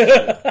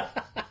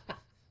that.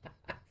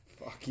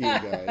 Fuck you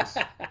guys.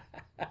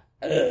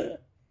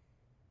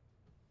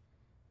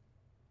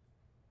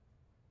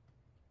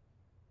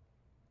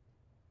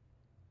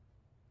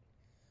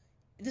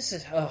 This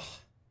is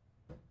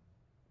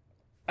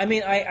I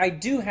mean, I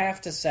do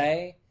have to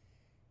say,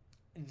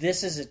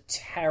 this is a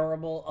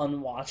terrible,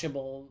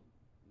 unwatchable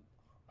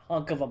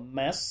hunk of a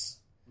mess.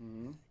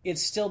 Mm-hmm.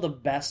 It's still the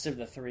best of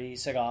the 3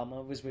 Seagal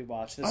movies we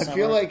watched this summer. I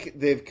feel like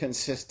they've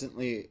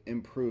consistently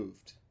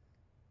improved.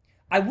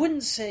 I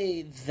wouldn't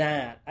say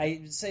that.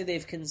 I'd say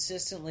they've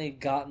consistently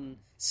gotten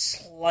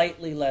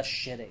slightly less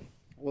shitty.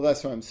 Well,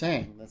 that's what I'm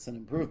saying. That's an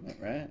improvement,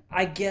 right?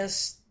 I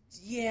guess,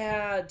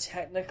 yeah,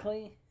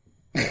 technically.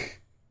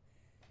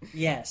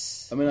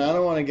 Yes. I mean, I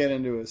don't want to get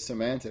into a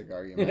semantic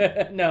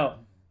argument. No.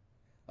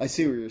 I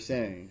see what you're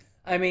saying.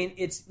 I mean,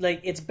 it's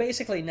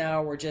basically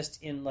now we're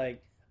just in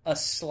like a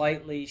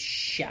slightly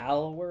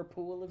shallower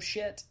pool of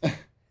shit.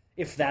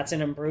 If that's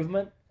an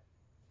improvement.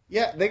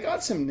 Yeah, they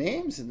got some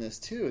names in this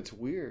too. It's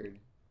weird.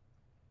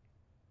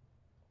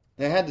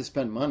 They had to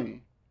spend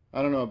money.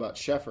 I don't know about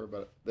Sheffer,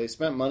 but they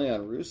spent money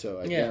on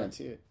Russo, I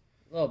guarantee it.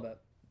 A little bit.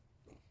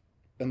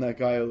 And that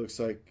guy who looks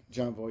like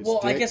John Voight's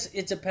dick. I guess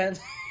it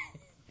depends.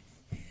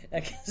 I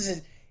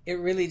guess it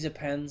really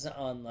depends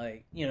on,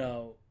 like, you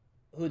know,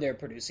 who their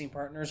producing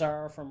partners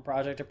are from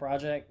project to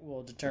project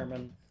will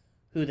determine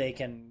who they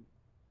can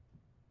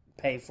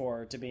pay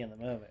for to be in the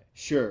movie.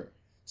 Sure.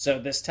 So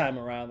this time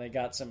around, they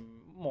got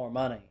some more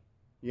money.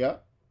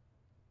 Yep.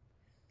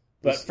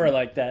 But for,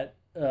 like, that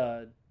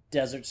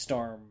Desert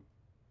Storm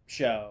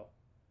show,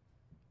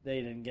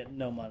 they didn't get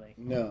no money.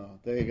 No,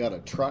 they got a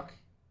truck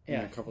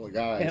and a couple of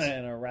guys.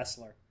 And a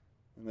wrestler.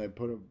 And they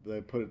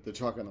put the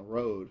truck on the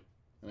road.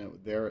 And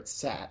there it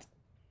sat.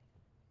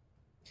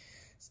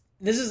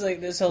 This is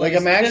like this whole like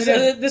imagine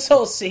this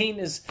whole scene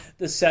is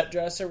the set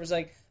dresser was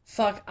like,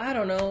 fuck, I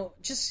don't know,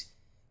 just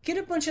get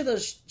a bunch of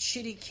those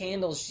shitty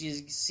candles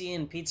you see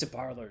in pizza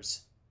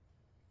parlors.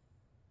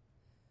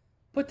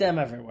 Put them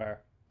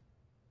everywhere.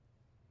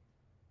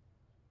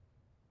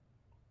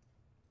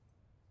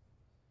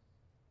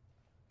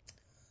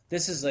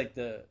 This is like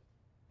the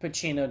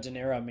Pacino De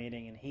Niro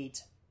meeting in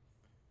Heat.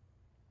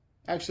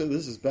 Actually,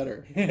 this is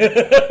better.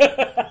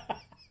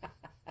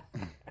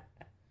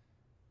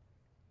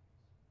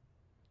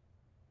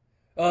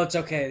 Oh, it's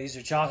okay. These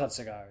are chocolate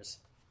cigars.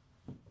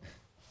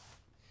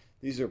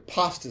 These are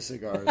pasta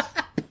cigars.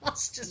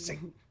 Pasta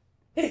cigar.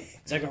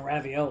 It's like a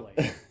ravioli.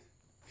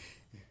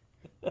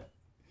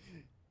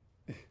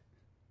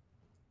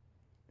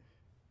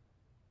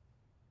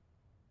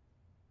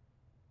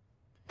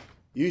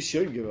 You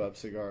should give up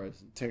cigars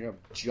and take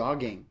up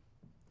jogging.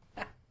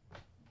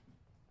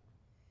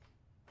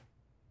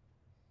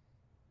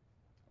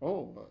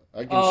 Oh,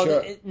 I can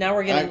show. Now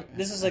we're getting.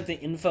 This is like the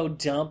info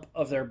dump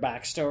of their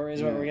backstory.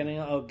 Is what we're getting.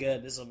 Oh,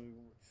 good. This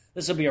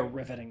will be a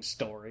riveting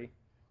story.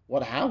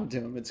 What happened to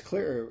him? It's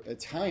clear.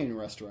 Italian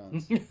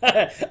restaurants.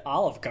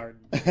 Olive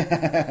Garden.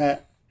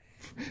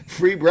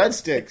 Free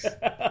breadsticks.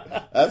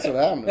 That's what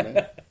happened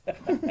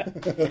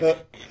to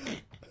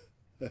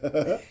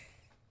me.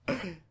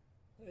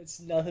 It's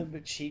nothing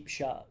but cheap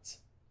shots.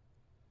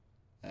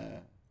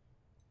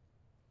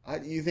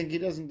 You think he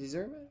doesn't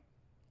deserve it?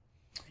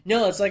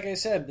 No, it's like I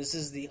said. This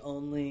is the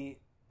only.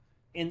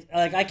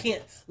 I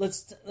can't.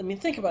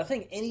 Think about. I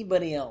think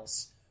anybody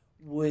else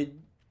we'd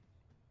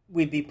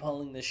be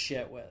pulling this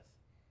shit with.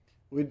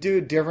 We'd do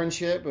different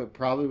shit, but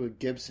probably with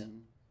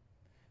Gibson.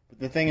 But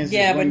the thing is,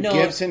 when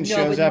Gibson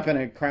shows up in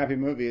a crappy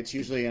movie, it's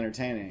usually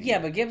entertaining. Yeah,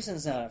 but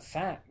Gibson's not a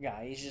fat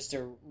guy. He's just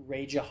a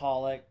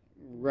rageaholic.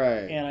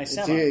 Right.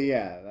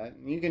 Anti-Semite.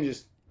 You can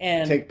just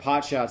take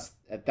pot shots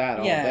at that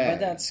all day. Yeah, but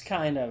that's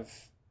kind of,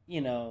 I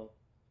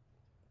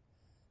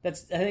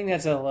think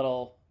that's there's a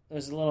little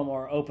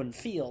more open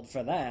field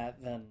for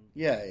that than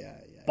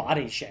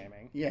body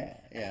shaming. Yeah,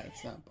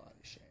 it's not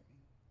body shaming.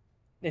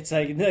 It's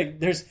like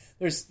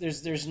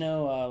there's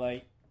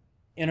no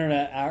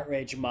internet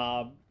outrage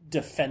mob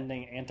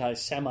defending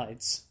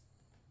anti-Semites.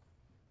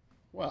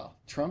 Well,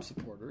 Trump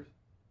supporters.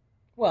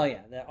 Well,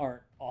 yeah, that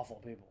aren't awful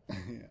people.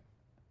 Yeah.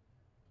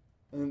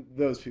 And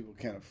those people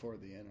can't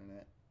afford the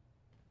internet.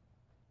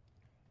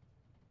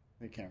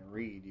 They can't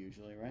read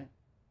usually, right?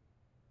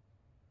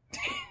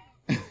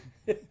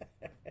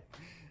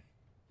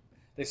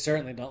 They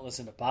certainly don't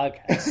listen to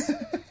podcasts.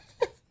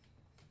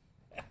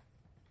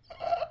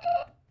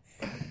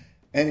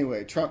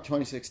 Anyway, Trump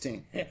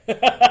 2016.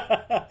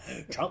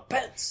 Trump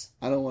Pence.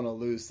 I don't want to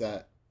lose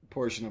that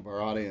portion of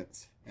our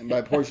audience. And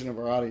by portion of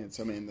our audience,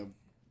 I mean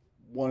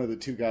one of the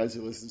two guys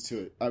who listens to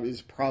it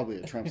is probably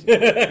a Trump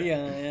supporter.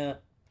 Yeah.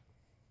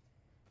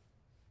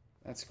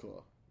 That's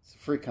cool. It's a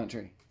free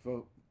country.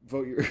 Vote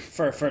your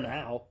for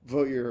now.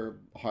 Vote your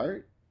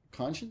heart,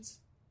 conscience,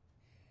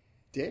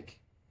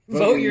 dick.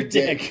 Vote your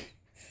dick.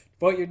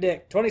 Vote your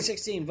dick.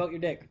 2016. Vote your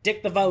dick.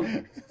 Dick the vote.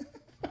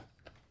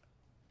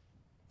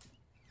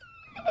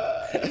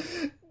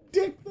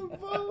 Dick the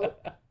vote.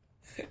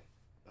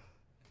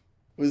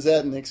 Was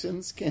that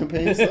Nixon's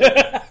campaign?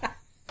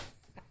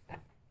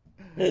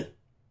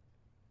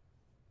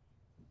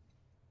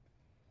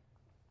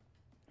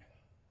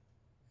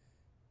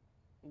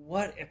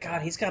 What?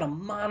 God, he's got a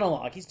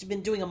monologue. He's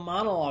been doing a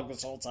monologue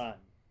this whole time.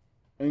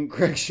 And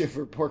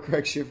poor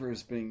Craig Schiffer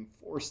is being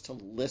forced to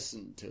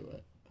listen to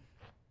it.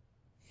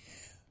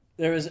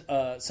 There was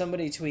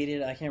somebody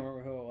tweeted, I can't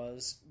remember who it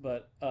was,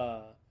 but they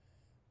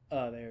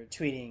were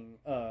tweeting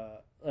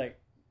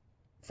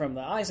from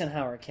the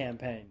Eisenhower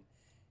campaign,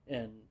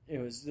 and it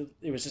was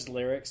just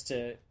lyrics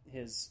to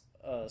his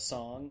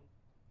song.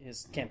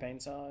 His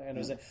campaign song, and it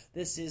was like,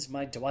 "This is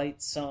my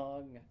Dwight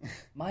song,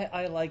 my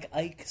I Like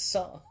Ike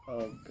song."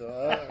 Oh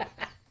God!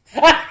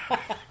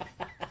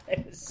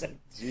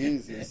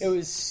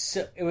 Jesus!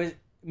 It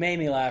made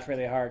me laugh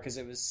really hard because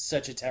it was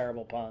such a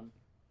terrible pun.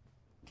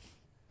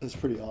 It's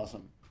pretty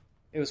awesome.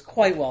 It was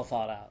quite well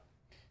thought out.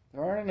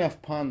 There aren't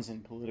enough puns in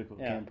political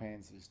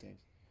campaigns these days.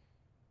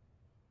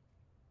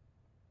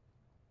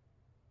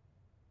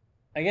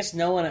 I guess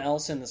no one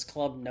else in this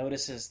club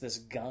notices this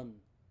gun.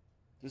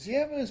 Does he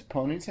have his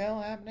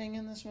ponytail happening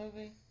in this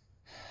movie?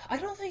 I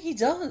don't think he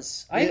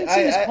does. I haven't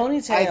seen his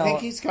ponytail. I think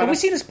he's got. Have we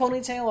seen his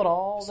ponytail at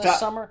all this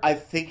summer? I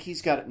think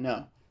he's got it.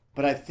 No,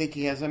 but I think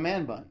he has a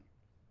man bun.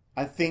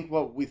 I think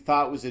what we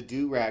thought was a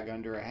do-rag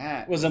under a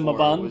hat was a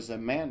bun. Was a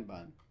man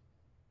bun.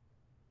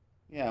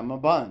 Yeah, a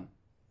bun.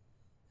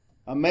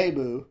 A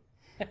Mabu.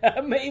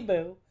 A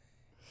Mabu.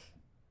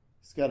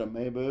 He's got a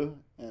Mabu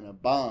and a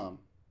bomb.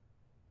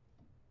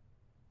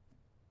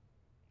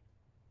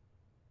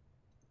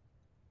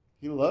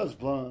 He loves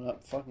blowing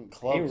up fucking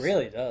clubs. He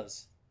really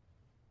does.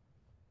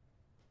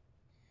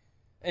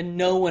 And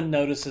no one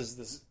notices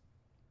this.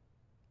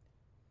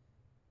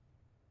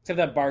 Except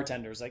that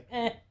bartender's like,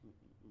 eh.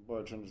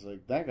 Bartender's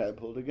like, that guy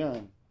pulled a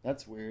gun.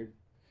 That's weird.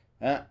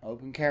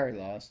 Open carry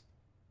laws.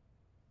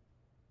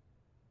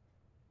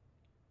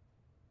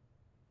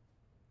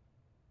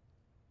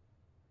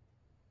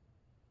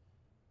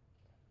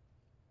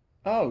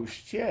 Oh,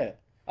 shit.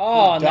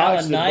 Oh,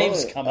 now the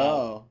knives come out.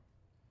 Oh.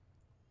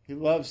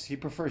 He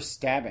prefers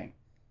stabbing.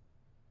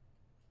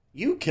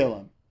 You kill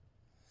him.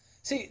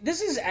 See,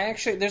 this is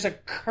actually there's a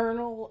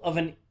kernel of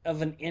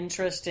an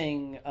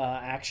interesting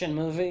action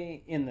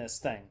movie in this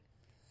thing.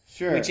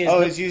 Sure. Which is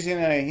he's using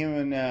a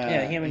human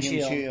human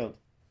shield.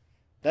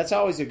 That's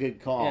always a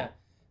good call. Yeah.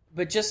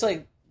 But just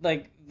like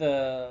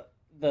the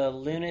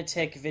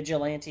lunatic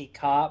vigilante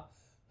cop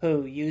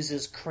who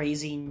uses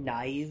crazy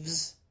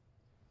knives.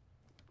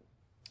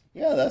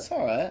 Yeah, that's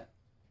all right.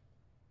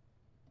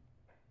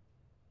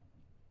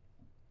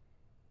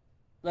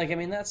 Like, I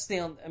mean, that's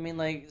the... I mean,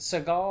 like,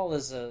 Seagal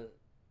is a...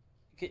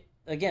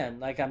 Again,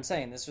 like I'm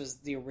saying, this was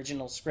the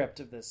original script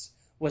of this,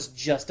 was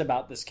just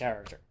about this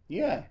character.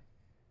 Yeah.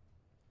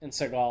 And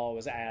Seagal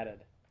was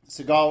added.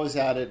 Seagal was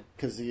added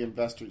because the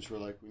investors were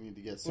like, we need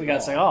to get Seagal. We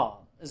got Seagal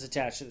is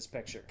attached to this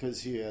picture.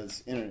 Because he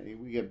has...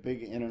 we get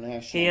big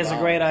international... He has a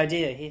great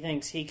idea. He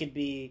thinks he could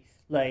be,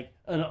 like,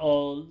 an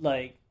old,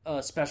 like,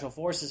 special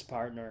forces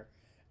partner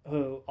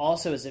who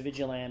also is a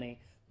vigilante,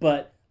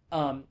 but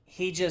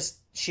he just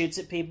shoots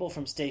at people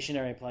from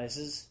stationary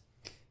places.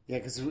 Yeah,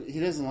 because he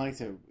doesn't like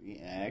to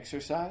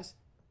exercise.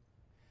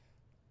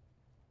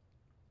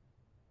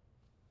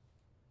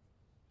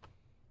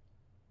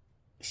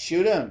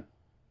 Shoot him.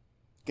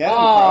 Get him.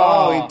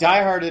 Oh, he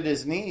die-harded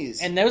his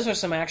knees. And those are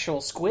some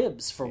actual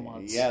squibs for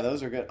once. Yeah,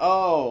 those are good.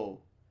 Oh,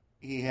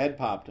 he head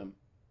popped him.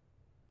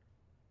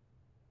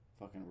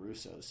 Fucking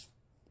Russo's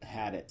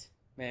had it.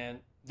 Man.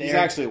 He's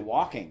actually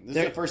walking. This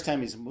is the first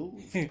time he's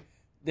moved.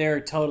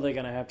 They're totally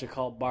going to have to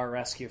call Bar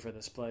Rescue for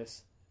this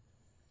place.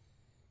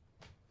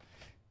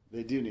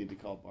 They do need to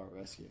call Bar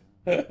Rescue.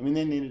 I mean,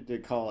 they needed to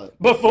call it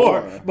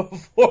before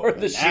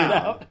the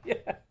shootout.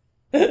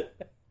 Yeah.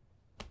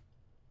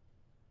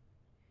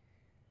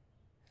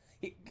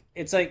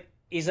 It's like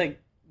he's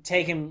like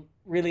taking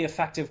really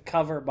effective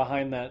cover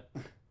behind that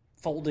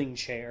folding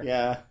chair.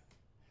 Yeah.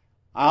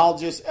 I'll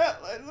just...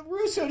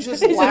 Russo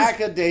just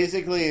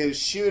lackadaisically is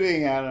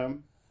shooting at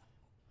him.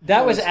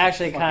 That was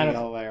actually kind of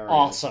hilarious.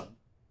 Awesome.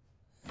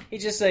 He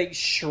just like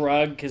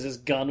shrugged because his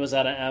gun was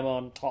out of ammo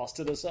and tossed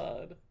it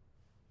aside.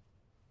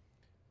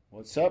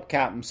 What's up,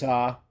 Captain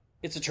Saw?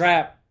 It's a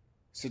trap.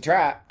 It's a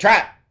trap.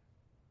 Trap!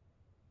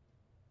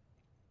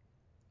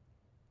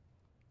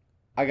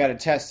 I got a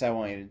test I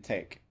want you to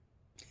take.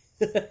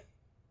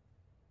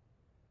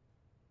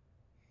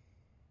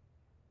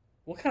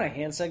 What kind of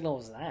hand signal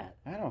was that?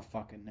 I don't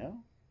fucking know.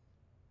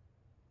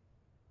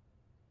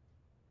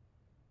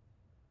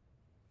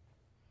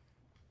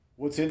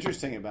 What's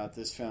interesting about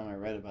this film, I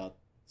read about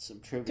some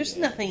trivia. There's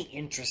nothing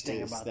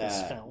interesting about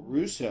this film.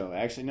 Russo,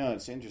 actually, no,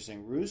 it's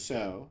interesting.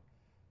 Russo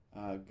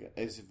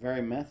is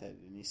very method,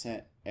 and he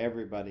sent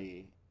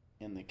everybody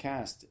in the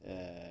cast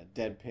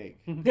dead pig.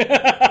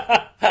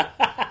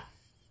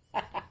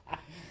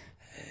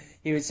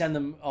 He would send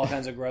them all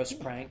kinds of gross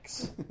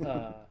pranks.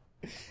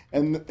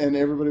 And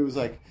everybody was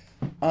like,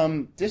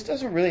 this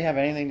doesn't really have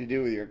anything to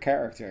do with your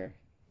character.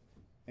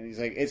 And he's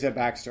like, it's a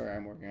backstory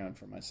I'm working on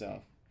for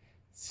myself.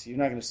 So you're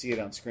not going to see it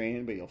on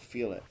screen, but you'll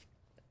feel it.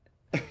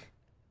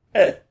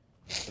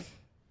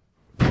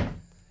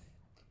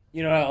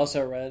 You know what I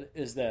also read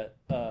is that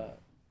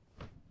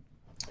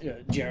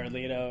Jared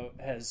Leto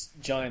has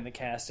joined the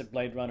cast of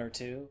Blade Runner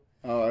 2.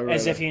 Oh, I read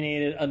As if he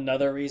needed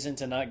another reason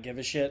to not give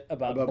a shit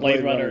about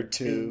Blade Runner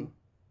 2.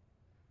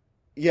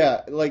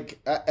 Yeah, like,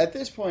 at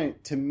this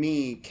point, to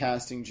me,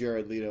 casting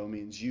Jared Leto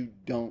means you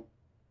don't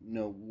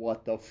know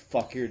what the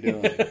fuck you're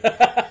doing.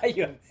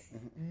 You have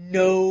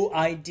no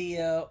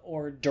idea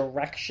or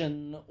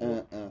direction.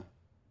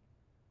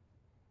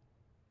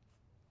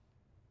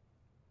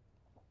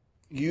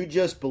 You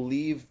just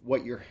believe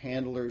what your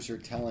handlers are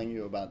telling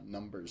you about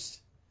numbers.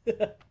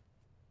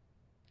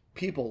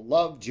 People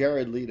love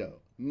Jared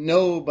Leto.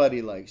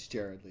 Nobody likes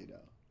Jared Leto.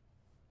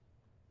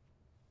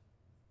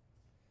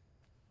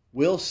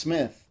 Will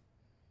Smith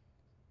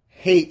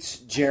hates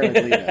Jared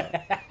Leto.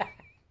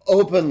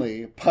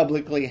 Openly,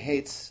 publicly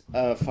hates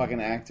a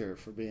fucking actor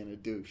for being a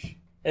douche.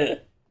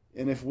 And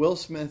if Will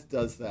Smith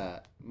does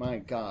that, my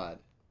God.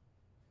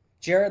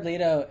 Jared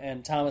Leto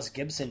and Thomas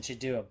Gibson should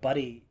do a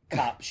buddy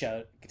cop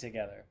show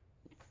together.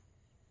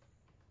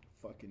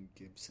 Fucking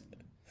Gibson.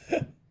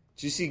 Did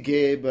you see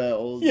Gabe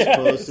Old's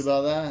post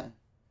about that?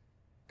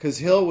 Because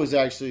Hill was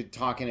actually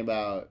talking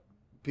about...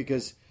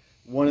 Because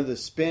one of the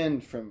spin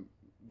from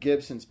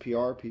Gibson's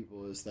PR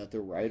people is that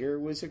the writer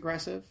was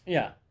aggressive.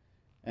 Yeah.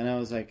 And I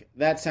was like,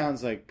 that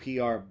sounds like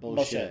PR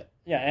bullshit.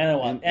 Yeah, and it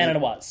was. And it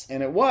was.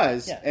 And it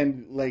was. Yeah.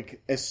 And,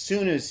 like, as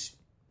soon as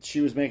she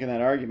was making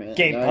that argument...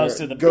 Gabe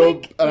posted the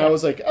blink. And I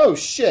was like, oh,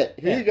 shit.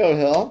 Here you go,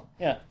 Hill.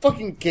 Yeah.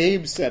 Fucking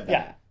Gabe said that.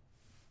 Yeah.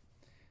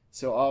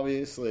 So,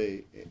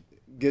 obviously,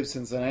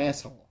 Gibson's an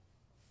asshole.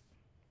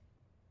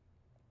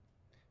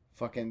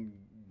 Fucking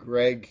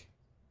Greg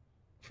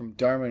from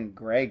Dharma and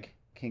Greg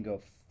can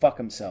go fuck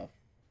himself.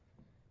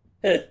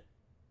 Can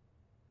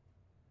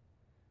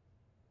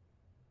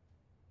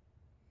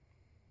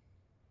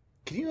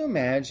you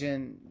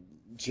imagine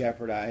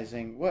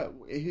jeopardizing what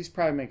he's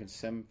probably making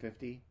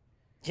 $750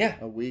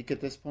 a week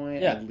at this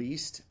point, at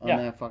least on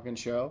that fucking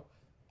show?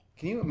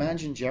 Can you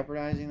imagine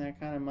jeopardizing that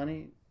kind of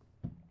money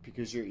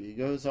because your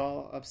ego's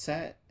all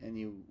upset and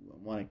you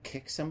want to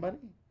kick somebody?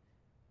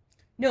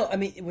 No, I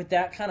mean, with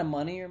that kind of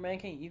money you're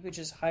making, you could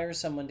just hire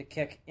someone to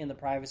kick in the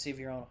privacy of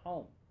your own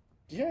home.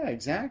 Yeah,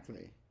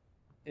 exactly.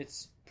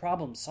 It's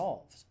problem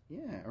solved.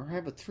 Yeah, or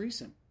have a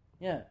threesome.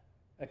 Yeah,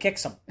 a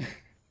kicksome.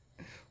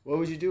 What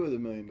would you do with $1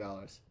 million?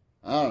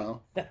 I don't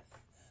know.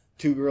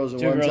 Two girls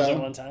at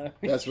one time.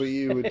 That's what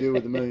you would do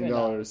with $1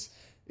 million.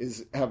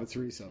 Is have a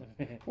threesome.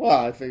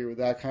 Well, I figure with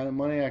that kind of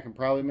money, I can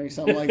probably make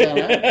something like that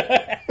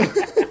happen.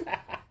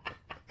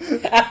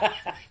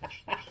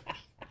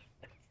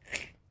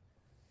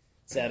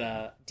 Is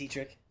that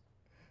Dietrich?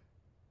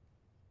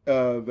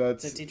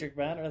 That's Is it Dietrich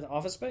Bader or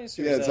Office Space?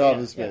 Or yeah, it's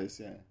Office Space.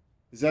 Yeah.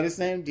 Is that his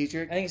name,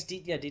 Dietrich? I think it's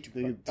Dietrich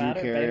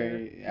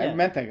Bader. Yeah. I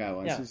met that guy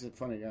once. Yeah. He's a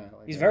funny guy.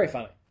 He's very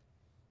funny.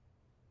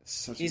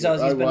 He's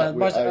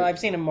been I've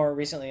seen him more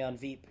recently on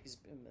Veep. He's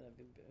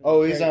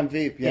on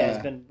Veep. Yeah,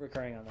 he's been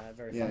recurring on that.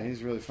 Very funny. Yeah,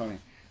 he's really funny.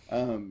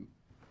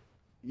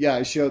 Yeah,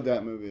 I showed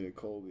that movie to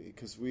Colby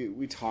because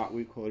we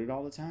quote it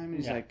all the time. And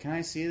he's like, "Can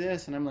I see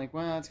this?" And I'm like,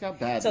 "Well, it's got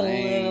bad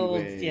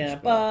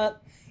language."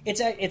 But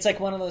it's like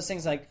one of those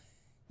things. Like,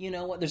 you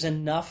know what? There's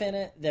enough in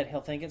it that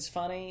he'll think it's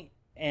funny,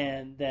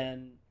 and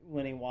then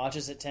when he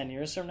watches it 10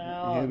 years from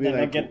now,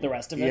 he'll get the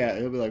rest of it. Yeah,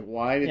 he'll be like,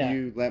 "Why did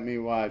you let me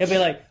watch?" He'll be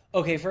like,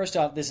 "Okay, first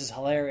off, this is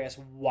hilarious.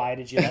 Why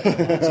did you let me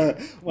watch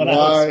it?"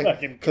 Why?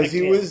 Because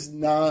he was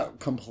not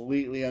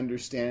completely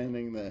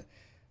understanding the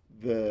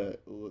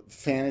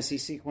fantasy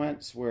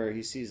sequence where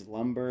he sees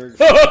Lumberg.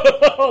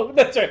 Oh,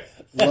 that's right.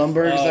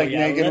 Lumberg's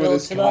naked with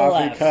his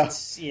coffee cup.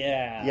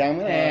 Yeah. Yeah, I'm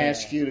going to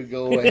ask you to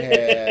go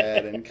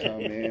ahead and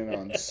come in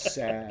on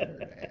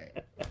Saturday.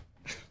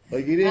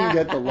 Like, he didn't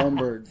get the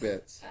Lumberg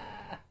bits.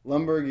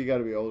 Lumberg, you got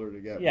to be older to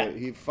get. Yeah.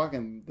 But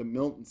the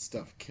Milton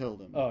stuff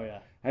killed him. Oh, yeah.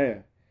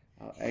 I'm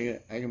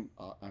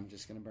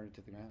just going to burn it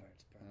to the ground.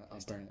 I'll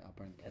burn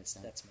it.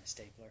 That's my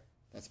stapler.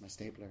 That's my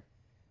stapler.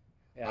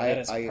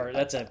 Yeah,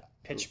 that's a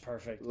pitch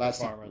perfect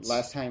performance.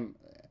 Last time,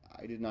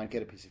 I did not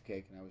get a piece of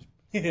cake, and I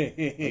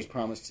was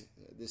promised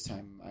this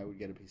time I would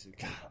get a piece of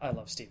cake. God, I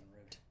love Steven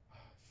Root.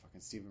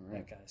 Fucking Steven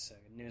Root. That guy's so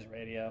good. News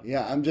Radio.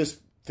 Yeah, I'm just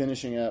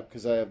finishing up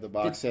because I have the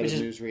box set of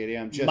News Radio.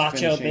 I'm just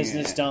Macho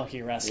Business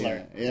Donkey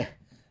Wrestler. Yeah.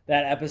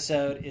 That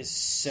episode is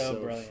so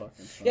brilliant.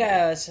 Fucking funny.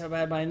 Yeah, so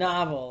about my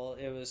novel,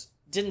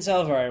 didn't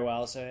sell very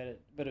well,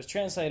 but it was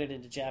translated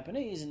into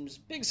Japanese and it was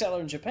a big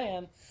seller in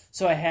Japan.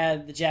 So I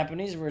had the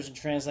Japanese version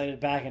translated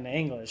back into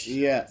English.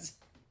 Yeah.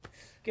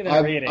 Give it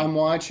a reading. I'm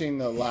watching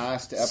the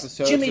last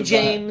episode. Jimmy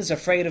James,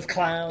 afraid of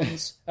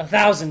clowns,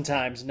 1,000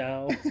 times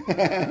no.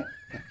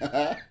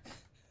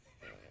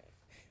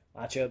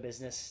 Macho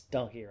Business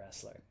Donkey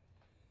Wrestler.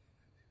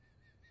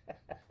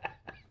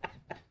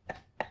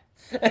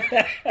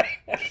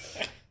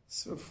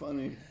 So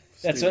funny.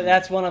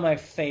 That's one of my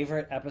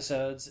favorite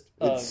episodes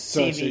of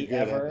TV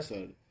ever.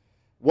 Episode.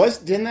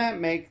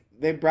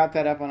 They brought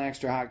that up on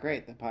Extra Hot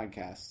Great, the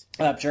podcast.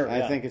 Sure.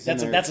 I think it's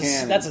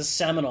that's a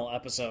seminal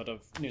episode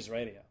of News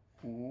Radio.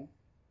 Mm-hmm.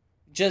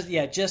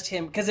 Just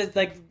him, because it's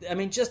like, I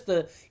mean,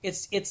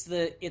 it's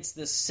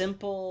the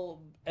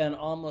simple and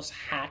almost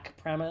hack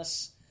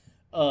premise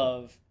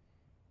of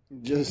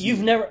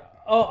you've never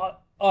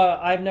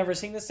I've never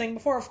seen this thing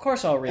before. Of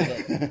course, I'll read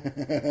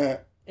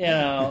it.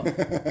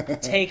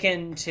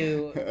 Taken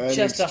to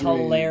just extreme. A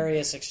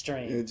hilarious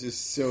extreme. It's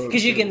just so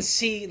because you can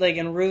see, like,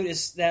 in Root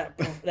is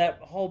that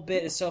whole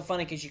bit is so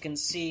funny because you can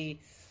see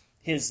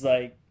his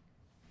like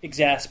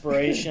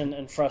exasperation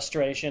and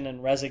frustration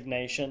and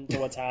resignation to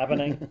what's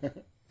happening.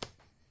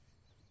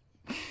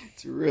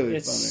 It's really funny.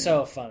 It's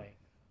so funny.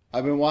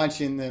 I've been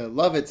watching the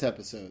Lovitz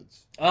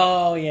episodes.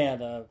 Oh yeah,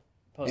 the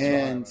post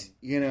and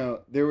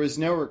there was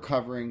no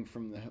recovering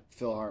from the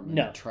Phil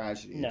Hartman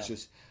tragedy. No. It's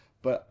just.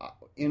 But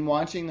in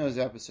watching those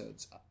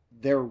episodes,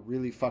 they're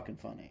really fucking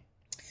funny.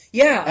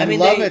 Yeah, I mean,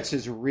 Lovitz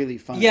is really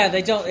funny. Yeah,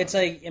 they don't. It's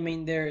like, I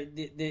mean,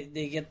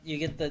 they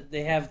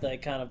have the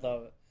kind of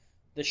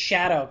the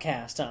shadow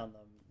cast on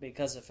them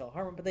because of Phil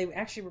Hartman, but they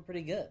actually were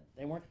pretty good.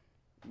 They weren't.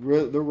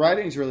 The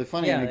writing's really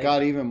funny, and it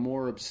got even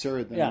more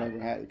absurd than it ever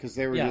had because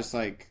they were just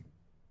like,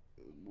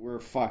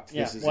 "We're fucked.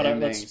 This is whatever.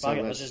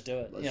 ending. Let's just do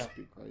it. Let's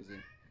be crazy."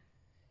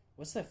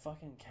 What's that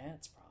fucking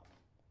cat's problem?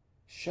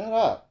 Shut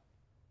up,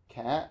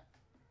 cat.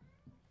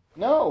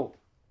 No!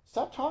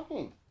 Stop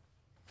talking.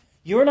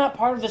 You're not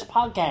part of this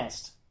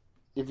podcast.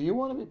 If you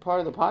want to be part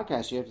of the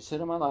podcast, you have to sit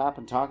on my lap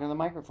and talk into the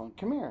microphone.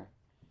 Come here.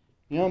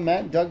 You know, Matt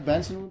and Doug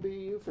Benson would be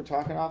you for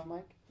talking off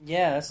mic?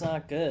 Yeah, that's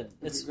not good.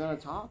 You're going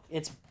to talk?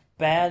 It's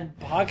bad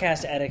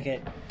podcast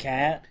etiquette,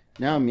 cat.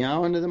 Now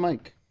meow into the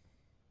mic.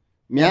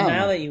 Meow.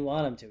 Now that you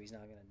want him to, he's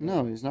not going to do it.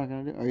 No, he's not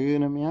going to do it. Are you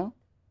going to meow?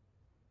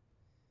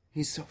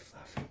 He's so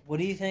fluffy.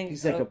 What do you think?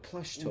 He's like a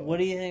plush toy. What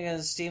do you think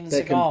of Steven Seagal?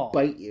 That can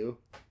bite you.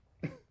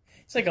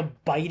 It's like a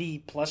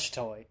bitey plush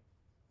toy.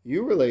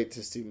 You relate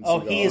to Steven Seagal. Oh,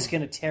 he is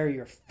going to tear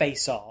your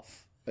face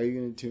off. Are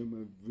you going to tear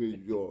my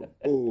face off?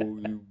 Oh,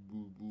 you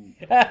boo-boo.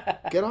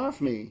 Get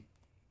off me.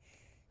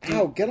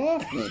 Ow, get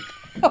off me.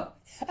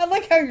 I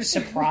like how you're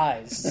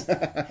surprised.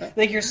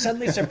 Like you're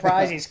suddenly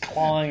surprised he's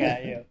clawing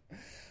at you.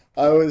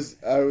 I was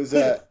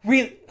at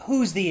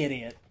Who's the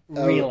idiot?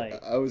 Really?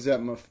 I was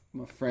at my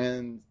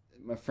friend.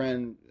 My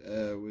friend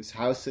was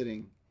house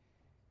sitting,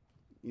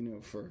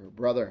 for her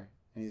brother,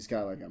 and he's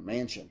got like a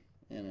mansion,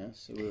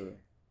 So we were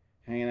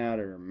hanging out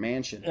at her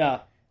mansion.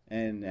 Yeah.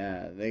 And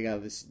they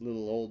got this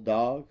little old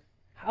dog.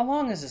 How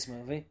long is this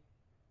movie?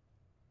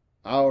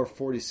 Hour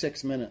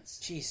 46 minutes.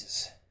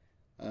 Jesus.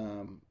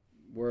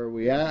 Where are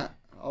we at?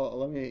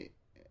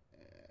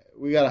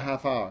 We got a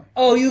half hour.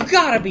 Oh, you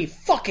gotta be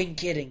fucking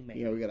kidding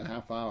me. Yeah, we got a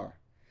half hour.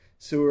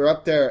 So we're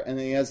up there, and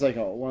then he has like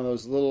one of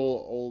those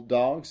little old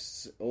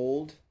dogs,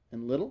 old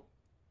and little.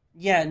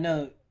 Yeah,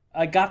 no,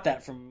 I got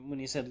that from when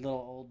you said little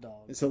old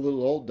dog. It's a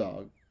little old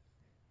dog.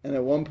 And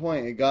at one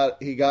point, he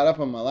got up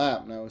on my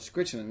lap, and I was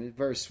scritching him. He's a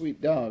very sweet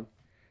dog.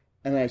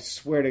 And I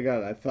swear to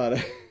God, I thought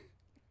I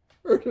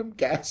heard him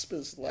gasp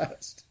his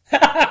last.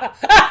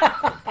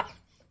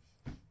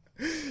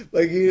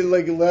 Like he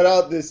let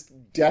out this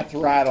death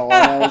rattle,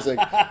 and I was like,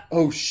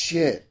 "Oh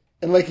shit!"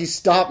 And like he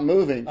stopped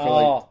moving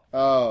for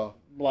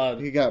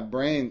blood. He got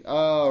brain.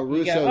 Oh,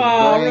 Russo's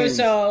brains.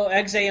 Russo,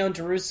 Exeon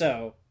to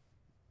Russo.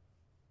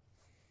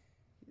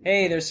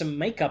 Hey, there's some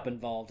makeup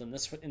involved in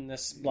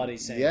this bloody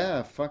scene.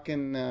 Yeah,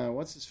 fucking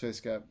what's his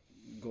face got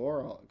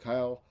gore?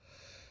 Kyle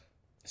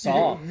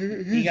Saw.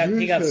 He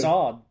got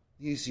sawed.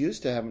 He's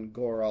used to having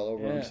gore all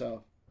over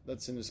himself.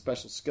 That's in his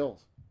special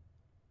skills.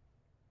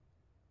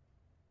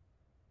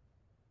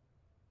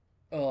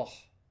 Ugh.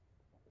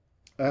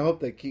 I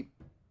hope they keep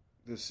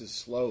this as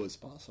slow as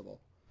possible.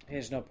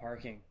 There's no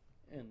parking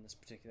in this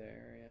particular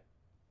area.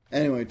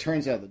 Anyway, it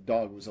turns out the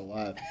dog was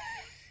alive.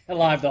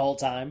 Alive the whole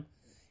time.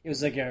 It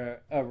was like a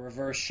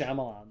reverse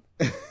Shyamalan.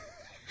 It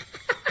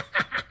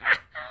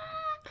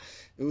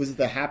was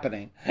The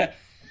Happening. The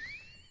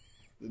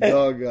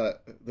dog,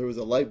 there was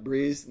a light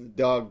breeze, and the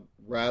dog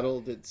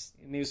rattled its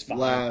and he was fine.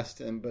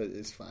 but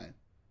it's fine.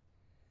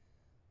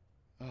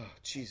 Oh,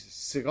 Jesus.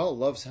 Seagal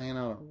loves hanging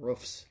out on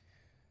roofs.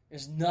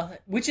 There's nothing,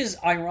 which is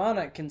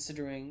ironic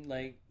considering,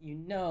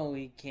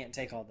 he can't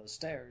take all those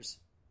stairs.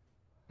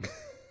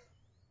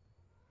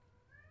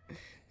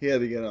 He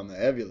had to get on the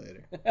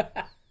evulator.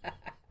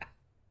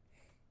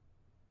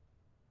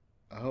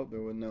 I hope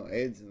there was no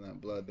AIDS in that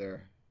blood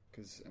there,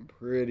 because I'm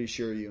pretty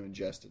sure you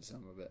ingested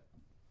some of it.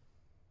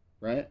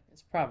 Right?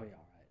 It's probably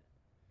all right.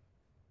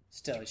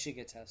 Still, you should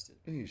get tested.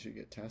 You should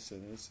get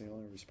tested. It's the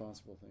only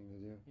responsible thing to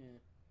do. Yeah.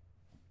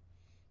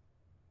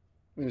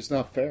 I mean, it's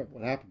not fair.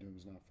 What happened to him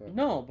is not fair.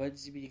 No, but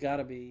you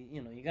gotta be,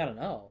 you gotta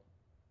know.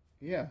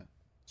 Yeah.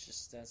 It's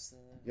just, that's the...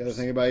 You gotta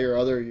think about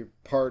your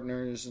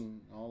partners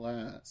and all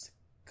that. It's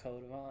the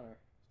code of honor.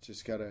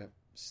 Just gotta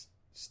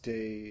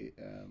stay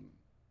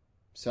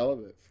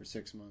celibate for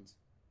 6 months.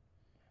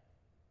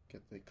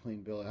 Get the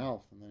clean bill of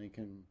health, and then he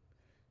can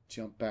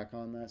jump back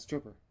on that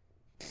stripper.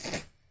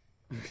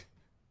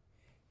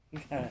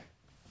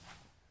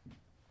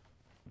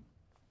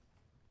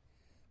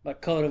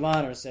 But code of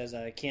honor says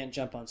I can't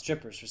jump on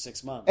strippers for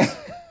 6 months.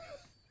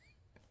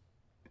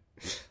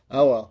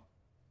 Oh well.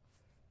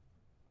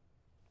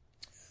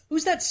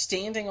 Who's that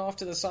standing off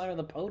to the side of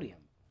the podium?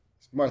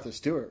 It's Martha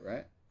Stewart,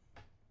 right?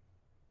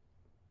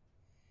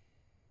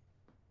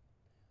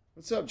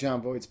 What's up,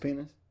 John Voight's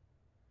penis?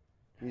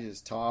 He's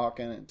just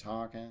talking and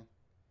talking.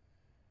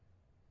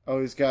 Oh,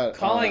 he's got...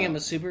 Calling him a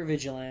super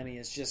vigilante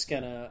is just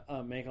going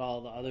to make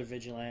all the other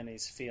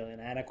vigilantes feel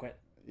inadequate.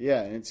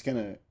 Yeah, and it's going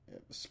to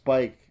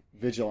spike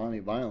vigilante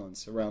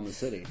violence around the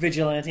city.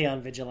 Vigilante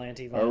on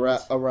vigilante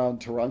violence. Around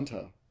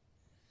Toronto.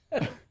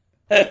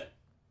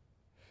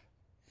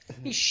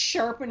 He's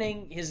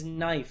sharpening his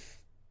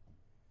knife.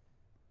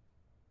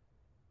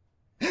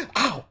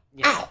 Ow!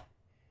 Yeah. Ow!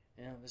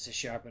 Yeah, this is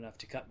sharp enough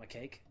to cut my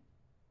cake.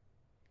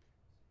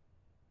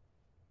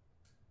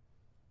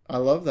 I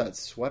love that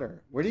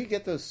sweater. Where do you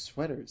get those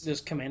sweaters? Those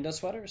commando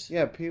sweaters?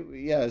 Yeah,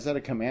 is that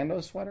a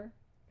commando sweater?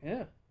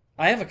 Yeah.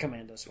 I have a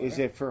commando sweater. Is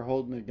it for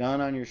holding a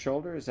gun on your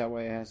shoulder? Is that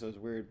why it has those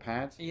weird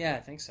pads? Yeah,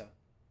 I think so.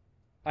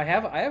 I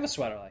have a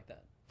sweater like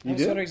that. I have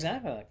a sweater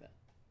exactly like that.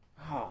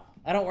 Oh.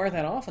 I don't wear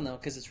that often, though,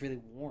 because it's really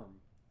warm.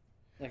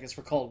 Like, it's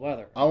for cold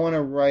weather. I want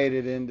to write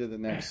it into the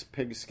next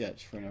pig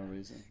sketch for no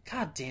reason.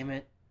 God damn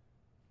it.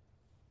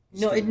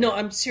 No,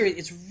 I'm serious.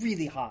 It's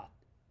really hot.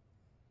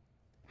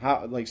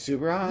 How, like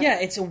super hot? Yeah,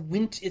 it's a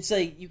winter. It's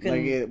like you can.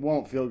 Like it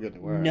won't feel good to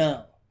wear.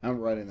 No,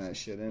 I'm writing that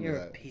shit into you're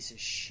that. a piece of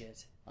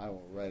shit. I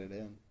will write it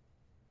in.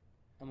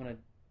 I'm gonna.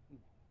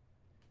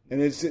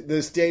 And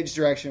the stage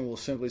direction will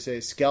simply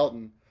say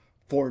Skelton,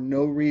 for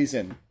no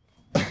reason,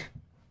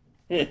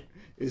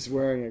 is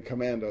wearing a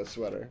commando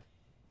sweater.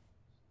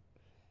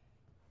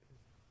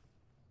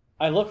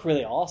 I look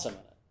really awesome in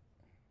it.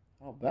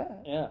 I'll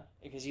bet. Yeah,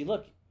 because you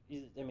look.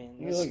 You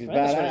look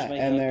badass,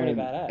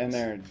 and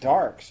they're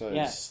dark, so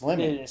it's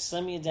slimming. They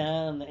slim you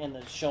down, and the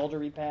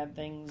shouldery pad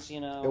things,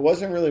 It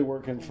wasn't really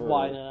working for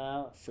widen it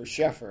out for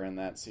Sheffer in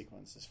that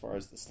sequence as far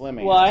as the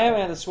slimming. Well, I haven't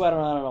had the sweater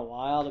on in a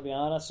while, to be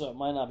honest, so it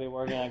might not be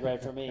working out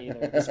great for me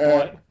either at this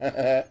point.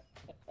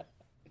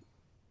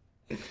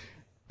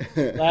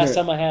 Last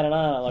time I had it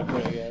on, I looked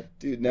pretty good.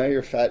 Dude, now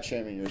you're fat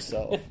shaming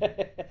yourself.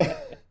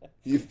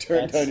 You've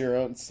turned on your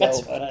own self.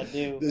 That's what I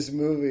do. This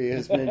movie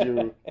has made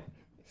you...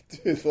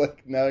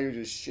 like, now you're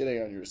just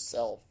shitting on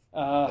yourself.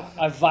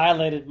 I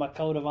violated my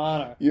code of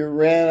honor. You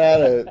ran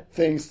out of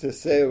things to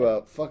say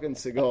about fucking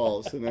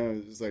Seagals, and I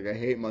was just like, I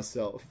hate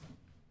myself.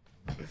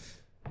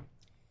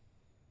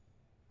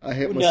 I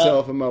hate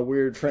myself and my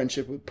weird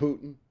friendship with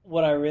Putin.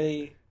 What I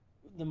really...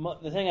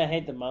 The thing I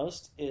hate the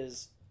most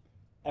is,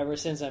 ever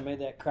since I made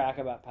that crack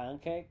about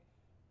pound cake,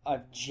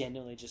 I've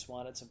genuinely just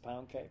wanted some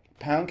pound cake.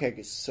 Pound cake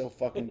is so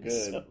fucking good.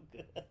 It's so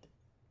good.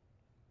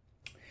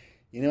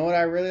 You know what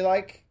I really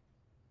like?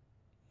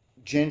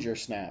 Ginger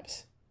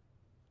snaps.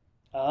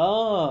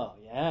 Oh,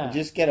 yeah. You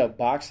just get a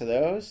box of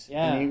those,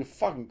 yeah. and you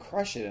fucking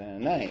crush it in a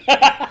night.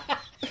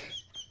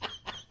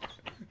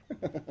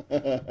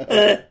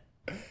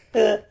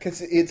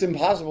 Because it's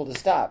impossible to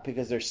stop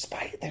because they're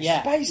spicy.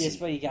 That's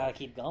why you gotta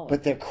keep going.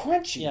 But they're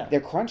crunchy. Yeah. They're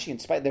crunchy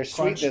and spicy. They're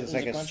sweet. There's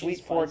like a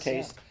sweet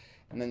foretaste. Yeah.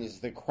 And then there's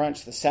the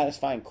crunch, the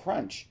satisfying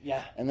crunch.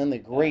 Yeah. And then the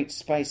great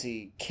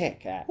spicy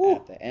kick at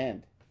the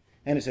end.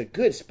 And it's a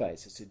good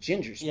spice. It's a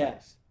ginger spice. Yeah.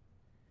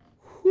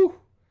 Whew.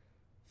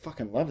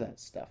 Fucking love that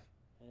stuff.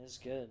 It is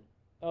good.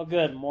 Oh,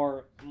 good.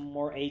 More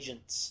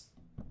agents.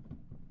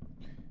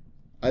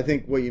 I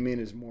think what you mean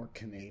is more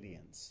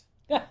Canadians.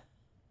 Yeah.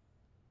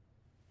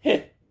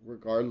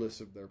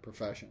 Regardless of their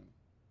profession.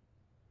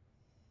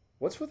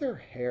 What's with her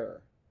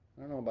hair?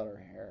 I don't know about her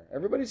hair.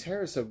 Everybody's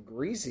hair is so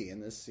greasy in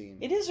this scene.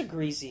 It is a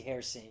greasy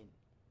hair scene.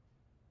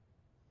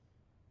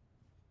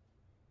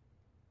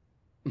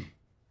 Do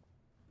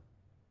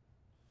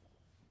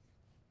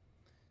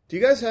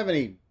you guys have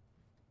any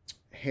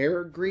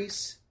hair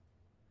grease?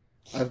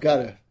 I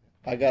got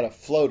a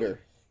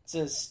floater. It's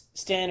a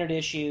standard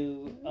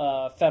issue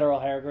federal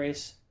hair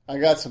grease. I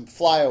got some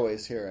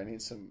flyaways here. I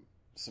need some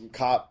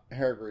cop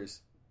hair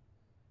grease.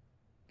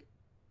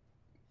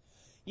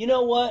 You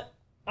know what?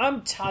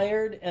 I'm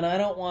tired and I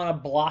don't want to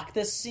block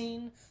this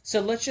scene, so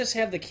let's just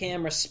have the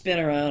camera spin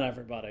around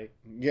everybody.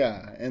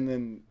 Yeah, and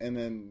then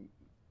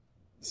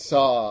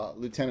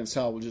Lieutenant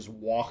Saw will just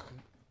walk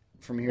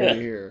from here to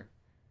here.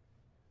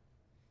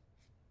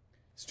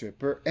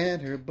 Stripper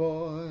and her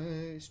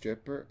boy,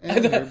 stripper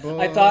and her boy.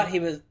 I thought he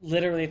was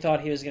going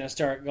to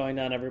start going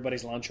down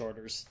everybody's lunch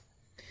orders.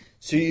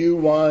 So you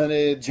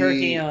wanted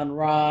turkey on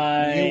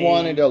rye. You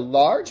wanted a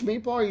large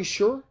meatball, are you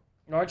sure?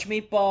 Large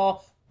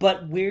meatball,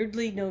 but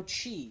weirdly no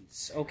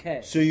cheese.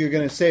 Okay. So you're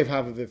going to save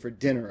half of it for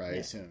dinner, I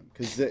assume,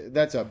 because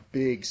that's a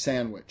big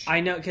sandwich.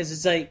 I know, because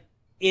it's like,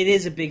 it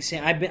is a big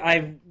sandwich.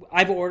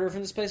 I've ordered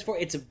from this place before.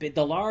 It's a big.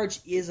 The large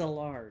is a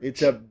large.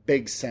 It's a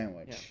big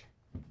sandwich. Yeah.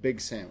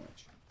 Big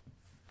sandwich.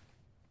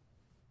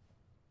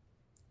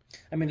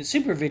 I mean, the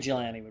super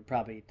vigilante would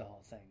probably eat the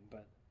whole thing,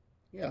 but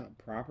yeah,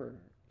 proper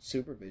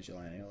super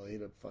vigilante will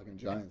eat a fucking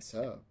giant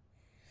sub.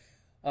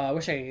 I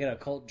wish I could get a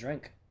cold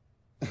drink.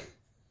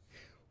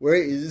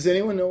 Where does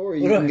anyone know where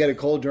you can get a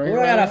cold drink?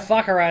 We're gonna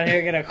fuck around here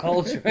and get a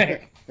cold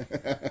drink.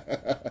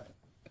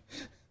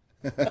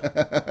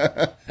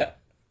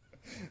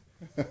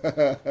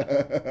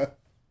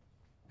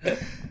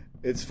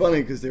 It's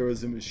funny because there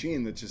was a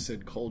machine that just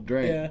said cold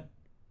drink. Yeah.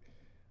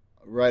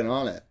 Right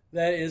on it.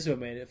 That is what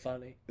made it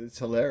funny. It's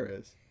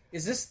hilarious.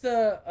 Is this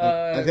the...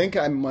 I think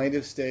I might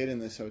have stayed in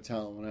this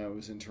hotel when I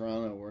was in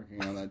Toronto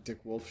working on that Dick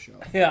Wolf show.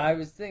 Yeah, I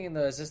was thinking,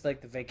 though, is this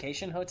like the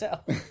vacation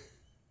hotel?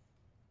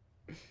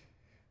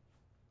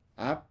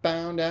 I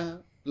found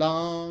out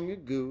long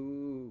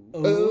ago.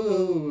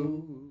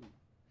 Oh,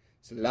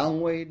 it's a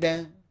long way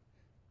down.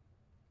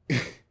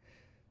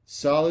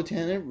 Saw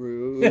Lieutenant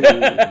Rue.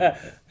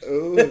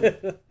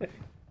 Oh,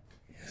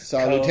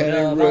 saw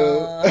Lieutenant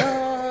Rue.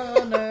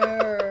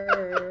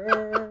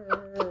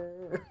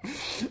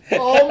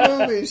 All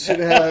movies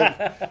should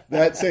have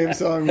that same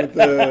song with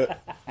the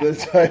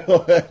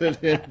title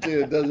added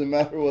into. It doesn't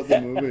matter what the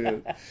movie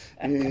is.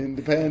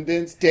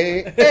 Independence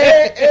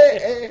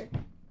Day.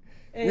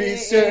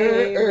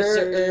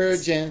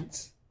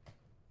 Resurgence.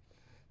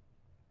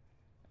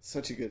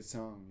 Such a good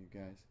song, you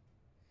guys.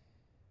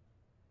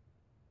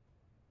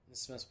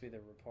 This must be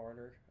the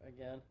reporter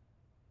again.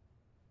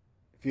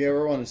 If you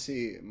ever want to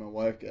see my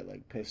wife get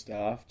like pissed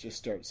off, just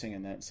start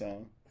singing that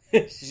song.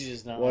 She's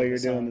just not while you're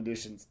doing the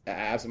dishes.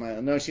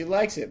 Absolutely. No, she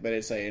likes it, but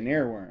it's like an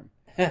earworm.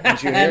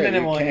 Once you hear it,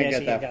 you can't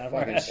get that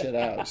fucking shit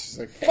out. She's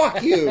like,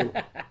 fuck you!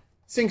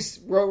 Sing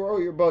Row, Row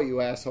Your Boat, you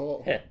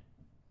asshole. Oh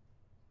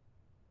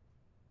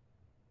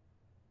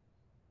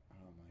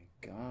my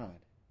god.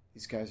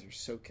 These guys are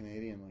so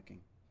Canadian looking.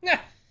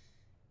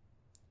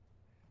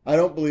 I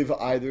don't believe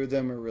either of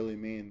them are really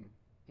mean.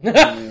 They're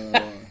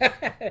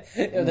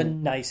the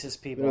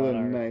nicest people They're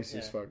on the earth.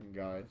 nicest fucking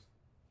guys.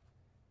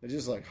 They're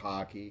just like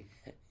hockey.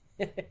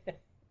 You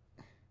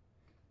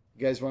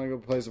guys want to go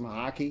play some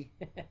hockey?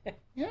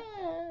 Yeah,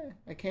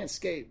 I can't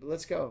skate, but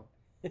let's go.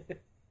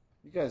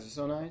 You guys are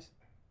so nice.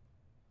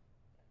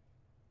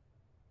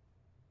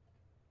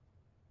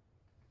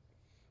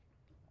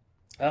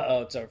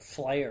 Uh-oh, it's a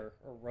flare,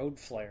 a road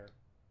flare.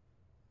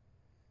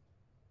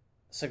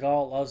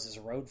 Seagal loves his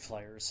road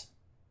flares.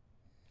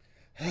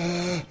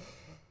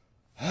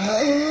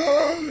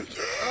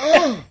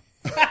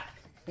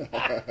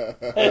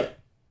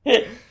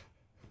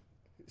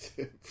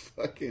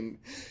 Fucking,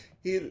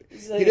 he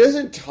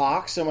doesn't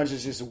talk so much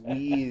as just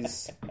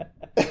wheeze.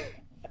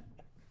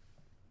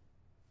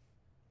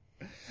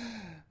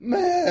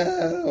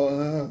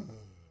 Man.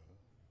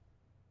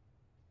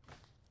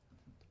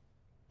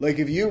 Like,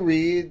 if you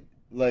read,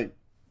 like,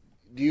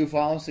 do you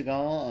follow Seagal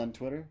on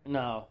Twitter?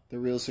 No. The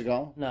real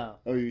Seagal? No.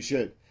 Oh, you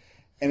should.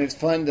 And it's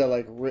fun to,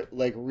 like,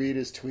 read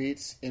his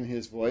tweets in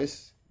his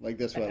voice. Like,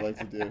 that's what I like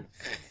to do.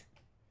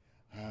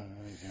 I'm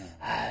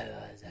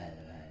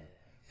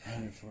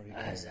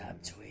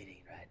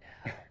tweeting right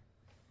now.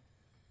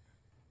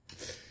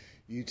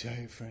 You tell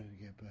your friend to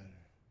get better.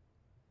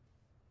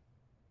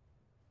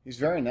 He's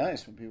very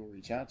nice when people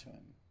reach out to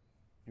him.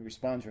 He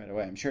responds right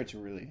away. I'm sure it's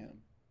really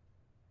him.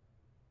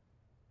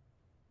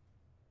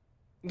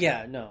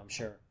 Yeah, no, I'm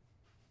sure.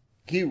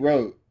 He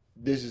wrote,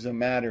 "This is a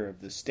matter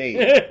of the state."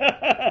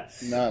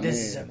 Not this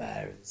me. is a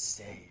matter of the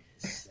state.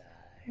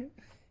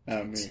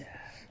 Not me.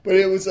 But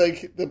it was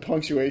like, the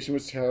punctuation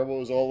was terrible. It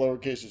was all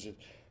lowercase. It said,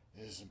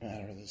 "This is a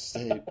matter of the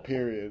state,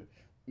 period.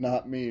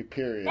 Not me,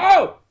 period."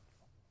 Oh!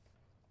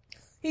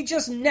 He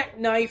just neck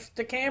knifed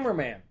the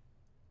cameraman.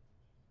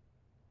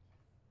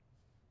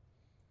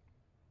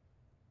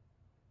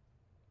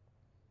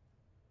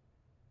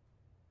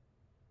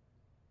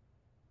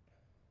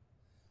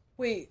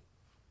 Wait,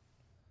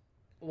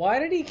 why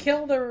did he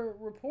kill the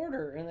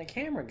reporter and the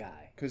camera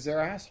guy? Because they're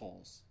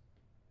assholes.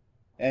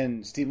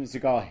 And Steven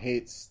Seagal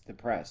hates the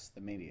press,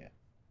 the media.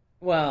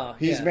 Well,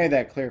 He's made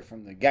that clear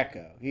from the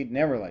get-go. He'd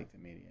never liked the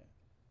media.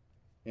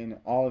 In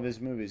all of his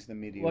movies, the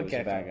media was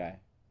a bad guy.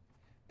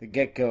 The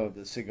get-go of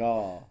the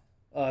Seagal.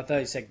 Oh, I thought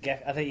you said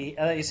I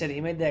thought you said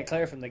he made that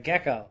clear from the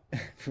get-go.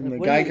 From the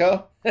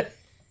Geico?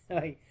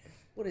 Like,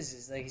 what is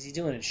this? Like, is he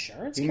doing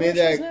insurance? He made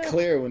that now?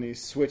 clear when he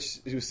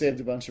switched. He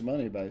saved a bunch of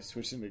money by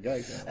switching to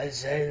Geico. I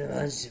saved a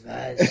bunch of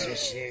money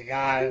switching to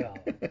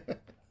Geico.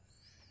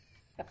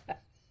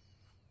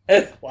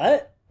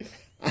 What?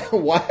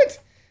 What?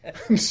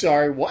 I'm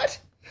sorry, what?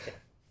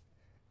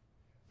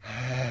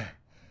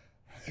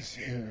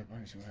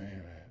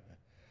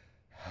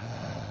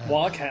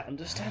 Well, I can't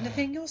understand a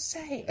thing you're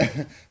saying.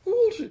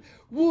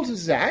 What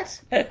is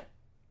that?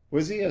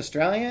 Was he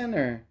Australian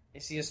or?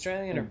 Is he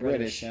Australian or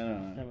British? I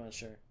don't know. I'm not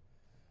sure.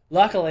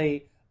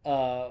 Luckily,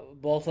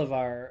 both of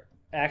our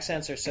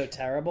accents are so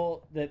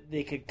terrible that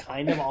they could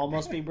kind of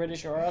almost be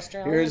British or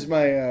Australian. Here's my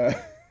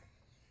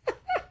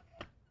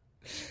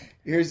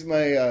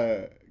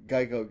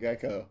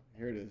Geico.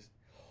 Here it is.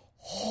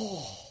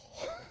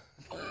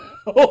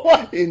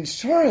 What?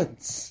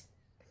 Insurance.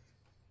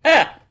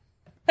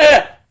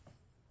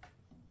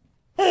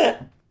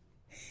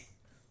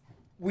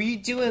 Were you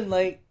doing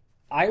like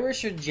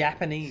Irish or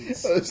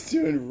Japanese? I was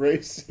doing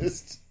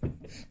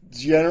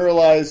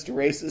generalized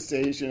racist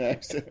Asian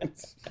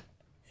accents.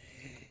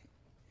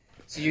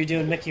 So you're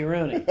doing Mickey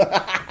Rooney.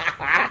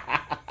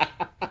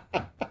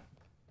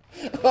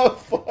 Oh,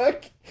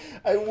 fuck.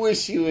 I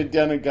wish you had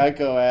done a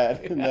Geico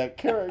ad in that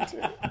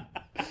character.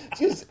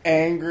 Just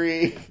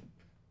angry,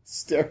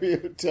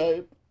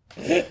 stereotype,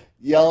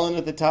 yelling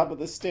at the top of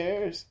the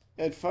stairs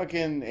at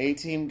fucking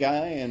A-Team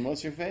guy and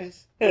what's your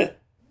face? I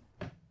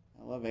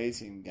love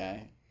A-Team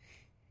guy.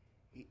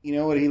 You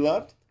know what he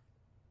loved?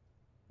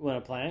 When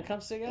a plan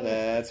comes together?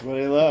 That's what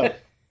he loved.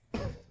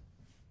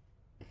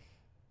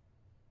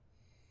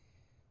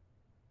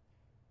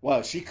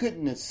 Wow, she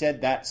couldn't have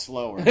said that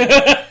slower.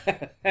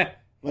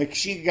 Like,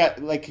 she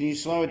got, like, can you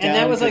slow it down? And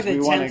that was like the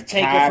 10th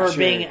take of her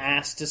being it.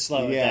 asked to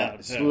slow it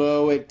down. So.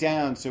 Slow it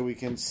down so we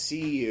can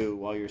see you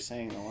while you're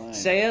saying the line.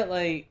 Say it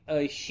like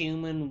a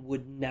human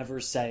would never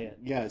say it.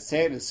 Yeah,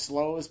 say it as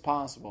slow as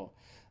possible.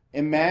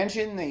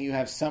 Imagine that you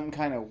have some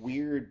kind of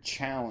weird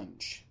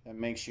challenge that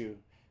makes you,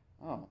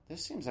 oh,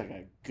 this seems like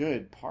a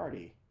good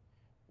party.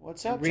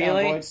 What's up,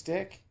 really? John Boyd's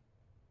dick?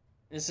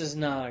 This is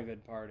not a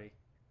good party.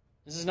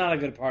 This is not a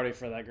good party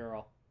for that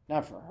girl.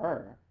 Not for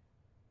her.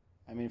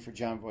 I mean, for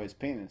John Boyd's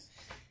penis.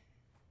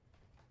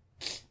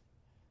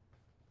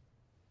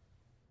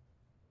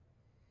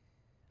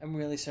 I'm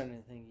really starting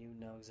to think you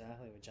know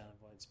exactly what John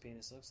Boyd's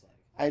penis looks like.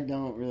 I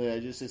don't really. I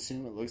just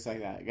assume it looks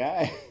like that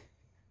guy.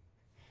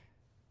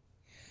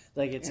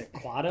 Like it's a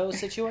Quado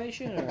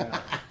situation? Or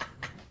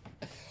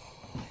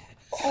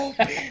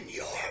Open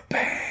your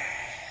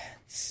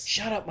pants.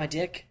 Shut up, my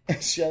dick.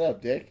 Shut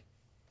up, dick.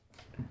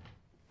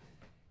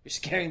 You're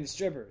scaring the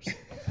strippers.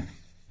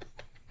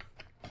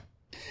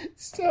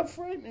 Stop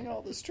frightening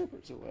all the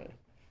strippers away.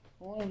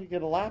 I want them to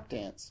get a lap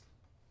dance.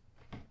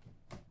 Do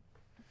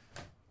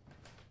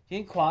you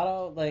think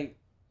Quado, like,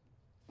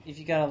 if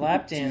you got a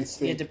lap dance,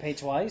 you had to pay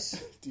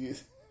twice? Do you?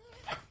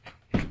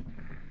 I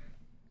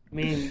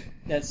mean,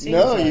 that seems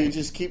No, like... you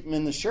just keep them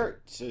in the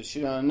shirt so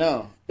she don't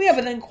know. But yeah,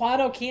 but then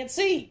Quado can't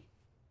see.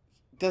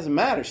 It doesn't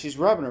matter. She's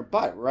rubbing her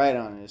butt right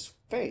on his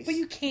face. But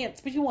you can't.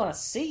 But you want to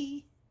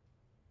see.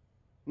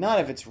 Not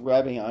if it's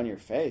rubbing on your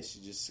face.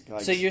 You just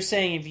like. So you're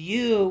saying if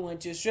you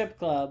went to a strip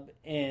club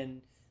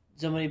and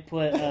somebody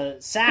put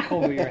a sack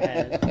over your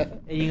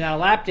head and you got a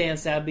lap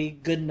dance, that would be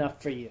good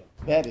enough for you.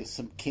 That is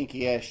some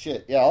kinky ass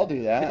shit. Yeah, I'll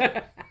do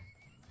that.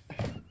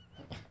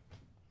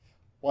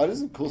 Why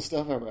doesn't cool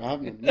stuff ever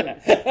happen to me?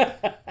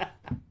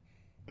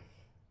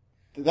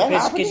 Did that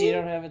happen? Because you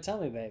don't have a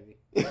tummy baby.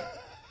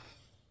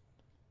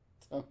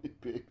 Tummy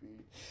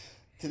baby.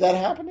 Did that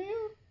happen to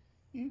you?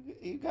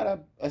 You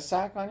got a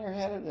sack on your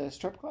head at a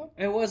strip club?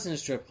 It wasn't a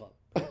strip club.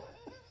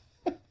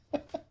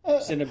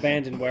 It's an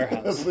abandoned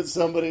warehouse. But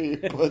somebody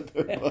put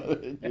their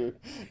butt in your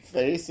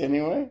face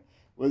anyway?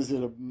 Was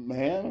it a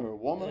man or a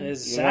woman?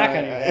 There's a sack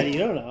on your head. You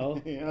don't know.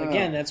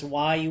 Again, that's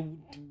why you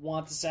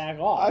want the sack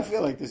off. I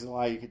feel like there's a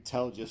lot you could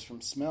tell just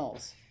from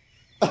smells.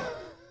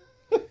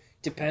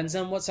 Depends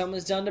on what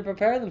someone's done to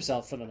prepare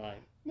themselves for the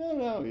night.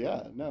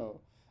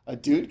 No. A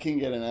dude can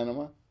get an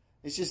enema.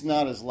 It's just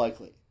not as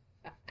likely.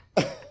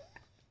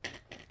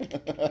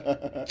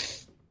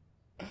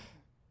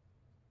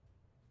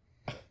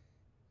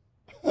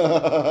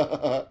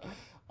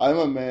 I'm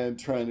a man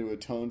trying to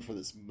atone for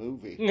this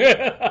movie. Oh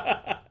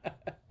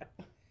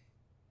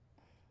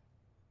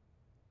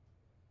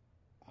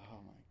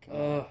my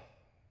god.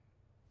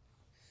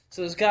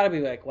 So there's got to be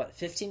like, what,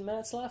 15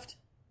 minutes left?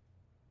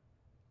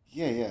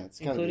 Yeah, it's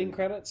gotta including be,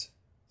 credits?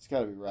 It's got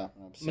to be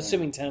wrapping up soon. I'm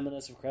assuming 10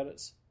 minutes of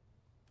credits.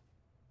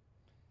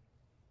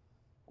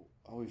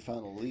 Oh, we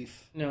found a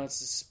leaf. No, it's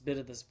this bit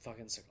of this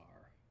fucking cigar.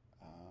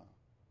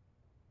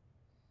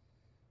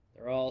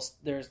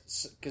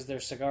 Because they're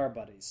cigar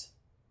buddies.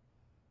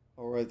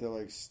 Oh, right, they're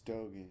like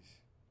stogies.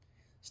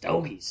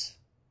 Stogies.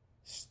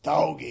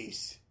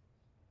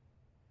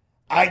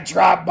 I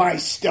dropped my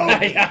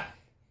stogie.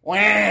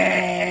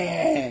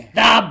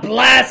 The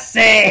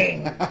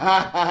blessing!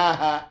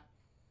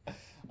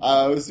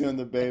 I was doing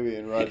the baby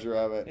in Roger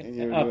Rabbit, and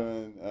you were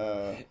doing,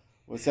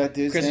 what's that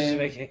dude's Christmas name?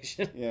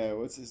 Vacation. Yeah,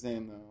 what's his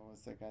name, though?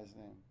 What's that guy's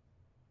name?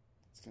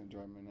 It's going to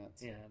drive me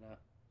nuts. Yeah, I know.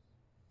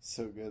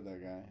 So good,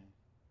 that guy.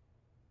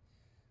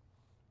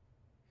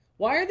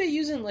 Why are they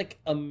using, like,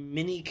 a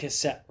mini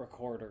cassette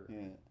recorder?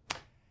 Yeah.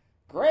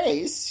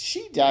 Grace,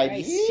 she died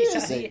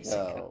years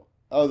ago.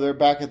 Oh, they're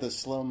back at the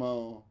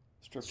slow-mo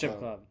strip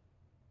club.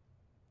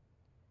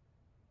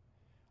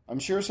 I'm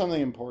sure something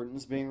important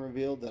is being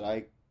revealed that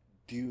I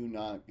do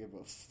not give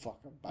a fuck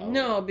about.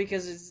 No,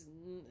 because it's...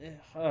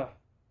 because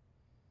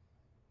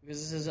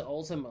this is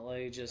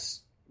ultimately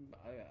just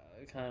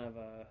kind of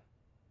a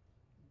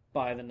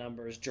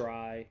by-the-numbers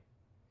dry...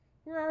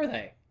 Where are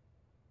they?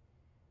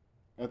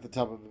 At the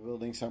top of a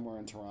building somewhere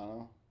in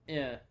Toronto.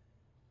 Yeah.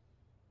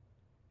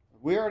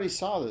 We already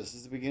saw this. This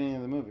is the beginning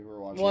of the movie we're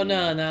watching. Well,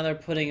 no, now they're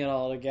putting it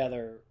all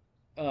together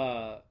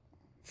for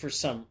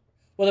some...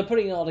 Well, they're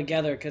putting it all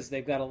together because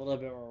they've got a little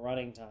bit more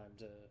running time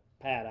to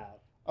pad out.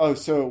 Oh,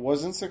 so it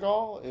wasn't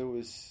Seagal? It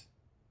was...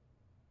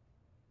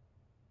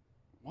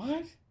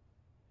 What?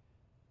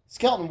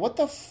 Skelton, what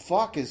the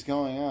fuck is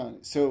going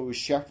on? So it was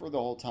Sheffer the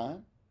whole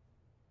time?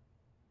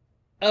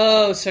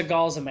 Oh,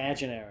 Seagal's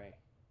imaginary.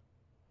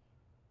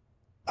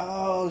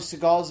 Oh,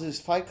 Seagal's his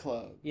Fight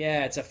Club.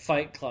 Yeah, it's a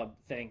Fight Club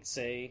thing,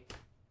 see?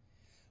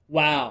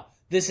 Wow,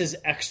 this is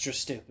extra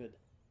stupid.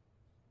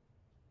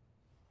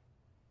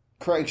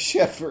 Craig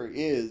Sheffer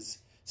is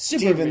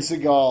Steven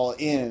Seagal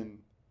in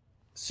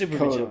Super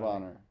Code Vigilante. of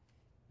Honor.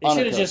 They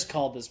should have just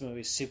called this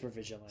movie Super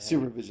Vigilante.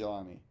 Super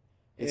Vigilante.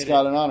 It's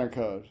got an honor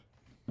code.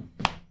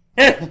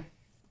 That's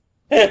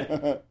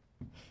a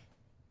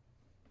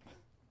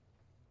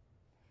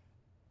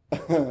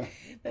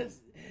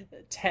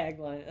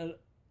tagline.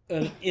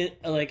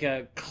 Like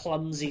a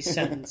clumsy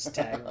sentence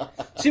tagline.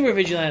 Super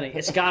Vigilante.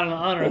 It's got an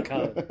honor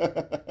code.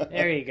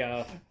 There you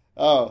go.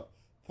 Oh,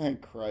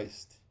 thank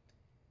Christ.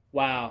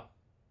 Wow.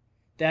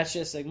 That's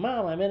just like,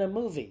 Mom, I'm in a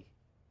movie.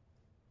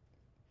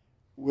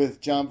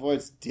 With John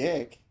Voight's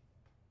dick.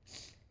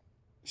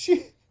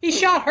 He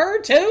shot her,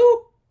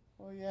 too?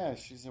 Well, yeah,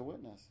 she's a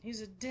witness.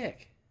 He's a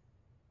dick.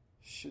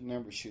 Should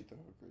never shoot the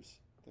hookers.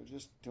 They're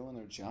just doing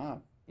their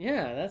job.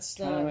 Yeah, that's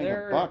not... Trying to make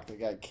a buck. They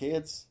got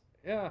kids.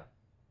 Yeah.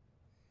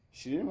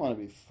 She didn't want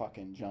to be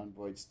fucking John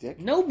Voight's dick.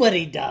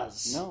 Nobody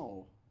does.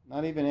 No.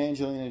 Not even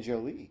Angelina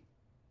Jolie.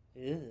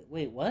 Ew.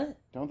 Wait, what?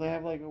 Don't they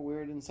have like a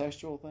weird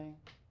incestual thing?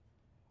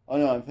 Oh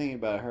no, I'm thinking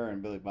about her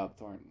and Billy Bob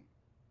Thornton.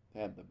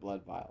 They have the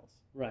blood vials.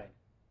 Right.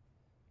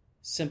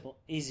 Simple,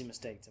 easy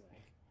mistake to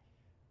make.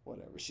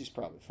 Whatever. She's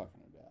probably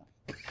fucking her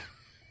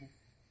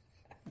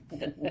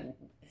dad.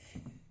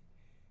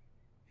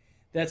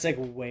 That's like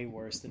way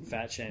worse than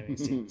fat shaming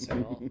Steven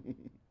Seagal.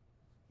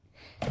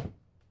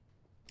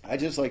 I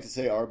just like to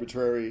say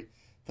arbitrary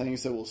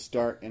things that will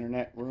start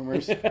internet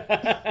rumors.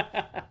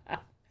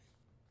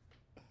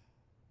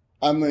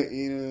 I'm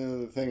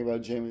the thing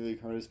about Jamie Lee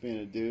Curtis being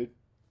a dude.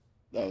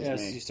 That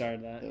was me. You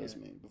started that. That was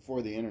me.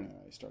 Before the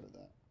internet, I started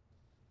that.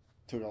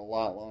 Took a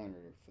lot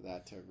longer for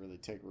that to really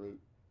take root.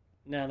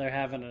 Now they're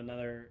having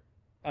another,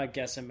 I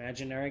guess,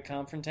 imaginary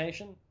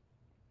confrontation.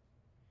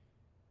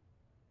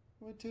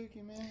 What took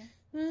you, man?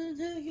 What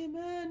took you,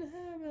 man?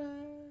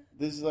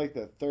 This is like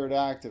the third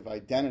act of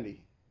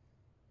Identity.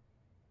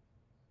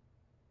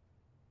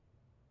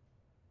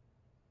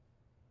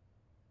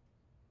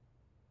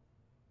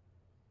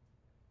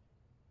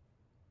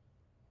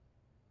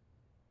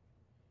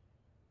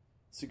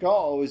 Seagal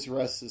always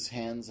rests his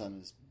hands on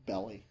his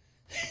belly.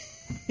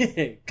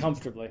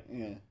 Comfortably.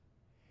 Yeah.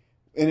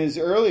 In his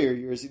earlier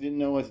years, he didn't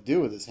know what to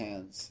do with his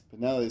hands. But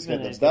now that he's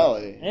got the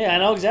belly. Yeah, I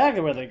know exactly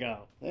where they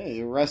go. Hey,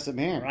 you rest him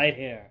here. Right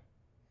here.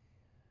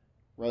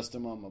 Rest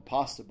him on the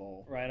pasta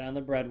bowl. Right on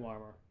the bread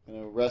warmer.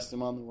 And rest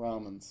him on the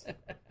ramens.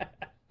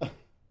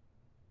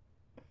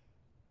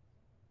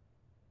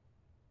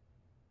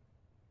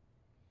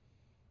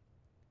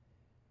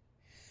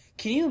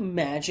 Can you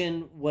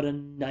imagine what a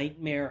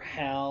nightmare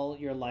hell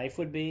your life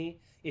would be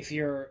if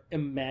your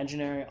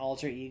imaginary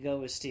alter ego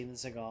was Steven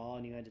Seagal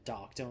and you had to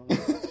talk to him?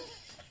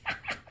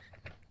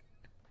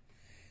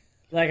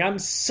 Like, I'm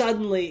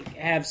suddenly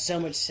have so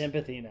much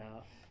sympathy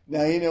now.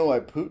 Now you know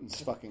why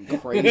Putin's fucking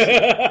crazy.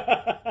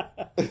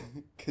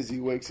 Because he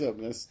wakes up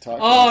and is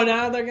talking. Oh,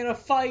 now they're going to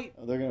fight.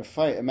 Oh, they're going to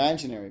fight.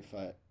 Imaginary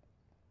fight.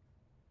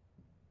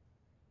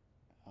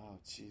 Oh,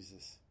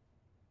 Jesus.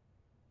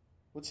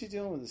 What's he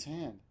doing with his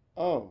hand?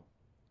 Oh.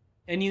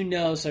 And you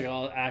know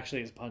Seagal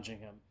actually is punching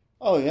him.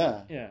 Oh,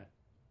 yeah. Yeah.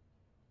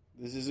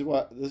 This is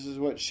what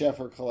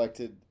Sheffer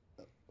collected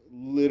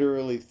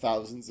literally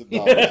thousands of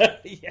dollars.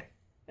 Yeah.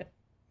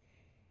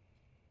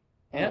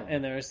 Yeah,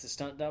 and there's the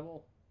stunt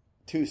double.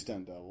 2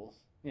 stunt doubles.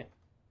 Yeah.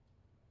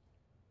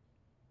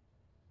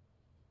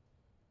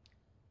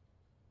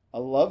 I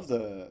love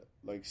the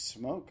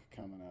smoke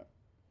coming up.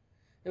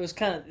 It was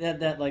kind of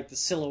that like the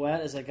silhouette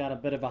as I got a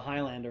bit of a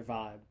Highlander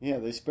vibe. Yeah,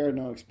 they spared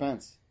no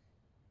expense.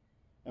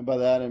 And by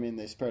that I mean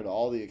they spared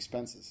all the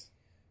expenses.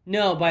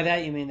 No, by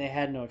that you mean they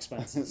had no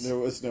expenses. There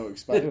was no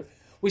expense.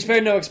 We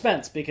spared no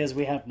expense because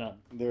we have none.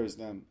 There is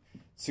none.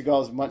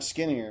 Seagal's much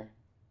skinnier.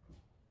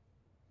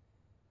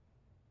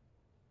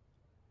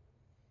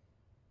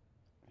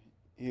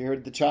 You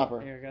heard the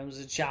chopper. Here comes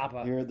the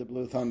chopper. You heard the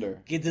Blue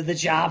Thunder. Get to the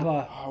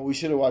chopper. Oh, we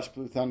should have watched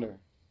Blue Thunder.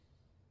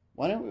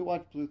 Why didn't we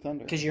watch Blue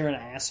Thunder? Because you're an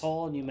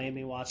asshole and you made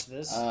me watch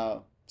this.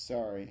 Oh,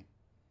 sorry.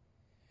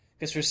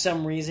 Because for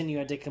some reason you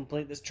had to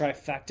complete this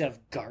trifecta of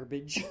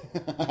garbage.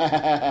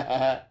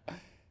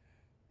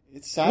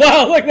 It's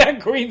wow, look at that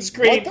green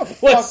screen. What the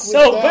fuck was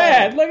so that?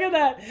 bad. Look at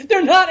that.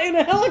 They're not in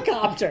a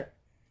helicopter.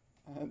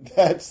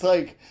 That's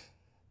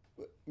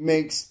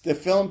makes the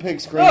film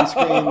picks green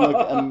screen look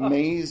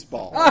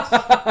amazeballs.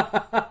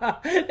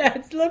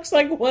 That looks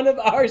like one of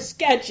our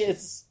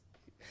sketches.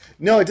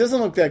 No, it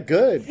doesn't look that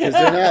good because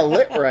they're not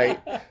lit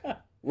right.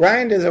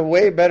 Ryan does a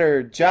way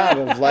better job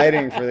of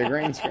lighting for the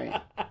green screen.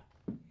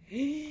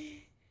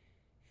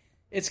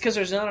 It's because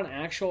there's not an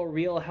actual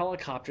real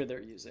helicopter they're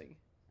using.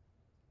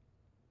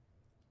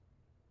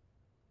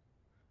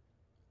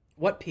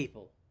 What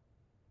people?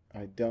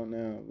 I don't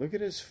know. Look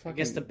at his fucking... I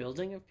guess the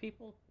building of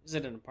people? Is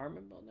it an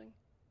apartment building?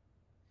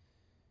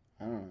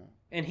 I don't know.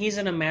 And he's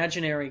an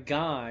imaginary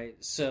guy,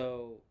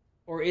 so...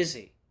 Or is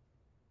he?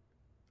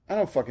 I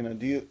don't fucking know.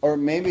 Do you... Or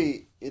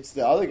maybe it's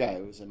the other guy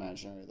who was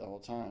imaginary the whole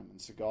time, and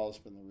Seagal's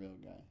been the real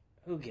guy.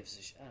 Who gives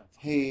a shit? I don't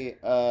Hey,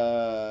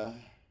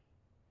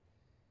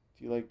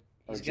 do you like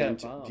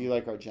Argento? Do you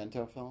like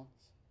Argento films?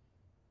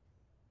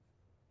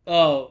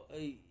 Oh,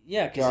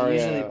 yeah, because he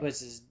usually Dario. puts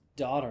his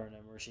daughter in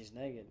them where she's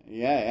naked.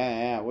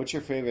 Yeah. What's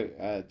your favorite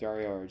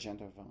Dario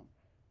Argento film?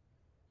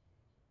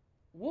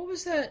 What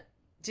was that?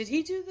 Did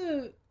he do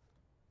the...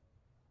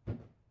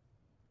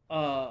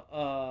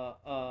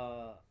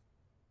 I'm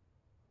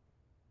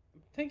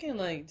thinking,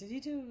 did he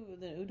do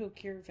the Udo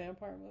Kier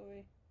vampire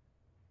movie?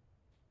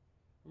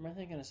 Or am I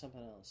thinking of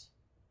something else?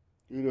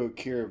 Udo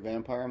Kier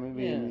vampire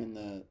movie? Yeah. You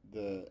mean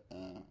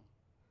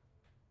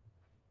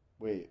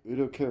wait,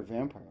 Udo Kier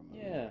vampire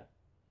movie? Yeah.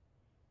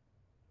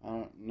 I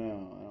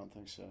don't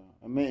think so.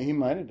 I mean, he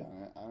might have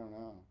done it. I don't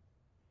know.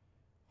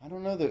 I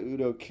don't know the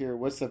Udo Kier.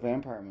 What's the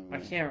vampire movie? I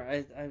can't...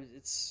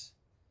 it's...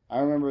 I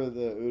remember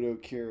the Udo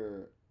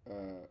Kier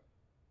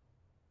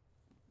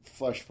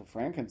Flesh for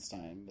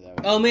Frankenstein. But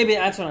that was maybe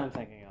that's what I'm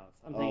thinking of.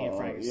 I'm thinking of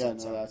Frankenstein.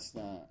 Yeah, no, that's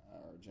not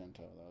Argento.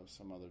 That was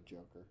some other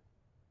Joker.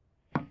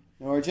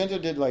 No, Argento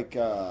did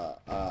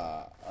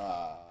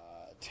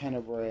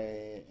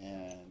Tenebrae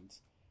and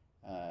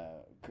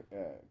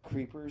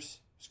Creepers.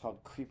 It's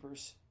called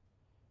Creepers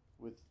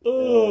with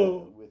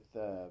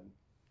a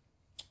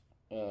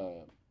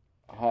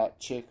hot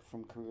chick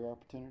from Career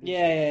Opportunities.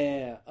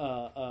 Yeah.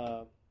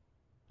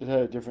 It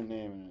had a different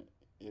name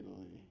in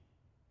Italy,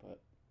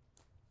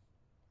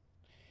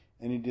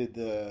 and he did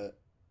there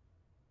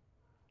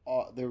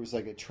was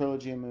a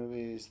trilogy of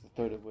movies, the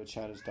third of which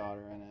had his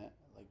daughter in it.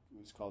 It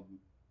was called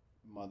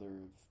Mother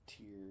of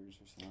Tears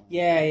or something.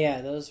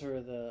 Yeah. Those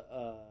were the...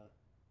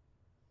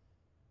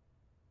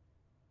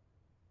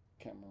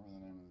 Can't remember the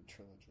name of the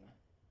trilogy.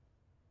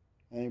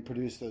 And he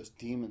produced those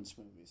Demons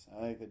movies. I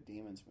like the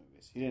Demons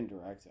movies. He didn't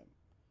direct them,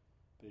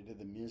 but he did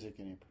the music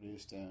and he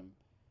produced them.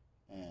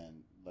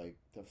 And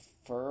the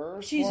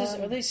first Jesus,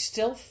 one, are they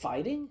still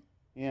fighting?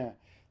 Yeah.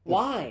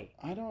 Why?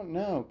 I don't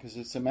know, because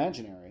it's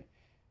imaginary.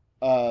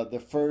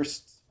 The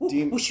first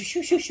demon...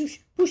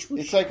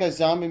 It's like a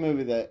zombie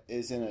movie that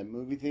is in a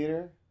movie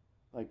theater.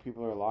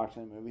 People are locked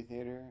in a movie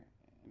theater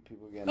and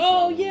people get...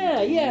 Oh,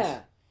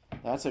 yeah.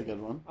 That's a good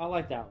one. I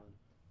like that one.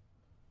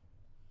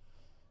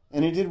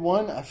 And he did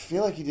one, I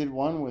feel like he did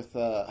one with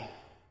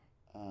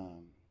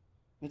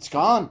It's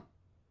gone.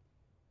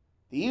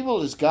 The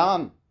evil is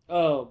gone.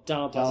 Oh,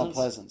 Donald Pleasance? Donald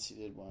Pleasance. He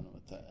did one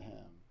with him.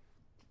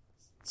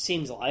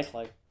 Seems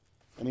likely.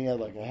 And he had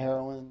like a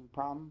heroin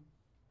problem.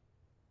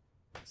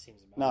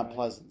 Seems about Not right.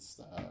 Pleasance,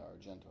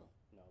 Argento.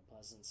 No,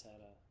 Pleasance had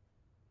a...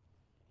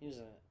 He was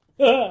in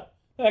it.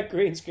 That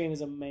green screen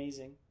is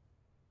amazing.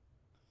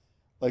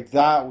 Like,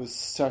 that was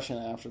such an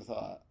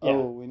afterthought. Yeah.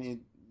 Oh, we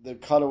need the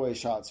cutaway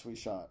shots we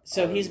shot.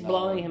 So he's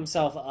blowing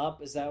himself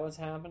up? Is that what's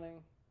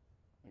happening?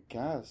 I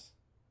guess.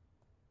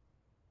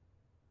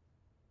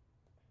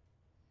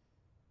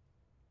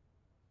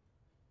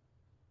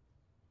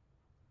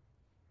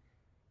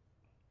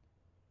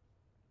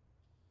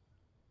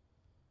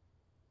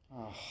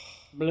 Oh.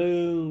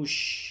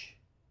 Bloosh.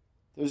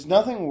 There's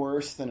nothing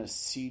worse than a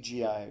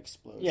CGI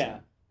explosion. Yeah.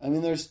 I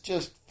mean, there's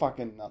just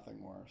fucking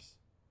nothing worse.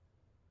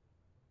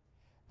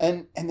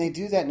 And they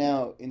do that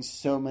now in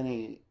so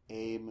many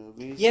A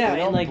movies. Yeah, they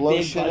don't in like blow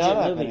big shit budget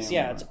up movies. anymore.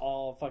 Yeah, it's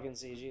all fucking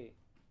CG.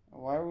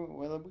 Why are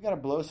we gotta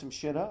blow some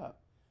shit up?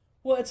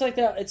 Well, it's like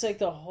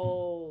the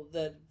whole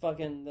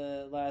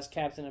the last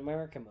Captain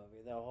America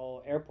movie. The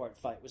whole airport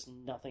fight was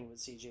nothing but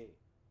CG.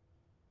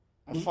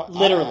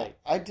 Literally,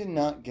 I did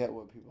not get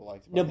what people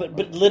liked about no, that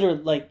but movie.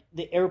 literally, like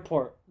the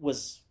airport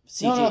was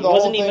CG. No, it the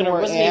wasn't whole thing even a,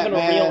 where wasn't even a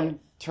Ant-Man real.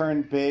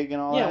 turned big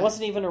and all Yeah, that. it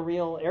wasn't even a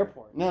real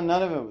airport. No,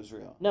 none of it was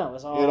real. No, it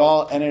was all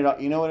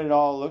you know what it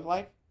all looked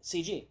like?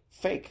 CG.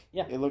 Fake.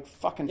 Yeah. It looked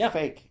fucking Yeah,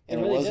 fake. And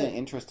it it really wasn't did.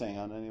 interesting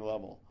on any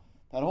level.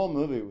 That whole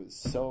movie was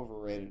so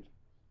overrated.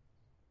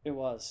 It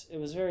was. It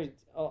was very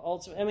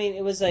ultimate. I mean,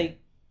 it was like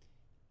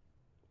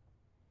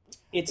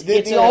it's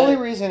The only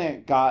reason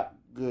it got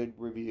good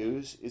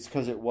reviews is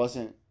because it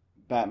wasn't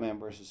Batman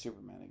versus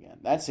Superman again.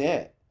 That's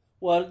it.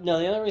 Well, no,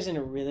 the only reason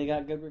it really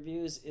got good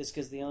reviews is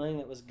because the only thing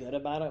that was good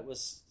about it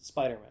was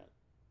Spider-Man.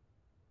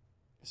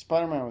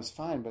 Spider-Man was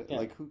fine, but Yeah.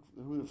 like, who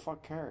the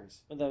fuck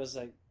cares? But that was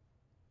like,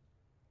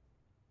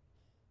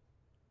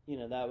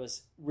 that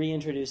was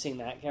reintroducing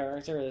that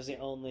character. It was the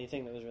only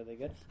thing that was really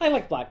good. I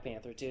like Black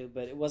Panther too,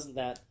 but it wasn't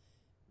that.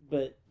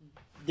 But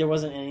there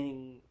wasn't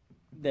anything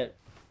that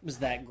was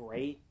that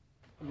great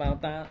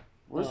about that.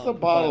 Where's the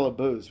bottle of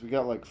booze? We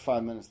got like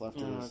 5 minutes left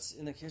of No, this. it's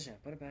in the kitchen.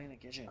 Put it back in the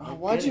kitchen. Oh,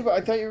 why'd you? I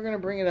thought you were gonna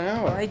bring it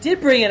out. I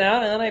did bring it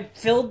out, and then I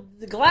filled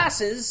the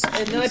glasses,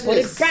 and then I put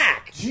it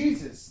back.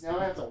 Jesus! Now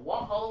I have to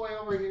walk all the way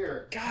over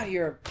here. God,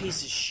 you're a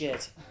piece of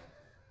shit.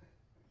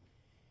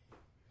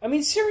 I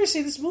mean,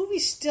 seriously, this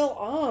movie's still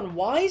on.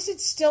 Why is it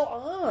still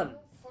on? I don't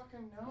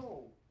fucking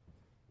know.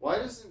 Why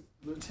doesn't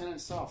Lieutenant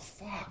Saw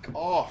fuck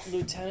off?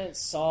 Lieutenant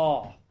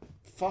Saw.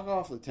 Fuck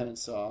off, Lieutenant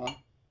Saw.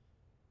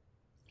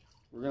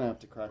 We're gonna have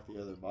to crack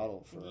the other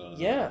bottle for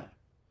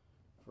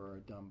our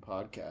dumb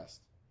podcast.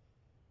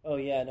 Oh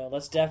yeah, no,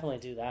 let's definitely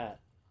do that.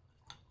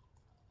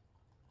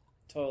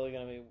 Totally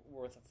gonna be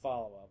worth a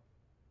follow up.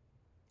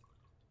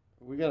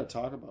 We gotta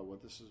talk about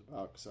what this is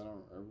about because I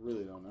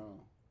really don't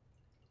know.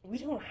 We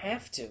don't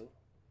have to.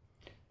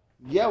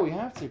 Yeah, we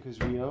have to because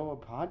we owe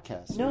a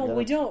podcast. So No,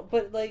 we don't.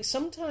 But like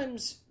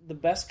sometimes the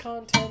best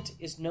content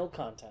is no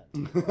content.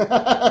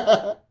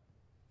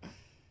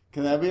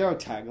 Can that be our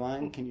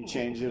tagline? Can you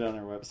change it on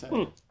our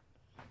website?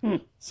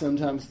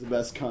 Sometimes the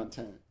best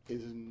content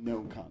is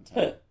no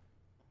content.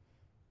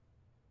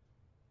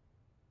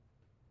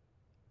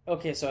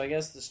 Okay, so I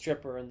guess the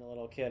stripper and the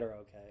little kid are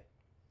okay.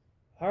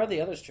 How are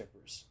the other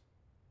strippers?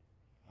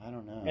 I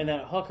don't know. And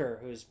that hooker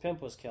whose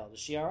pimp was killed, is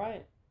she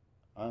alright?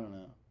 I don't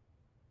know.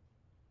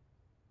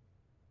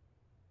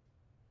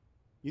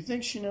 You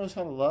think she knows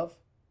how to love?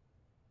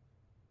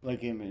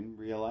 Like in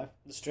real life?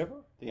 The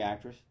stripper? The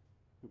actress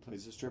who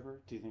plays the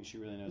stripper? Do you think she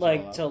really knows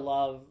Like how to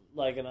love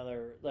like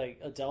another like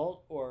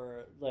adult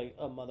or like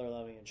a mother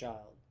loving a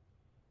child?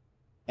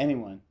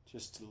 Anyone.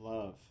 Just to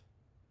love.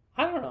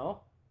 I don't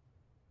know.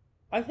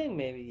 I think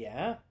maybe,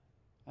 yeah.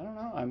 I don't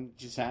know. I'm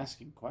just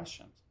asking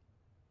questions.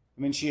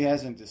 I mean, she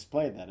hasn't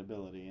displayed that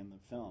ability in the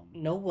film.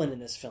 No one in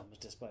this film has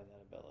displayed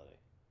that ability.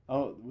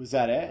 Oh, was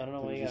that it? I don't know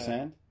Did what it you just got.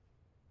 end?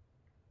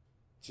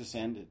 It just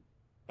ended.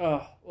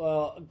 Oh,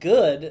 well,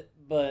 good,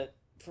 but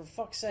for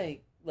fuck's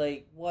sake,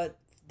 like, what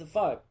the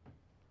fuck?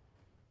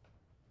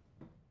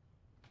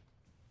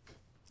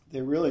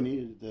 They really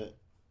needed to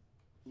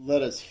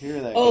let us hear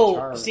that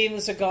guitar. Oh, Steven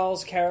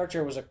Seagal's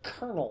character was a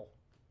colonel.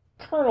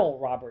 Colonel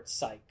Robert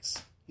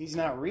Sykes. He's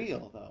not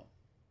real, though.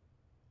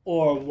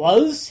 Or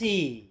was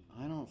he?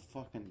 I don't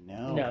fucking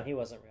know. No, he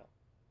wasn't real.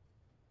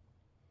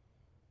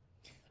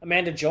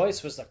 Amanda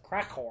Joyce was the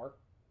crack whore.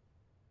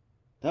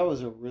 That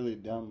was a really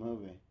dumb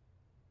movie.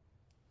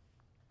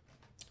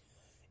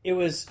 It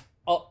was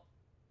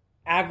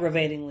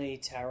aggravatingly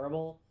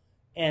terrible,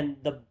 and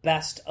the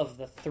best of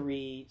the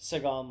 3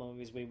 Seagal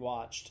movies we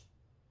watched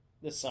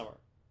this summer.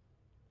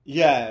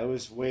 Yeah, it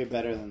was way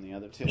better than the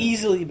other two.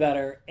 Easily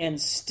better,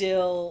 and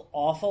still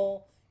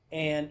awful,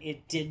 and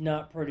it did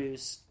not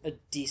produce a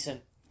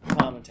decent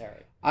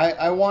commentary.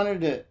 I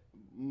wanted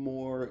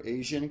more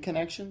Asian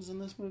connections in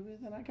this movie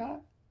than I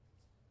got.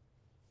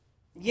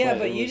 Yeah, But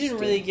but it you was didn't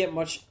still- really get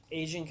much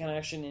Asian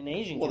connection in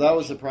Asian Well, connection. that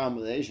was the problem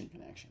with Asian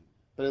connection.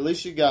 But at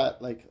least you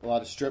got like a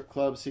lot of strip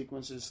club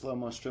sequences,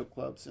 slow-mo strip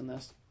clubs in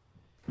this.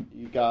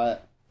 You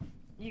got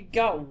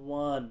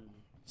one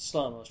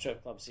slow-mo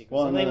strip club sequence.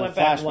 Well, and they went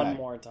back one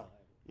more time.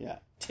 Yeah.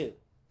 2.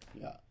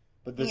 Yeah.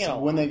 But this,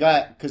 when they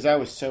got... Because I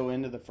was so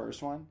into the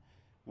first one,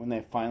 when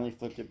they finally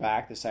flipped it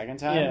back the second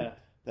time,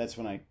 that's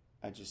when I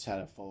just had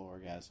a full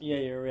orgasm. Yeah,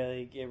 it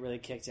really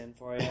kicked in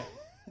for you.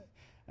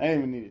 I didn't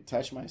even need to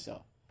touch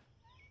myself.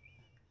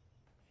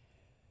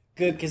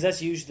 Good, because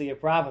that's usually a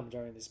problem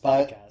during this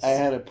podcast. I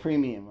had a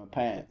premium of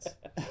pants.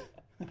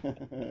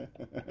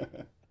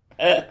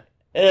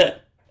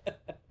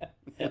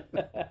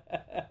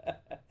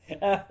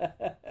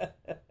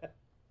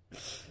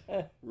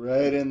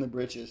 Right in the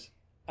britches.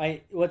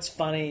 What's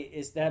funny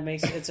is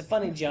it's a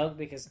funny joke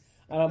because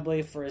I don't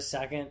believe for a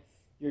second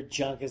your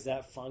junk is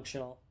that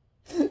functional.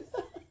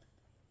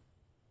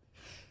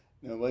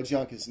 No, my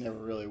junk has never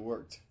really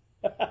worked.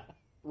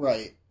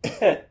 Right.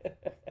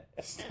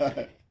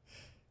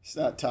 It's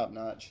not top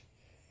notch.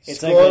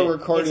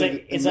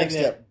 Recorded mixed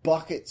at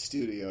Bucket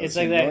Studios. It's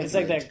like that. It's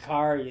like that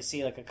car you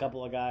see like a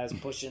couple of guys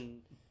pushing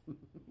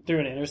through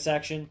an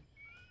intersection.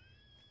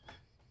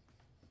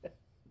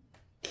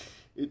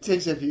 It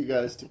takes a few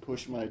guys to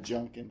push my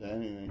junk into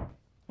anything.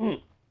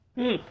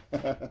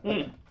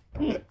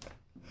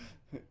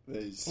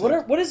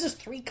 What is this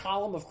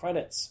 3-column of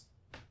credits?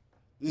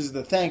 This is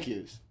the thank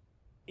yous.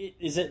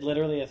 Is it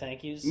literally a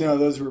thank yous? No,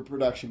 those were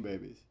production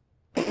babies.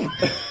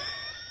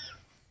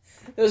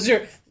 Those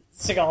are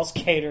Seagal's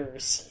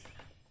caterers.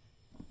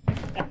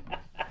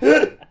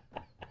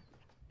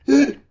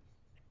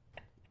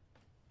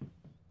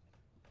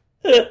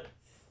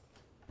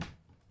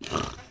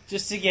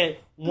 Just to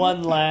get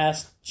one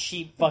last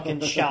cheap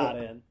fucking shot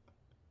in.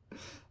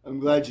 I'm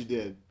glad you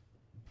did.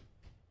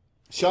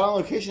 Shot on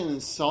location in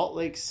Salt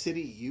Lake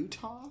City,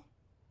 Utah?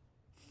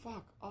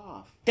 Fuck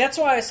off. That's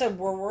why I said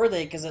where were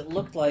they? Because it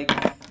looked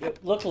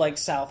like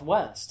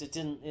Southwest.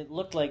 It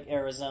looked like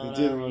Arizona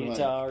or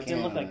Utah, or it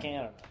didn't look like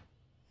Canada.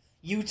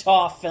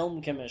 Utah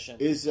Film Commission.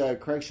 Is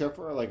Craig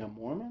Sheffer like a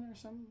Mormon or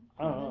something?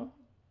 I don't know.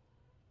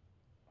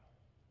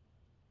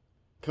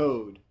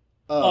 Code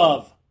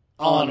of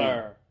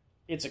honor.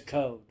 It's a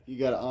code. You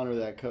got to honor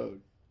that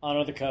code.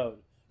 Honor the code.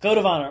 Code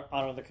of honor.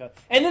 Honor the code.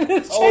 And then the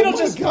channel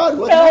just God,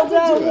 what fell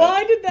down. to it?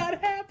 Why did that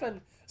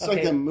happen? It's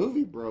like the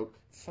movie broke.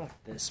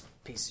 Fuck this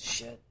piece of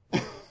shit.